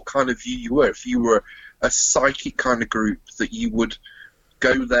took what kind of view you were. If you were a psychic kind of group, that you would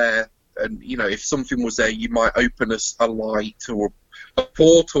go there and, you know, if something was there, you might open a light or a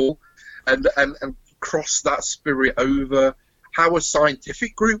portal and cross that spirit over. How a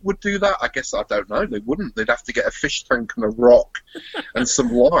scientific group would do that, I guess I don't know. They wouldn't. They'd have to get a fish tank and a rock and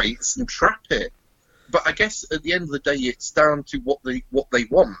some lights and trap it. But I guess at the end of the day, it's down to what they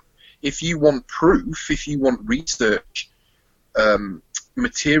want. If you want proof, if you want research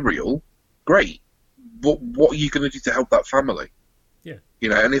material, great. But what are you going to do to help that family? Yeah. You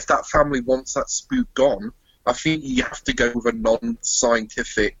know, and if that family wants that spook gone, I think you have to go with a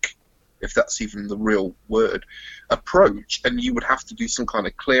non-scientific, if that's even the real word, approach, and you would have to do some kind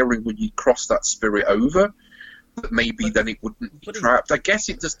of clearing when you cross that spirit over, but maybe then it wouldn't be trapped. I guess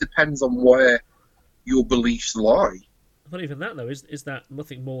it just depends on where your beliefs lie. But even that, though, is that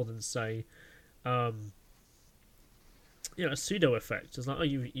nothing more than, say, a pseudo effect? It's like, oh,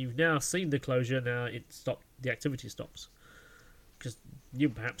 you've now seen the closure, now the activity stops. Because you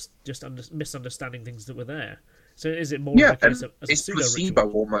perhaps just misunderstanding things that were there. So is it more of a case of it's pseudo placebo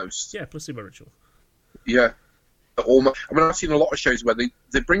ritual? Almost? Yeah, placebo ritual. Yeah, almost. I mean, I've seen a lot of shows where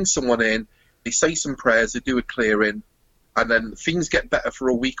they bring someone in, they say some prayers, they do a clearing, and then things get better for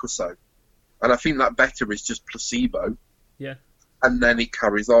a week or so. And I think that better is just placebo. Yeah. And then it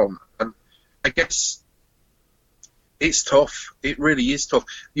carries on. And I guess it's tough. It really is tough.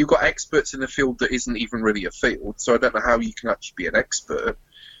 You've got experts in a field that isn't even really a field, so I don't know how you can actually be an expert.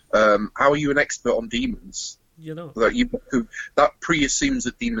 How are you an expert on demons? You know. That pre-assumes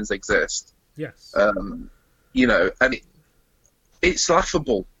that demons exist. Yes. And it's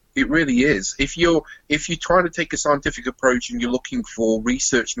laughable. It really is. If you're trying to take a scientific approach and you're looking for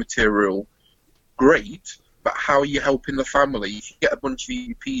research material, great. But how are you helping the family? If you get a bunch of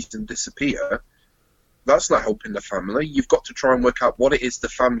EVPs and disappear, that's not helping the family. You've got to try and work out what it is the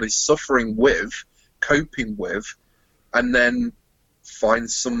family's suffering with, coping with, and then find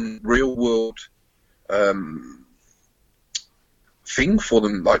some real-world thing for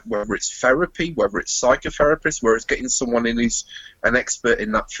them, like whether it's therapy, whether it's psychotherapist, whether it's getting someone in who's an expert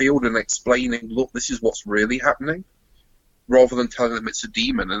in that field and explaining, look, this is what's really happening, rather than telling them it's a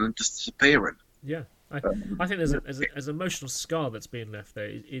demon and then just disappearing. Yeah. I think there's an emotional scar that's being left there.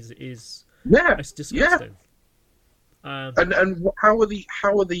 Is yeah, it's disgusting. Yeah. And how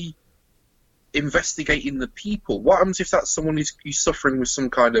are they investigating the people? What happens if that's someone who's suffering with some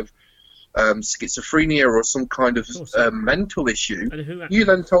kind of schizophrenia or some kind of mental issue? You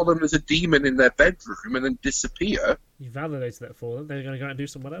then tell them there's a demon in their bedroom and then disappear. You validated that for them. They're going to go out and do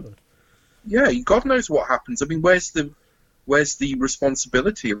some whatever. Yeah, God knows what happens. I mean, where's the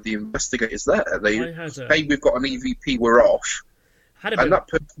responsibility of the investigators there? Hey, we've got an EVP, we're off. I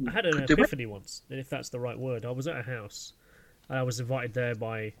had an epiphany once, if that's the right word. I was at a house, and I was invited there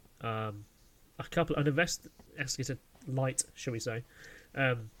by an investigator light, shall we say,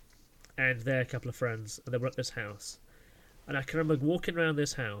 and their couple of friends, and they were at this house. And I can remember walking around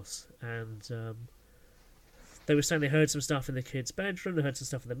this house, and they were saying they heard some stuff in the kid's bedroom, they heard some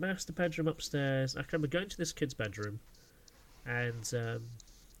stuff in the master bedroom upstairs. I can remember going to this kid's bedroom, and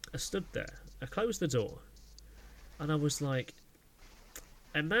I stood there. I closed the door, and I was like,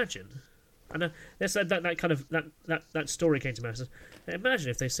 imagine, and they said that kind of that story came to me. I said, imagine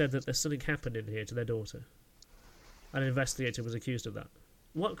if they said that there's something happened in here to their daughter, and an investigator was accused of that.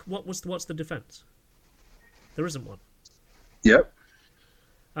 What's the defence? There isn't one. Yep.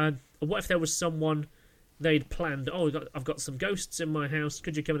 And what if there was someone they'd planned? Oh, I've got some ghosts in my house.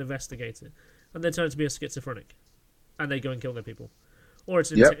 Could you come and investigate it? And they turn out to be a schizophrenic, and they go and kill their people, or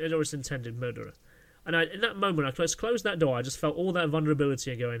it's intended murderer. And in that moment, I closed that door. I just felt all that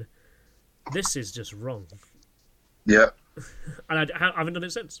vulnerability and going, this is just wrong. Yeah. And I haven't done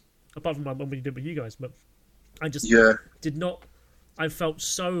it since, apart from when we did with you guys. But I just did not. I felt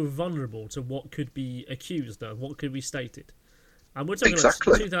so vulnerable to what could be accused of, what could be stated. And we're talking like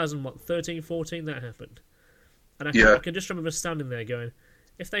 2013, 14, that happened. And I can just remember standing there going,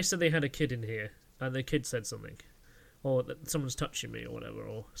 if they said they had a kid in here, and the kid said something, or that someone's touching me or whatever,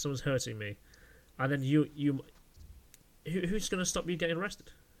 or someone's hurting me, and then who's going to stop you getting arrested?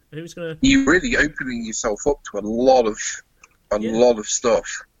 Who's going to... You're really opening yourself up to a lot of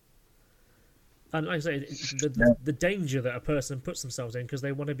stuff. And like I say, the danger that a person puts themselves in because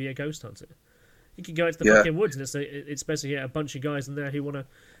they want to be a ghost hunter. You can go into the fucking woods and it's basically a bunch of guys in there who want to,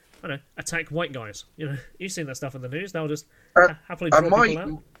 I don't know, attack white guys. You know, you've seen that stuff in the news. They'll just happily draw people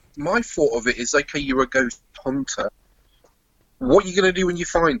out. My thought of it is, okay, you're a ghost hunter. What are you going to do when you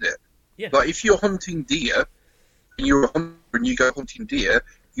find it? Yeah. Like, if you're hunting deer, and you're a hunter and you go hunting deer,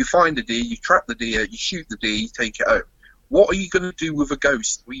 you find a deer, you trap the deer, you shoot the deer, you take it home. What are you going to do with a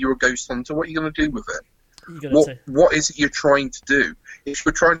ghost? When you're a ghost hunter, what are you going to do with it? What is it you're trying to do? If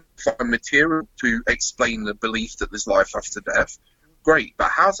you're trying to find material to explain the belief that there's life after death, great. But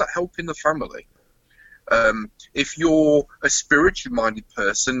how's that helping the family? If you're a spiritually minded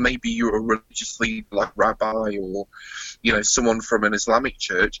person, maybe you're a religiously like rabbi or, you know, someone from an Islamic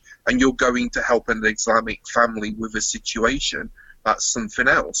church, and you're going to help an Islamic family with a situation, that's something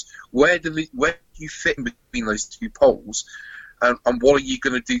else. Where do you fit in between those two poles, and what are you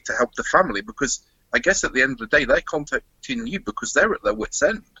going to do to help the family? Because I guess at the end of the day, they're contacting you because they're at their wits'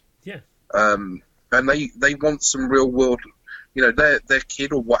 end. Yeah. And they want some real world, you know, their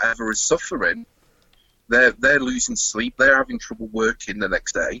kid or whatever is suffering. They're losing sleep. They're having trouble working the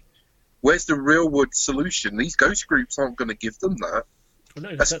next day. Where's the real world solution? These ghost groups aren't going to give them that,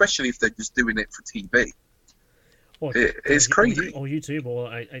 especially if they're just doing it for TV. It's crazy. Or YouTube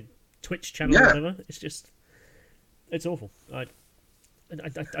or a Twitch channel or whatever. It's awful. I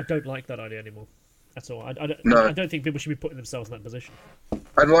don't like that idea anymore. That's all. I don't think people should be putting themselves in that position.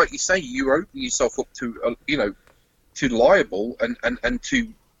 And like you say, you open yourself up to to libel and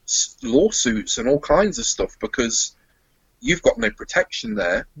to lawsuits and all kinds of stuff because you've got no protection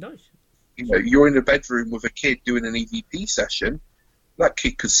there. No. You know, you're in a bedroom with a kid doing an EVP session. That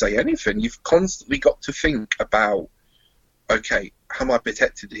kid could say anything. You've constantly got to think about, okay, am I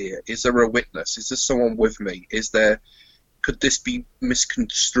protected here? Is there a witness? Is there someone with me? Could this be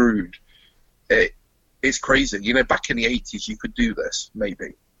misconstrued? It's crazy. You know, back in the 80s, you could do this,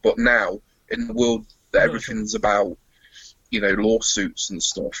 maybe. But now, in the world that everything's about, you know, lawsuits and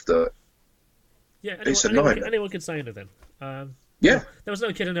stuff, anyone could say anything. There was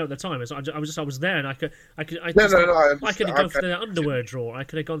no kid in there at the time. I was there, and I could have gone through their underwear drawer. I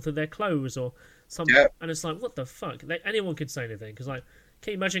could have gone through their clothes or something. Yeah. And it's like, what the fuck? Anyone could say anything because, like,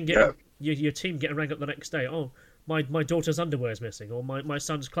 can you imagine getting your team getting rang up the next day? Oh, my daughter's underwear is missing, or my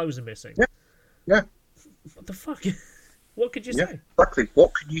son's clothes are missing. Yeah. What the fuck? What could you say? Exactly.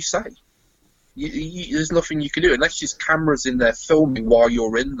 What could you say? There's nothing you can do unless there's cameras in there filming while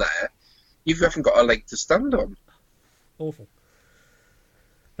you're in there. You haven't got a leg to stand on. Awful.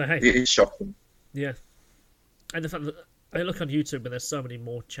 But hey, it is shocking. Yeah, and the fact that I look on YouTube and there's so many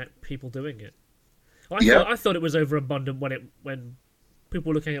more people doing it. I thought it was overabundant when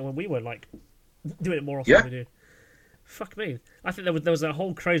people were looking at it when we were like doing it more often than we do. Fuck me. I think there was a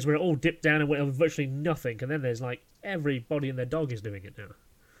whole craze where it all dipped down and went over virtually nothing, and then there's like everybody and their dog is doing it now.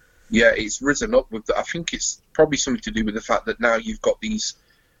 Yeah, it's risen up with. I think it's probably something to do with the fact that now you've got these.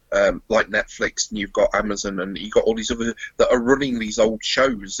 Like Netflix, and you've got Amazon, and you've got all these other that are running these old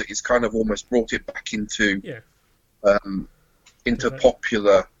shows. That it's kind of almost brought it back into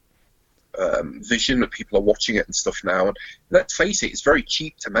popular vision that people are watching it and stuff now. And let's face it, it's very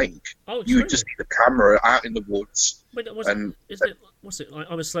cheap to make. Oh, you just need a camera out in the woods. What's it like?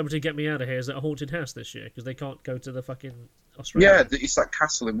 I'm a Celebrity, Get Me Out of Here. Is it a haunted house this year because they can't go to the fucking Australia? Yeah, it's that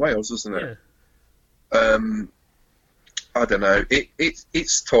castle in Wales, isn't it? Yeah. I don't know.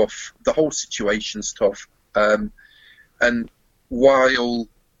 It's tough. The whole situation's tough. And while,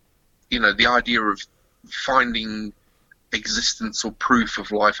 you know, the idea of finding existence or proof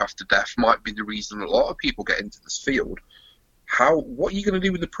of life after death might be the reason a lot of people get into this field, what are you going to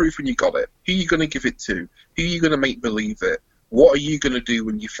do with the proof when you got it? Who are you going to give it to? Who are you going to make believe it? What are you going to do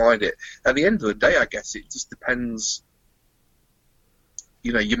when you find it? At the end of the day, I guess it just depends,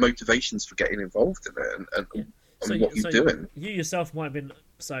 you know, your motivations for getting involved in it and what you're doing. You yourself might have been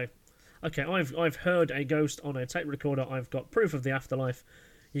okay, I've heard a ghost on a tape recorder. I've got proof of the afterlife.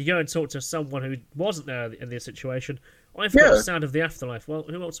 You go and talk to someone who wasn't there in this situation. I've got the sound of the afterlife. Well,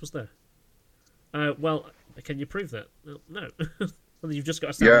 who else was there? Well, can you prove that? Well, no. Well, you've just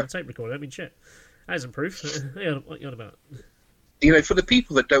got a sound on a tape recorder. I mean, shit. That isn't proof. What are you on about? for the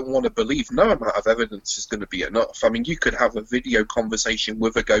people that don't want to believe, no amount of evidence is going to be enough. I mean, you could have a video conversation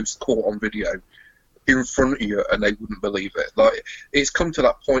with a ghost caught on video in front of you and they wouldn't believe it. Like, it's come to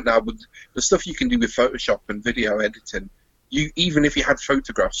that point now with the stuff you can do with Photoshop and video editing. Even if you had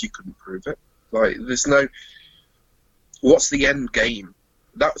photographs, you couldn't prove it. Like, there's no... What's the end game?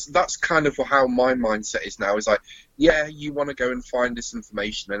 That's kind of how my mindset is now. Is like, yeah, you want to go and find this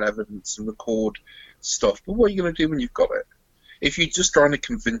information and evidence and record stuff, but what are you going to do when you've got it? If you're just trying to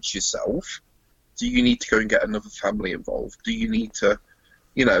convince yourself, do you need to go and get another family involved? Do you need to,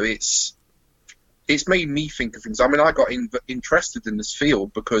 it's made me think of things. I mean, I got interested in this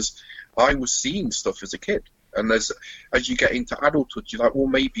field because I was seeing stuff as a kid. And as you get into adulthood, you're like, well,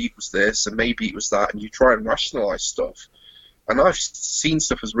 maybe it was this and maybe it was that, and you try and rationalize stuff. And I've seen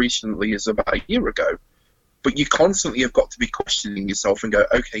stuff as recently as about a year ago, but you constantly have got to be questioning yourself and go,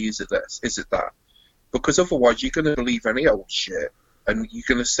 okay, is it this? Is it that? Because otherwise you're going to believe any old shit, and you're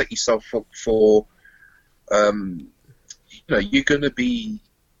going to set yourself up for, you're going to be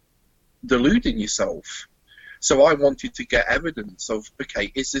deluding yourself. So I wanted to get evidence of, okay,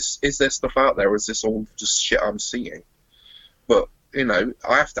 is there stuff out there, or is this all just shit I'm seeing? But, I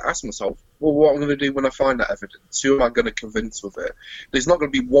have to ask myself, well, what am I going to do when I find that evidence? Who am I going to convince with it? There's not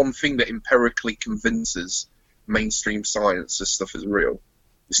going to be one thing that empirically convinces mainstream science this stuff is real.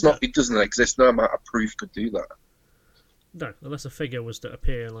 It's not. It doesn't exist. No amount of proof could do that. No, unless a figure was to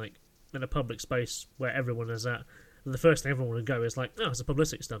appear like in a public space where everyone is at, and the first thing everyone would go is like, "Oh, it's a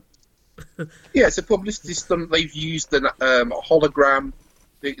publicity stunt." Yeah, it's a publicity stunt. They've used a hologram.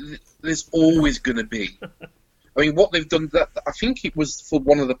 There's always going to be. I mean, what they've done. I think it was for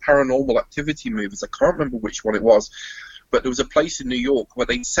one of the Paranormal Activity movies. I can't remember which one it was, but there was a place in New York where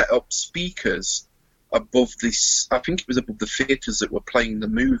they set up speakers above this, I think it was above the theatres that were playing the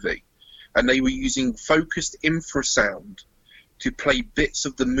movie, and they were using focused infrasound to play bits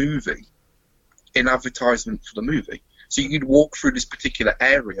of the movie in advertisement for the movie. So you'd walk through this particular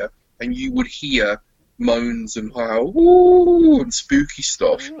area and you would hear moans and howl, ooh, and spooky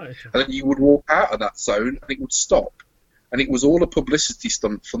stuff, and then you would walk out of that zone and it would stop, and it was all a publicity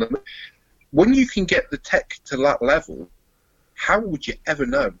stunt for them. When you can get the tech to that level, how would you ever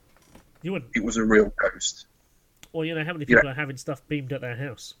know you wouldn't. It was a real ghost? Or how many people are having stuff beamed at their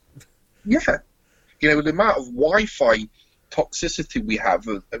house? Yeah, the amount of Wi-Fi toxicity we have,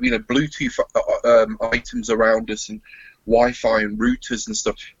 Bluetooth items around us and Wi-Fi and routers and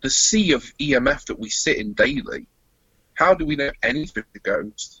stuff, the sea of EMF that we sit in daily. How do we know anything is a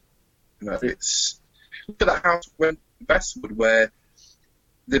ghost? It's look at that house in Westwood where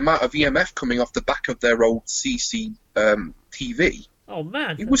the amount of EMF coming off the back of their old CC TV. Oh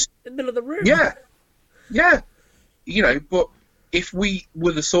man, it was in the middle of the room. Yeah. But if we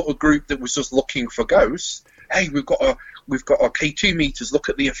were the sort of group that was just looking for ghosts, hey, we've got our K2 meters. Look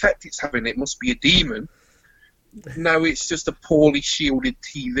at the effect it's having. It must be a demon. No, it's just a poorly shielded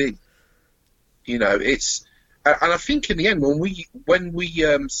TV. It's, and I think in the end when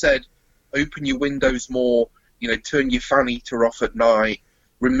we said open your windows more, turn your fan heater off at night,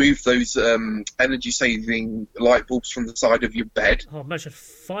 remove those energy saving light bulbs from the side of your bed. Oh, imagine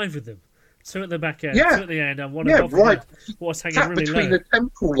 5 of them. 2 at the back end, 2 at the end, and one above right. What's hanging really between low. the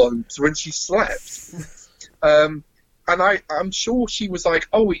temporal lobes when she slept. And I'm sure she was like,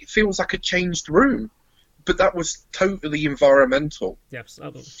 oh, it feels like a changed room. But that was totally environmental. Yes,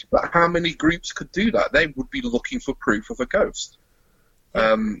 absolutely. But how many groups could do that? They would be looking for proof of a ghost.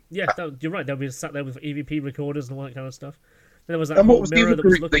 You're right. They'll be sat there with EVP recorders and all that kind of stuff. Then there was that and whole what was the mirror other that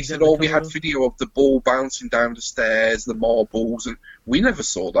was group? They looking said, down oh, the we had corridor. video of the ball bouncing down the stairs, the marbles, and we never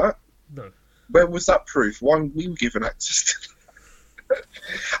saw that. No. Where was that proof? Why weren't we given access to that?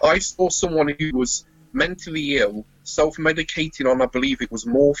 I saw someone who was mentally ill, self-medicating on, I believe it was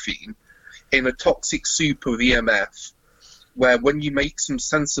morphine, in a toxic soup of EMF, where when you make some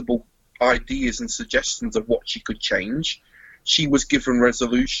sensible ideas and suggestions of what she could change, she was given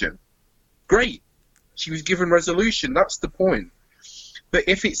resolution. Great. She was given resolution. That's the point. But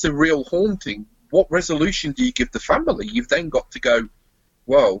if it's a real haunting, what resolution do you give the family? You've then got to go,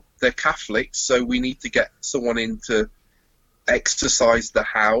 well, they're Catholics, so we need to get someone in to exercise the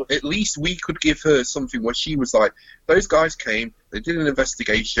house. At least we could give her something where she was like, those guys came, they did an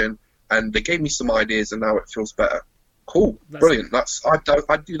investigation, and they gave me some ideas, and now it feels better. Cool. Brilliant.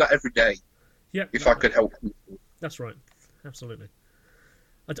 I'd do that every day if I could help people. That's right. Absolutely.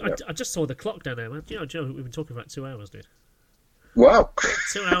 I just saw the clock down there, man. Do you know, we've been talking about 2 hours, dude. Wow.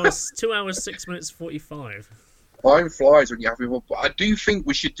 2 hours, 2 hours, 6 minutes, 45. Time flies when you're having fun. But I do think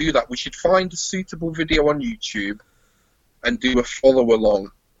we should do that. We should find a suitable video on YouTube and do a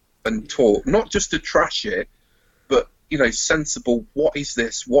follow-along and talk. Not just to trash it, but, sensible. What is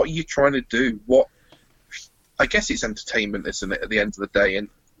this? What are you trying to do? I guess it's entertainment, isn't it? At the end of the day, and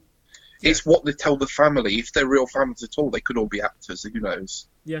it's what they tell the family. If they're real families at all, they could all be actors. Who knows?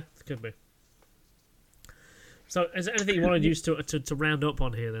 Yeah, it could be. So, is there anything you want to use to round up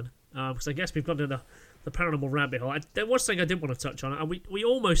on here then? Because I guess we've gone to the paranormal rabbit hole. There was something I did want to touch on, and we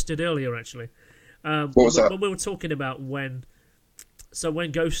almost did earlier actually. What was that? When we were talking about when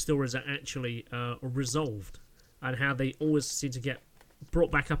ghost stories are actually resolved and how they always seem to get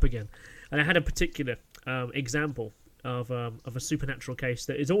brought back up again. And I had a particular example of a supernatural case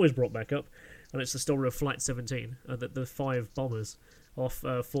that is always brought back up, and it's the story of Flight 17, the 5 bombers off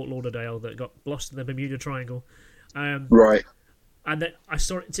Fort Lauderdale that got lost in the Bermuda Triangle. Right. And then I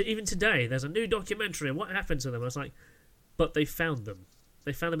saw it even today. There's a new documentary, and what happened to them? I was like, but they found them.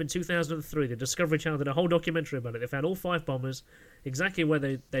 They found them in 2003. The Discovery Channel did a whole documentary about it. They found all 5 bombers, exactly where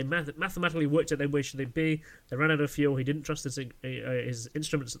they mathematically worked out they wished they'd be. They ran out of fuel. He didn't trust his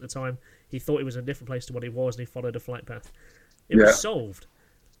instruments at the time. He thought he was in a different place to what he was, and he followed a flight path. It was solved.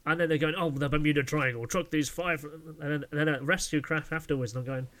 And then they're going, oh, the Bermuda Triangle took these 5... And then a rescue craft afterwards, and I'm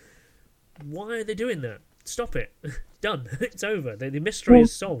going, why are they doing that? Stop it. Done. It's over. The mystery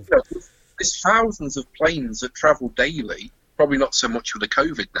is solved. There's thousands of planes that travel daily, probably not so much with the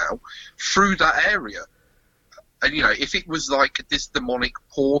COVID now, through that area. And, if it was like this demonic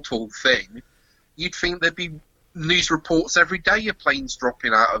portal thing, you'd think there'd be news reports every day of planes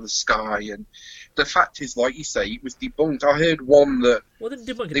dropping out of the sky. And the fact is, like you say, it was debunked. I heard one that... Well, they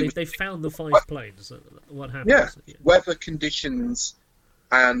didn't debunk it. They found the 5 planes. What happened? Yeah. Weather conditions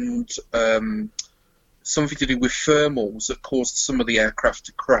and something to do with thermals that caused some of the aircraft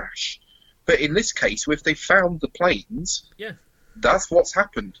to crash. But in this case, if they found the planes, that's what's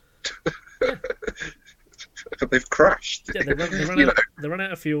happened. Yeah. They've crashed. Yeah, they run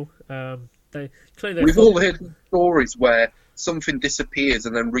out of fuel. We've all heard stories where something disappears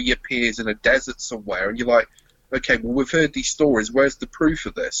and then reappears in a desert somewhere, and you're like, okay, well, we've heard these stories. Where's the proof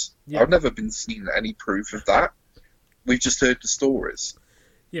of this? Yeah. I've never been seen any proof of that. We've just heard the stories.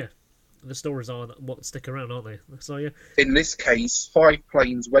 Yeah. The stories are what stick around, aren't they? So, yeah. In this case, 5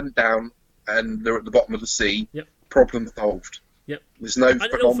 planes went down and they're at the bottom of the sea. Yep. Problem solved. Yep. There's no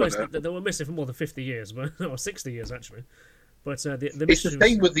phenomena. They were missing for more than 50 years, or 60 years actually. But it's the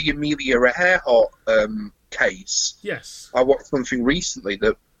same with the Amelia Earhart case. Yes. I watched something recently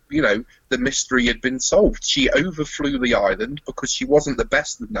that, the mystery had been solved. She overflew the island because she wasn't the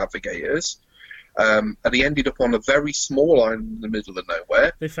best of navigators. And he ended up on a very small island in the middle of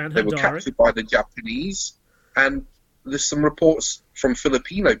nowhere. They found her diary. They were captured by the Japanese. And there's some reports from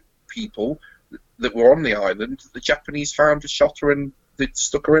Filipino people that were on the island. The Japanese found her, shot her, and they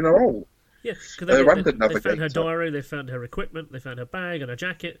stuck her in a hole. Yeah, because they found her diary, they found her equipment, they found her bag and her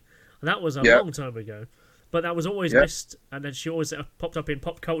jacket. And that was a long time ago. But that was always missed. And then she always popped up in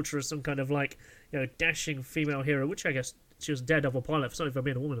pop culture as some kind of dashing female hero, which I guess she was a daredevil pilot, certainly for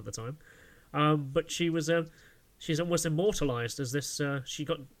being a woman at the time. But she's almost immortalized as this.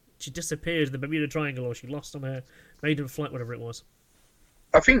 She disappeared in the Bermuda Triangle, or she lost on her maiden flight, whatever it was.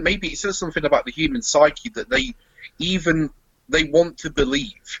 I think maybe it says something about the human psyche that they want to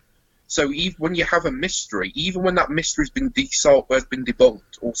believe. So even when you have a mystery, even when that mystery has been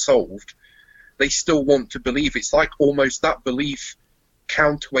debunked or solved, they still want to believe. It's like almost that belief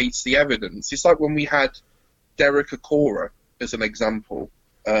counterweights the evidence. It's like when we had Derek Acorah as an example.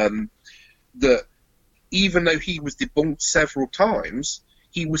 That even though he was debunked several times,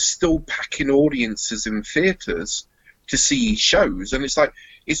 he was still packing audiences in theatres to see shows. And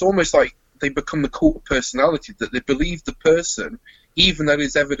it's almost like they become the cult of personality, that they believe the person, even though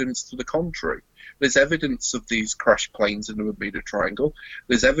there's evidence to the contrary. There's evidence of these crash planes in the Bermuda Triangle.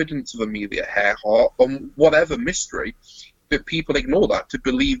 There's evidence of Amelia Earhart on whatever mystery, but people ignore that to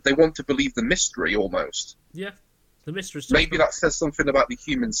believe. They want to believe the mystery almost. Yeah. The mystery. Maybe that says something about the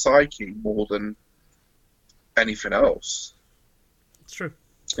human psyche more than anything else. It's true.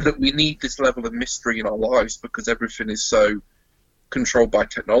 That we need this level of mystery in our lives because everything is so controlled by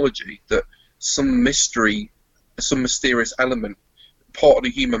technology that some mystery, some mysterious element, part of the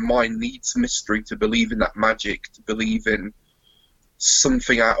human mind needs mystery to believe in that magic, to believe in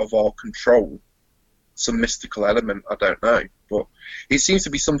something out of our control, some mystical element. I don't know, but it seems to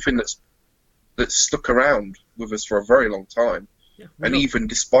be something that's stuck around with us for a very long time. Yeah, and even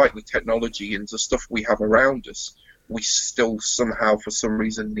despite the technology and the stuff we have around us, we still somehow, for some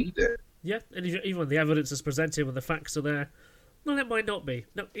reason, need it. Yeah, and even when the evidence is presented, when the facts are there, no, it might not be.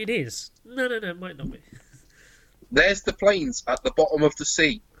 No, it is. No, it might not be. There's the planes at the bottom of the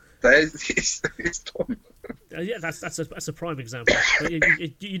sea. It's done. Yeah, that's a prime example.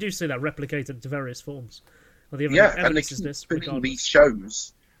 You do see that replicated into various forms. Or the and they keep filming these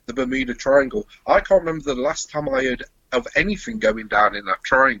shows, the Bermuda Triangle. I can't remember the last time I heard of anything going down in that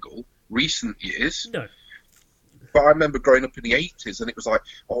triangle. Recent years. No. But I remember growing up in the 80s, and it was like,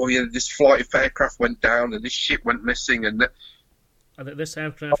 oh yeah, this flight of aircraft went down, and this ship went missing, and this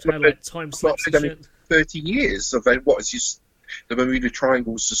aircraft had like time slips and shit. 30 years of what is just the Bermuda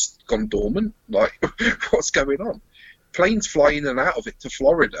Triangle's just gone dormant. Like, what's going on? Planes fly in and out of it to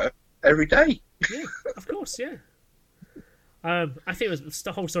Florida every day. Yeah, of course, yeah. I think it was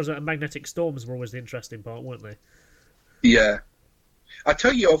the whole story about magnetic storms were always the interesting part, weren't they? Yeah. I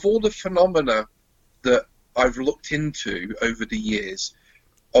tell you, of all the phenomena that I've looked into over the years,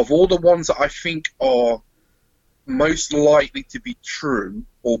 of all the ones that I think are most likely to be true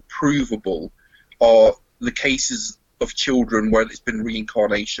or provable, are the cases of children where it's been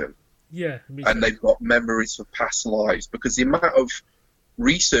reincarnation. Yeah. And they've got memories of past lives, because the amount of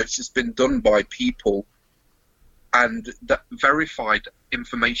research that's been done by people and that verified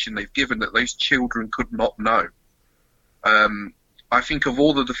information they've given that those children could not know. I think of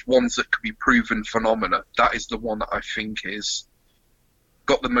all of the ones that could be proven phenomena, that is the one that I think is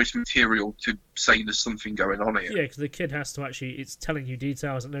got the most material to say there's something going on here. Yeah, because the kid has to actually, it's telling you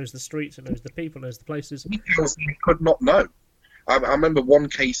details, it knows the streets, it knows the people, it knows the places. Details you could not know. I remember one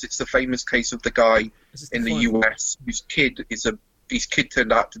case, it's the famous case of the guy in the US whose his kid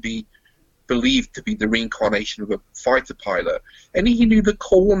turned out to be believed to be the reincarnation of a fighter pilot, and he knew the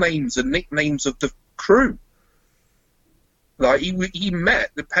call names and nicknames of the crew. Like, he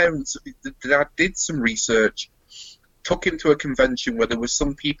met the parents. The dad did some research, took him to a convention where there were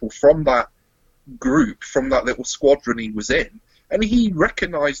some people from that group, from that little squadron he was in, and he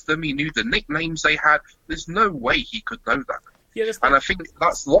recognised them. He knew the nicknames they had. There's no way he could know that. Yeah, and I think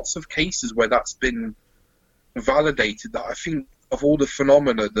that's lots of cases where that's been validated, that I think of all the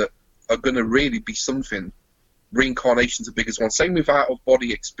phenomena that are going to really be something, reincarnation's the biggest one. Same with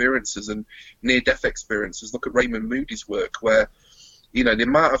out-of-body experiences and near-death experiences. Look at Raymond Moody's work, where, the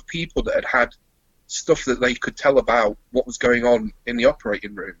amount of people that had stuff that they could tell about what was going on in the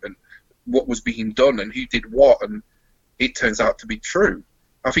operating room and what was being done and who did what, and it turns out to be true.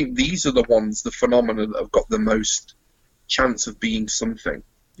 I think these are the ones, the phenomena that have got the most chance of being something.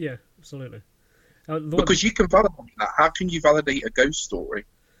 Yeah, absolutely. Because you can validate that. How can you validate a ghost story?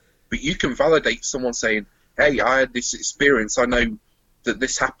 But you can validate someone saying, hey, I had this experience, I know that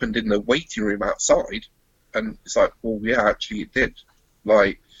this happened in the waiting room outside. And it's like, well, yeah, actually it did.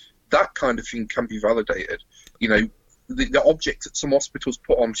 Like, that kind of thing can be validated. The objects that some hospitals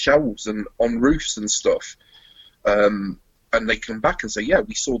put on shelves and on roofs and stuff, and they come back and say, yeah,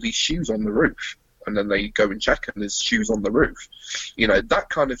 we saw these shoes on the roof. And then they go and check and there's shoes on the roof. That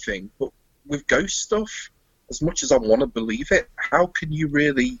kind of thing. But with ghost stuff, as much as I want to believe it, how can you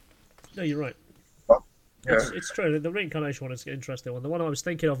really... No, you're right. Yeah. It's true. The reincarnation one is an interesting one. The one I was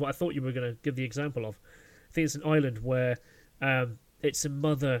thinking of, what I thought you were going to give the example of, I think it's an island where it's a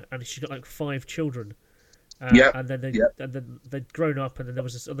mother and she's got like 5 children. And then they'd grown up, and then there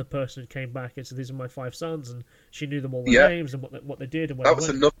was this other person who came back and said, "These are my 5 sons," and she knew them all their names and what they did and where that was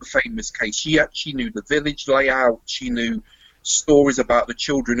another famous case. She actually knew the village layout. She knew stories about the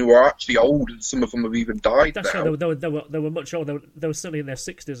children who are actually old, and some of them have even died. That's now. right. They were much older. They were certainly in their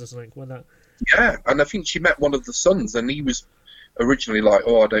 60s or something when that. Yeah, and I think she met one of the sons, and he was originally like,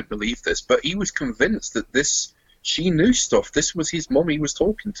 "Oh, I don't believe this," but he was convinced that she knew stuff. This was his mum he was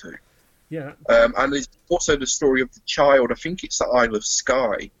talking to. Yeah. And there's also the story of the child. I think it's the Isle of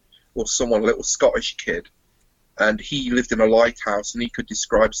Skye, or someone, a little Scottish kid, and he lived in a lighthouse, and he could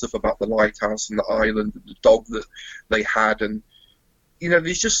describe stuff about the lighthouse and the island and the dog that they had, and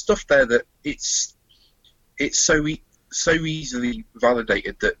there's just stuff there that it's so easily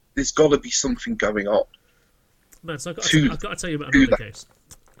validated that there's got to be something going on. Man, so I've got to tell you about another case.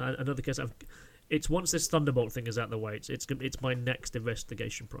 Another case. It's once this Thunderbolt thing is out of the way, it's my next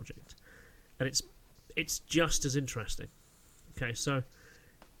investigation project, and it's just as interesting. Okay, so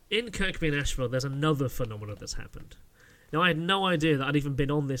in Kirkby and Asheville, there's another phenomenon that's happened. Now, I had no idea that I'd even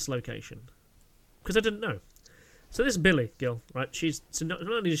been on this location because I didn't know. So this Billy girl, right? Not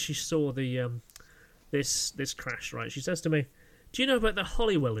only did she saw the this crash, right? She says to me, "Do you know about the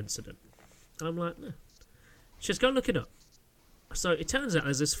Hollywell incident?" And I'm like, "No." She says, "Go and look it up." So it turns out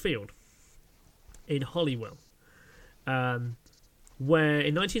there's this field in Hollywell, where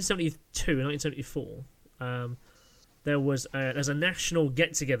in 1972 and 1974, there's a national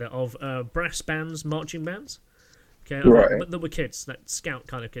get-together of brass bands, marching bands. Okay, right. But there were kids, like scout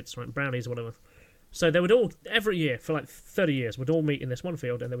kind of kids, right, brownies or whatever. So they would all, every year for like 30 years, would all meet in this one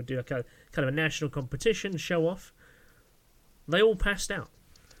field, and they would do a kind of a national competition, show off. They all passed out.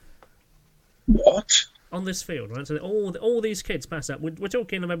 What? on this field, right? So all these kids pass out. We're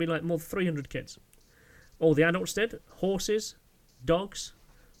talking maybe like more than 300 kids. All the adults did. Horses, dogs,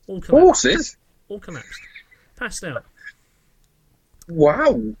 all collapsed. Horses? All collapsed. Passed out.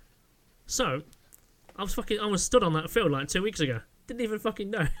 Wow. So, I was stood on that field like 2 weeks ago. Didn't even fucking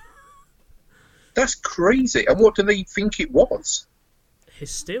know. That's crazy. And what do they think it was?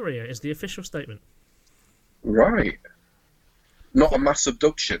 Hysteria is the official statement. Right. Not a mass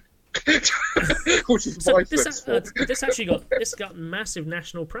abduction. Which is so my this got massive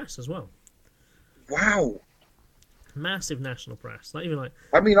national press as well. Wow. Massive national press. Not even like.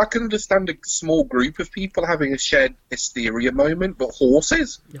 I mean, I can understand a small group of people having a shared hysteria moment, but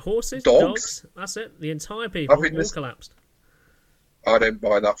horses? Dogs. That's it. The entire people all collapsed. I don't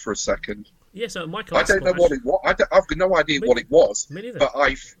buy that for a second. Yeah, so Michael. I don't know what it was. I've got no idea what it was. Me neither. But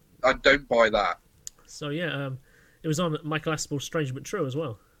I don't buy that. So yeah, it was on Michael Aspel's Strange But True as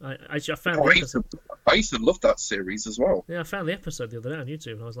well. I found. I used to love that series as well. Yeah, I found the episode the other day on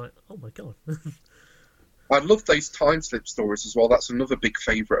YouTube, and I was like, oh my god. I love those time slip stories as well. That's another big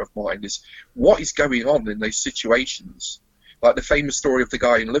favourite of mine, is what is going on in those situations. Like the famous story of the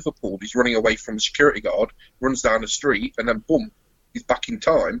guy in Liverpool who's running away from a security guard, runs down the street, and then boom, he's back in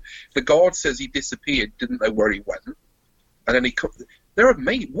time. The guard says he disappeared, didn't know where he went, and then they're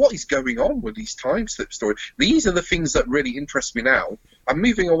amazing. What is going on with these time slip stories? These are the things that really interest me now. I'm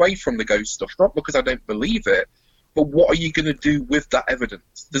moving away from the ghost stuff, not because I don't believe it, but what are you going to do with that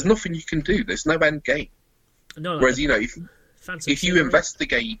evidence? There's nothing you can do. There's no end game. No, whereas, if you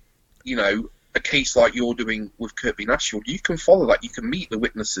investigate, a case like you're doing with Kirkby Nashfield, you can follow that. You can meet the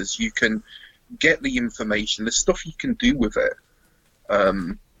witnesses. You can get the information. There's stuff you can do with it.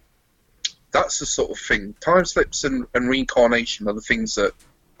 That's the sort of thing. Time slips and reincarnation are the things that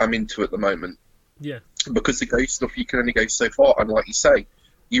I'm into at the moment. Yeah. Because the ghost stuff, you can only go so far. And like you say,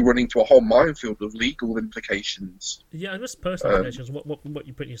 you run into a whole minefield of legal implications. Yeah, and just personal implications. What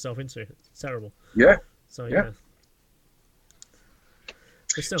you put yourself into. It's terrible. Yeah. So, yeah.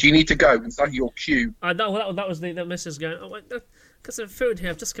 Do you need to go? Was that your cue? No, that was the missus going, oh, wait, got some food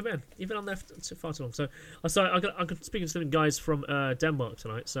here, I've just come in. You've been on there for far too long. So, I got speaking to some guys from Denmark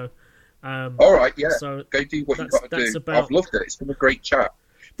tonight, so... all right, yeah. So go do what you've got to do. I've loved it. It's been a great chat.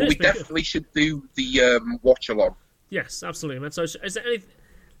 But we definitely should do the watch-along. Yes, absolutely, man. So is there any...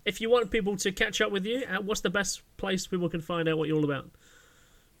 If you want people to catch up with you, what's the best place people can find out what you're all about?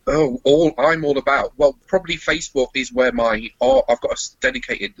 I'm all about. Well, probably Facebook is where my art. I've got a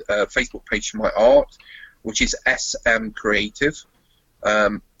dedicated Facebook page for my art, which is SM Creative,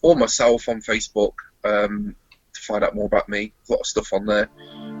 or myself on Facebook to find out more about me. A lot of stuff on there.